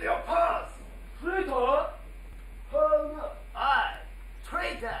appealed your powers. Traitor? Oh no. I,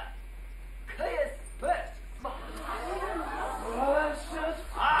 traitor, Caius First. Mercious.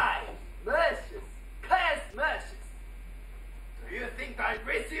 I, Mercious, Caius Mercious. Do you think I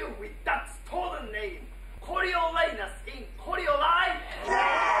raise you with that stolen name, Coriolanus in Corioli?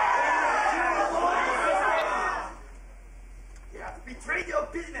 You have betrayed your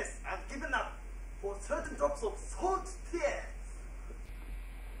business and given up for certain drops of salt tears.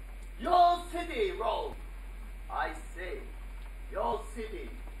 Your city, Rome. I say, your city.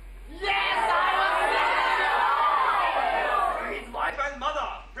 Yes, I his wife and mother,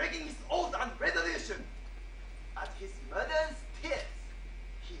 breaking his oath and resolution. At his mother's tears,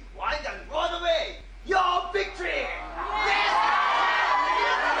 he whined and roared away. Your victory! Yes!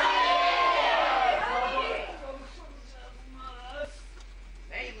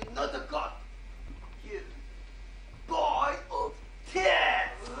 Name not a god, you boy of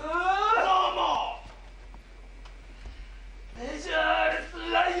tears! No more! Measure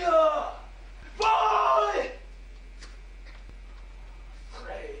slayer! Boy!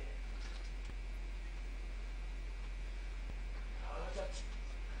 Pray. That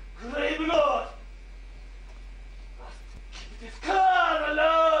grave lord must keep this card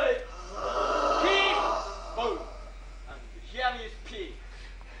alive! Peace! Both, and hear me speak.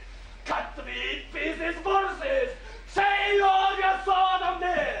 Cut me in pieces, forces! Say all your sword of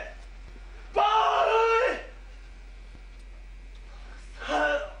me! Boy!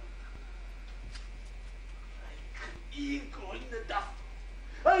 Like eagle in the dust,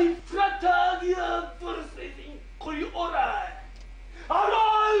 I flatter your forces in Corioli.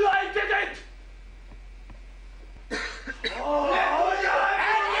 Alone I did it!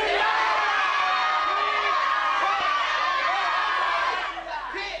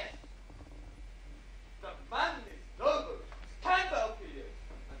 The man is noble. Stand up here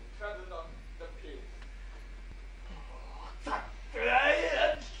and trample on the peace. That I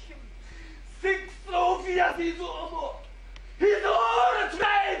am him. 6 Aufidius is over. He's all a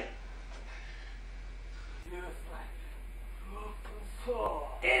trade.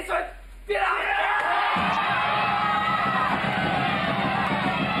 It's a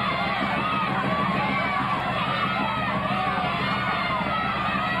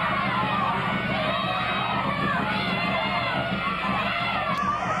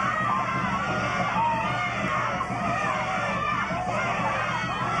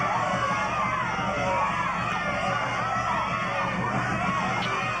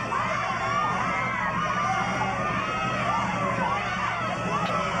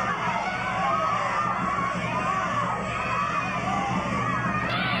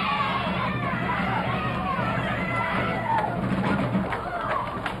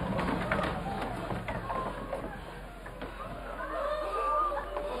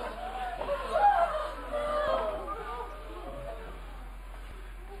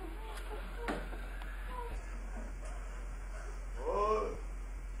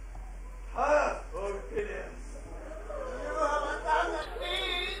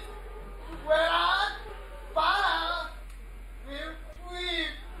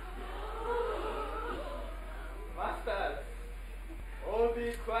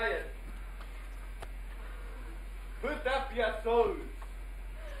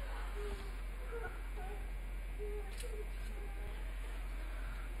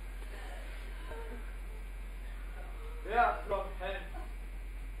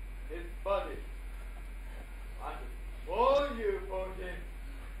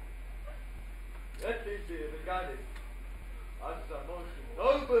regarded as the most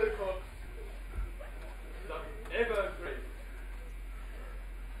noble corpse that ever graced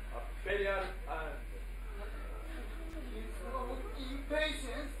a burial and His own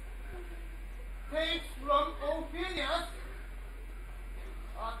impatience takes from Aufidius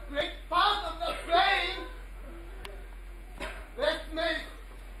a great part of the blame. Let's make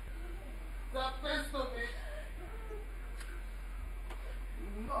the best of it.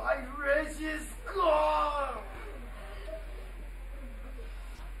 My rage is gone.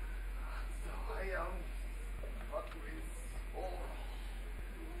 So I am hot with sorrow.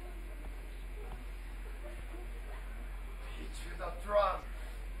 Picture the drum.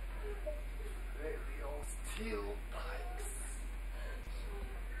 Radio steel pipes.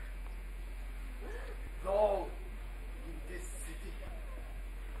 Though in this city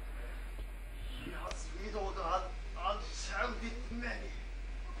he has widowed and unchilded many,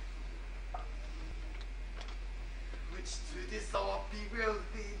 which to this our bewildered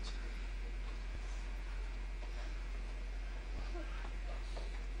age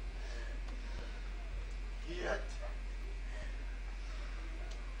yet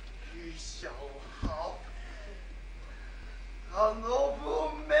he shall have a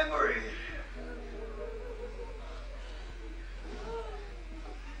noble memory.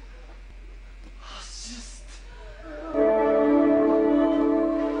 Assist.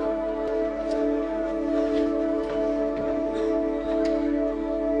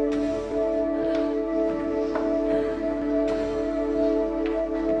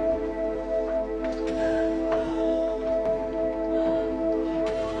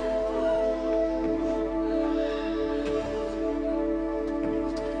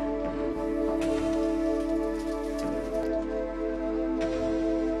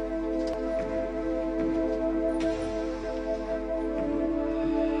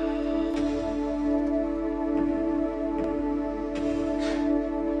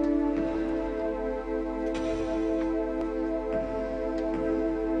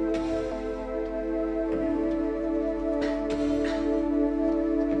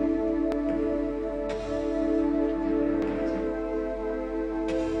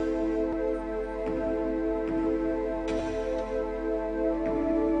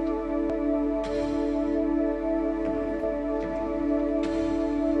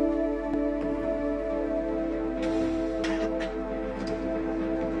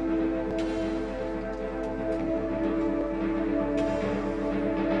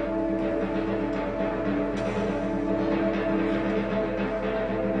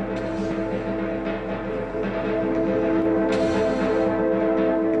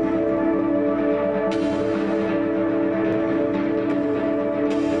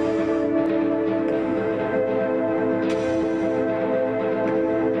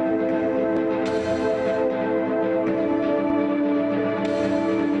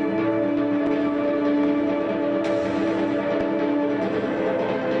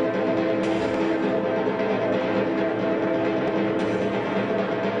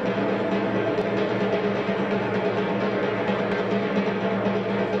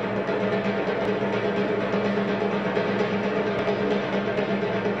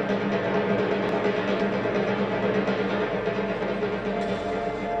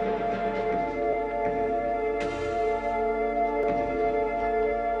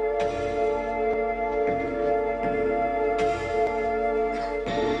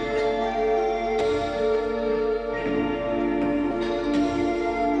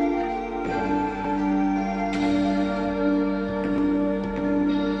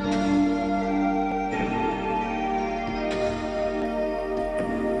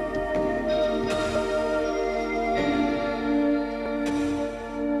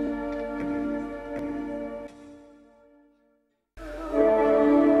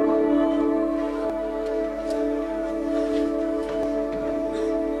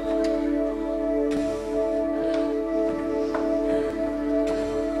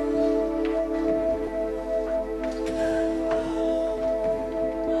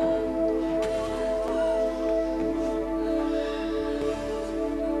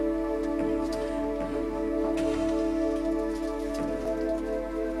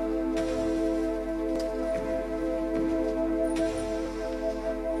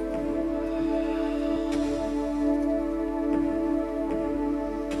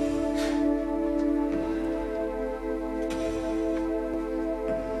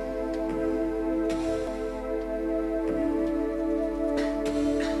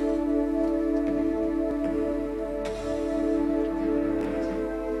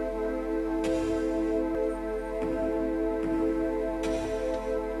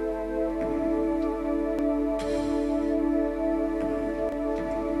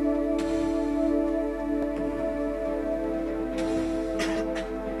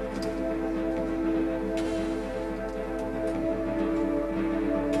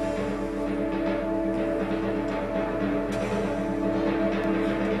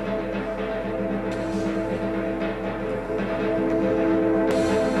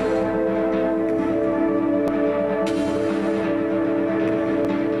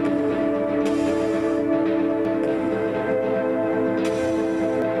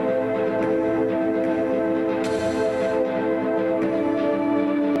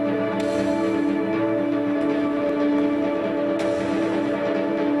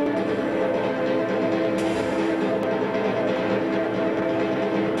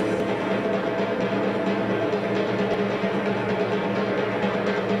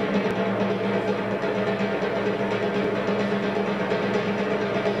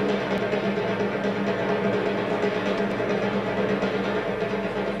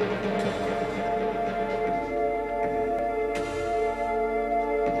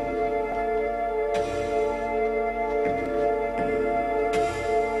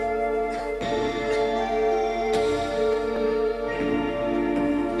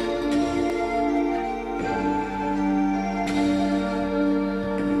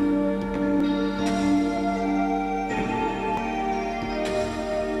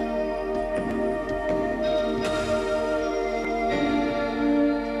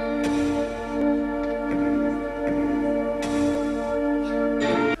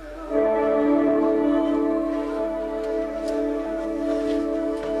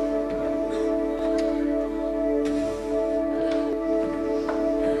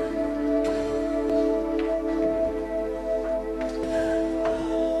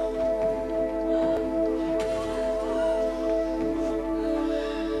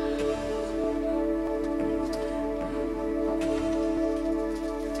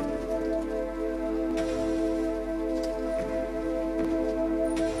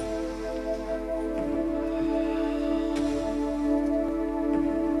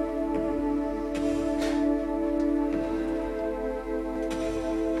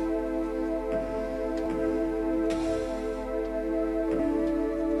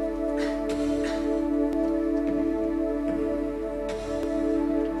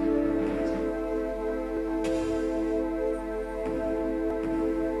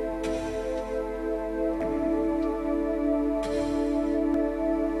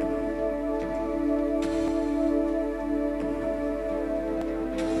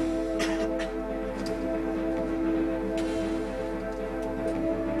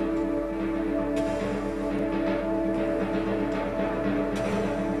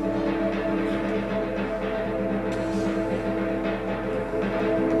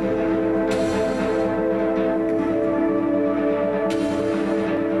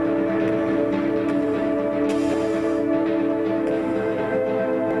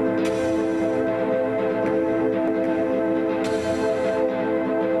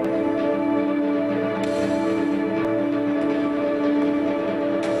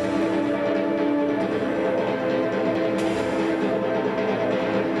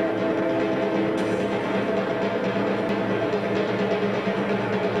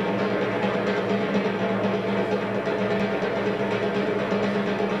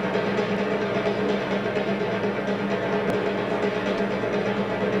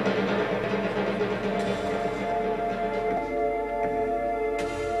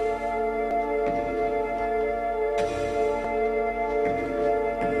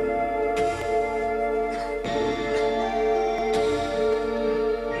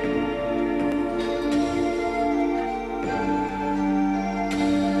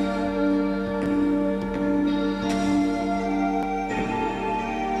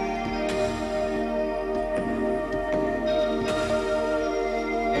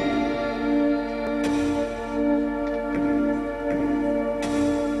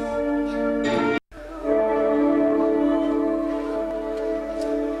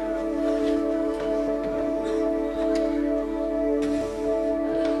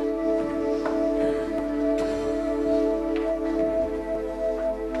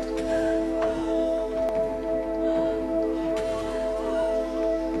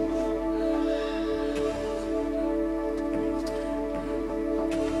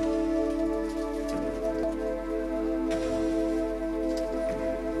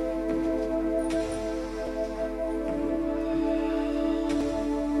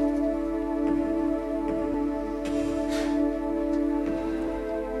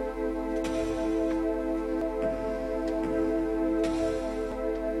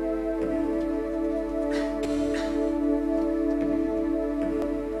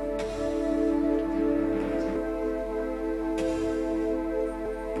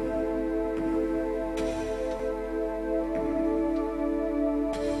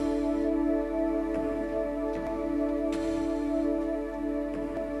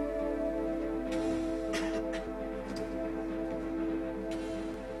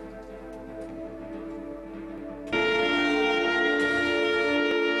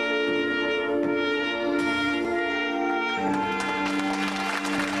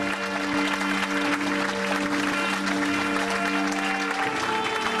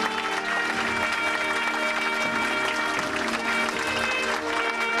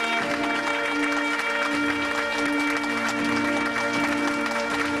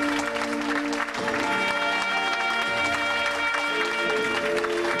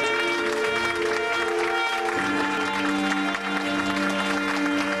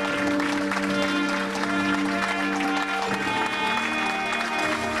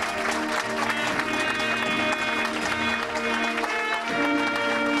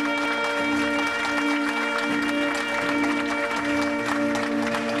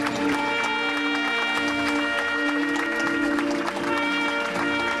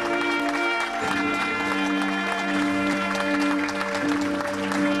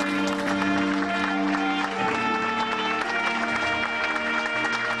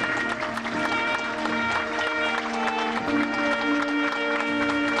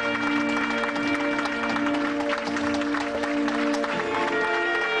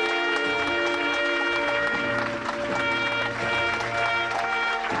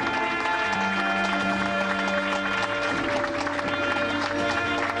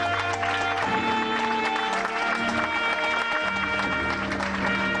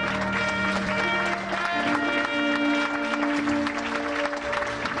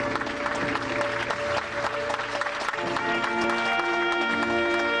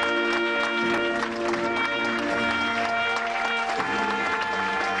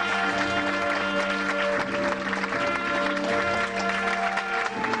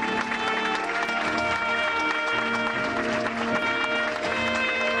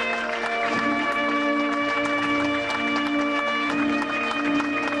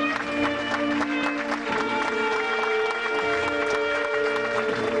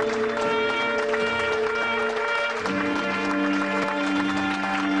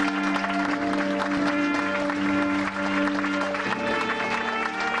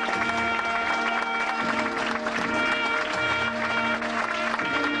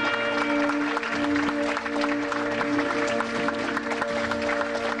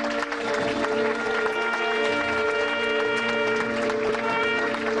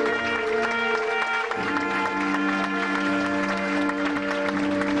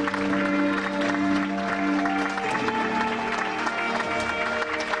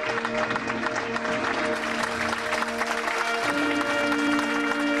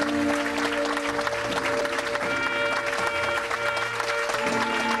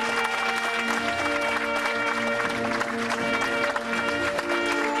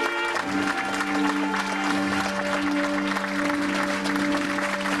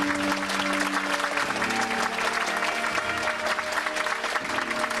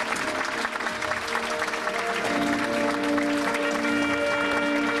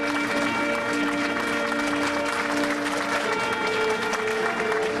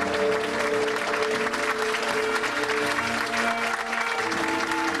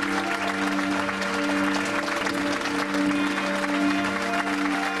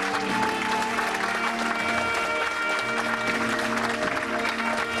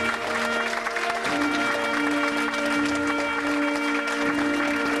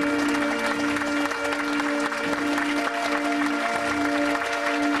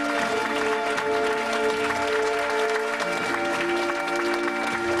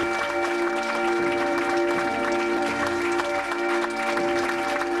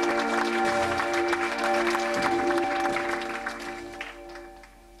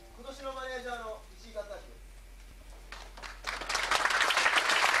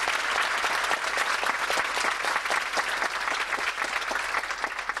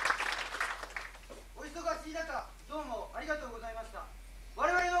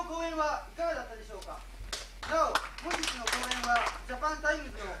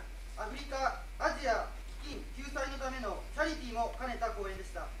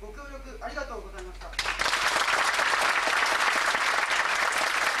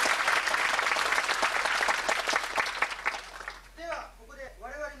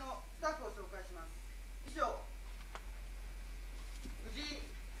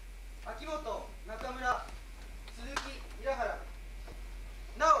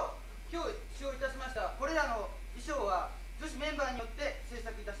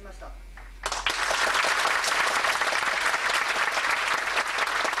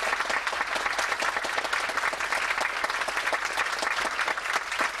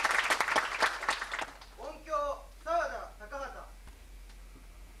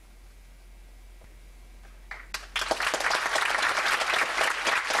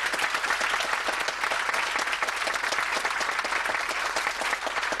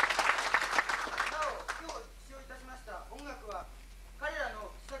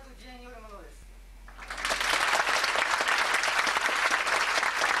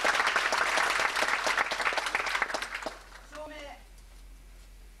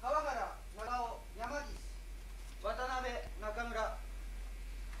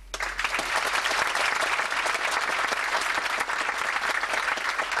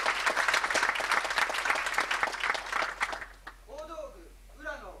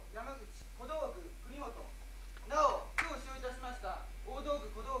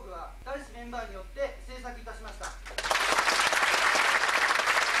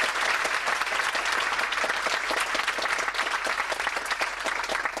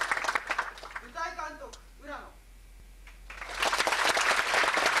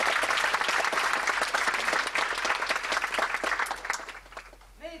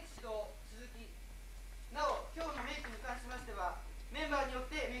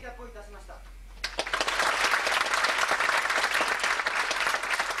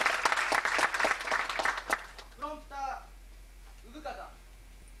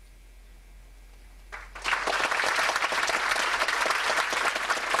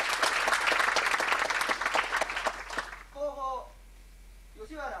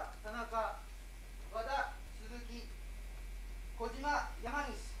 山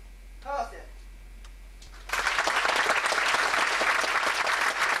岸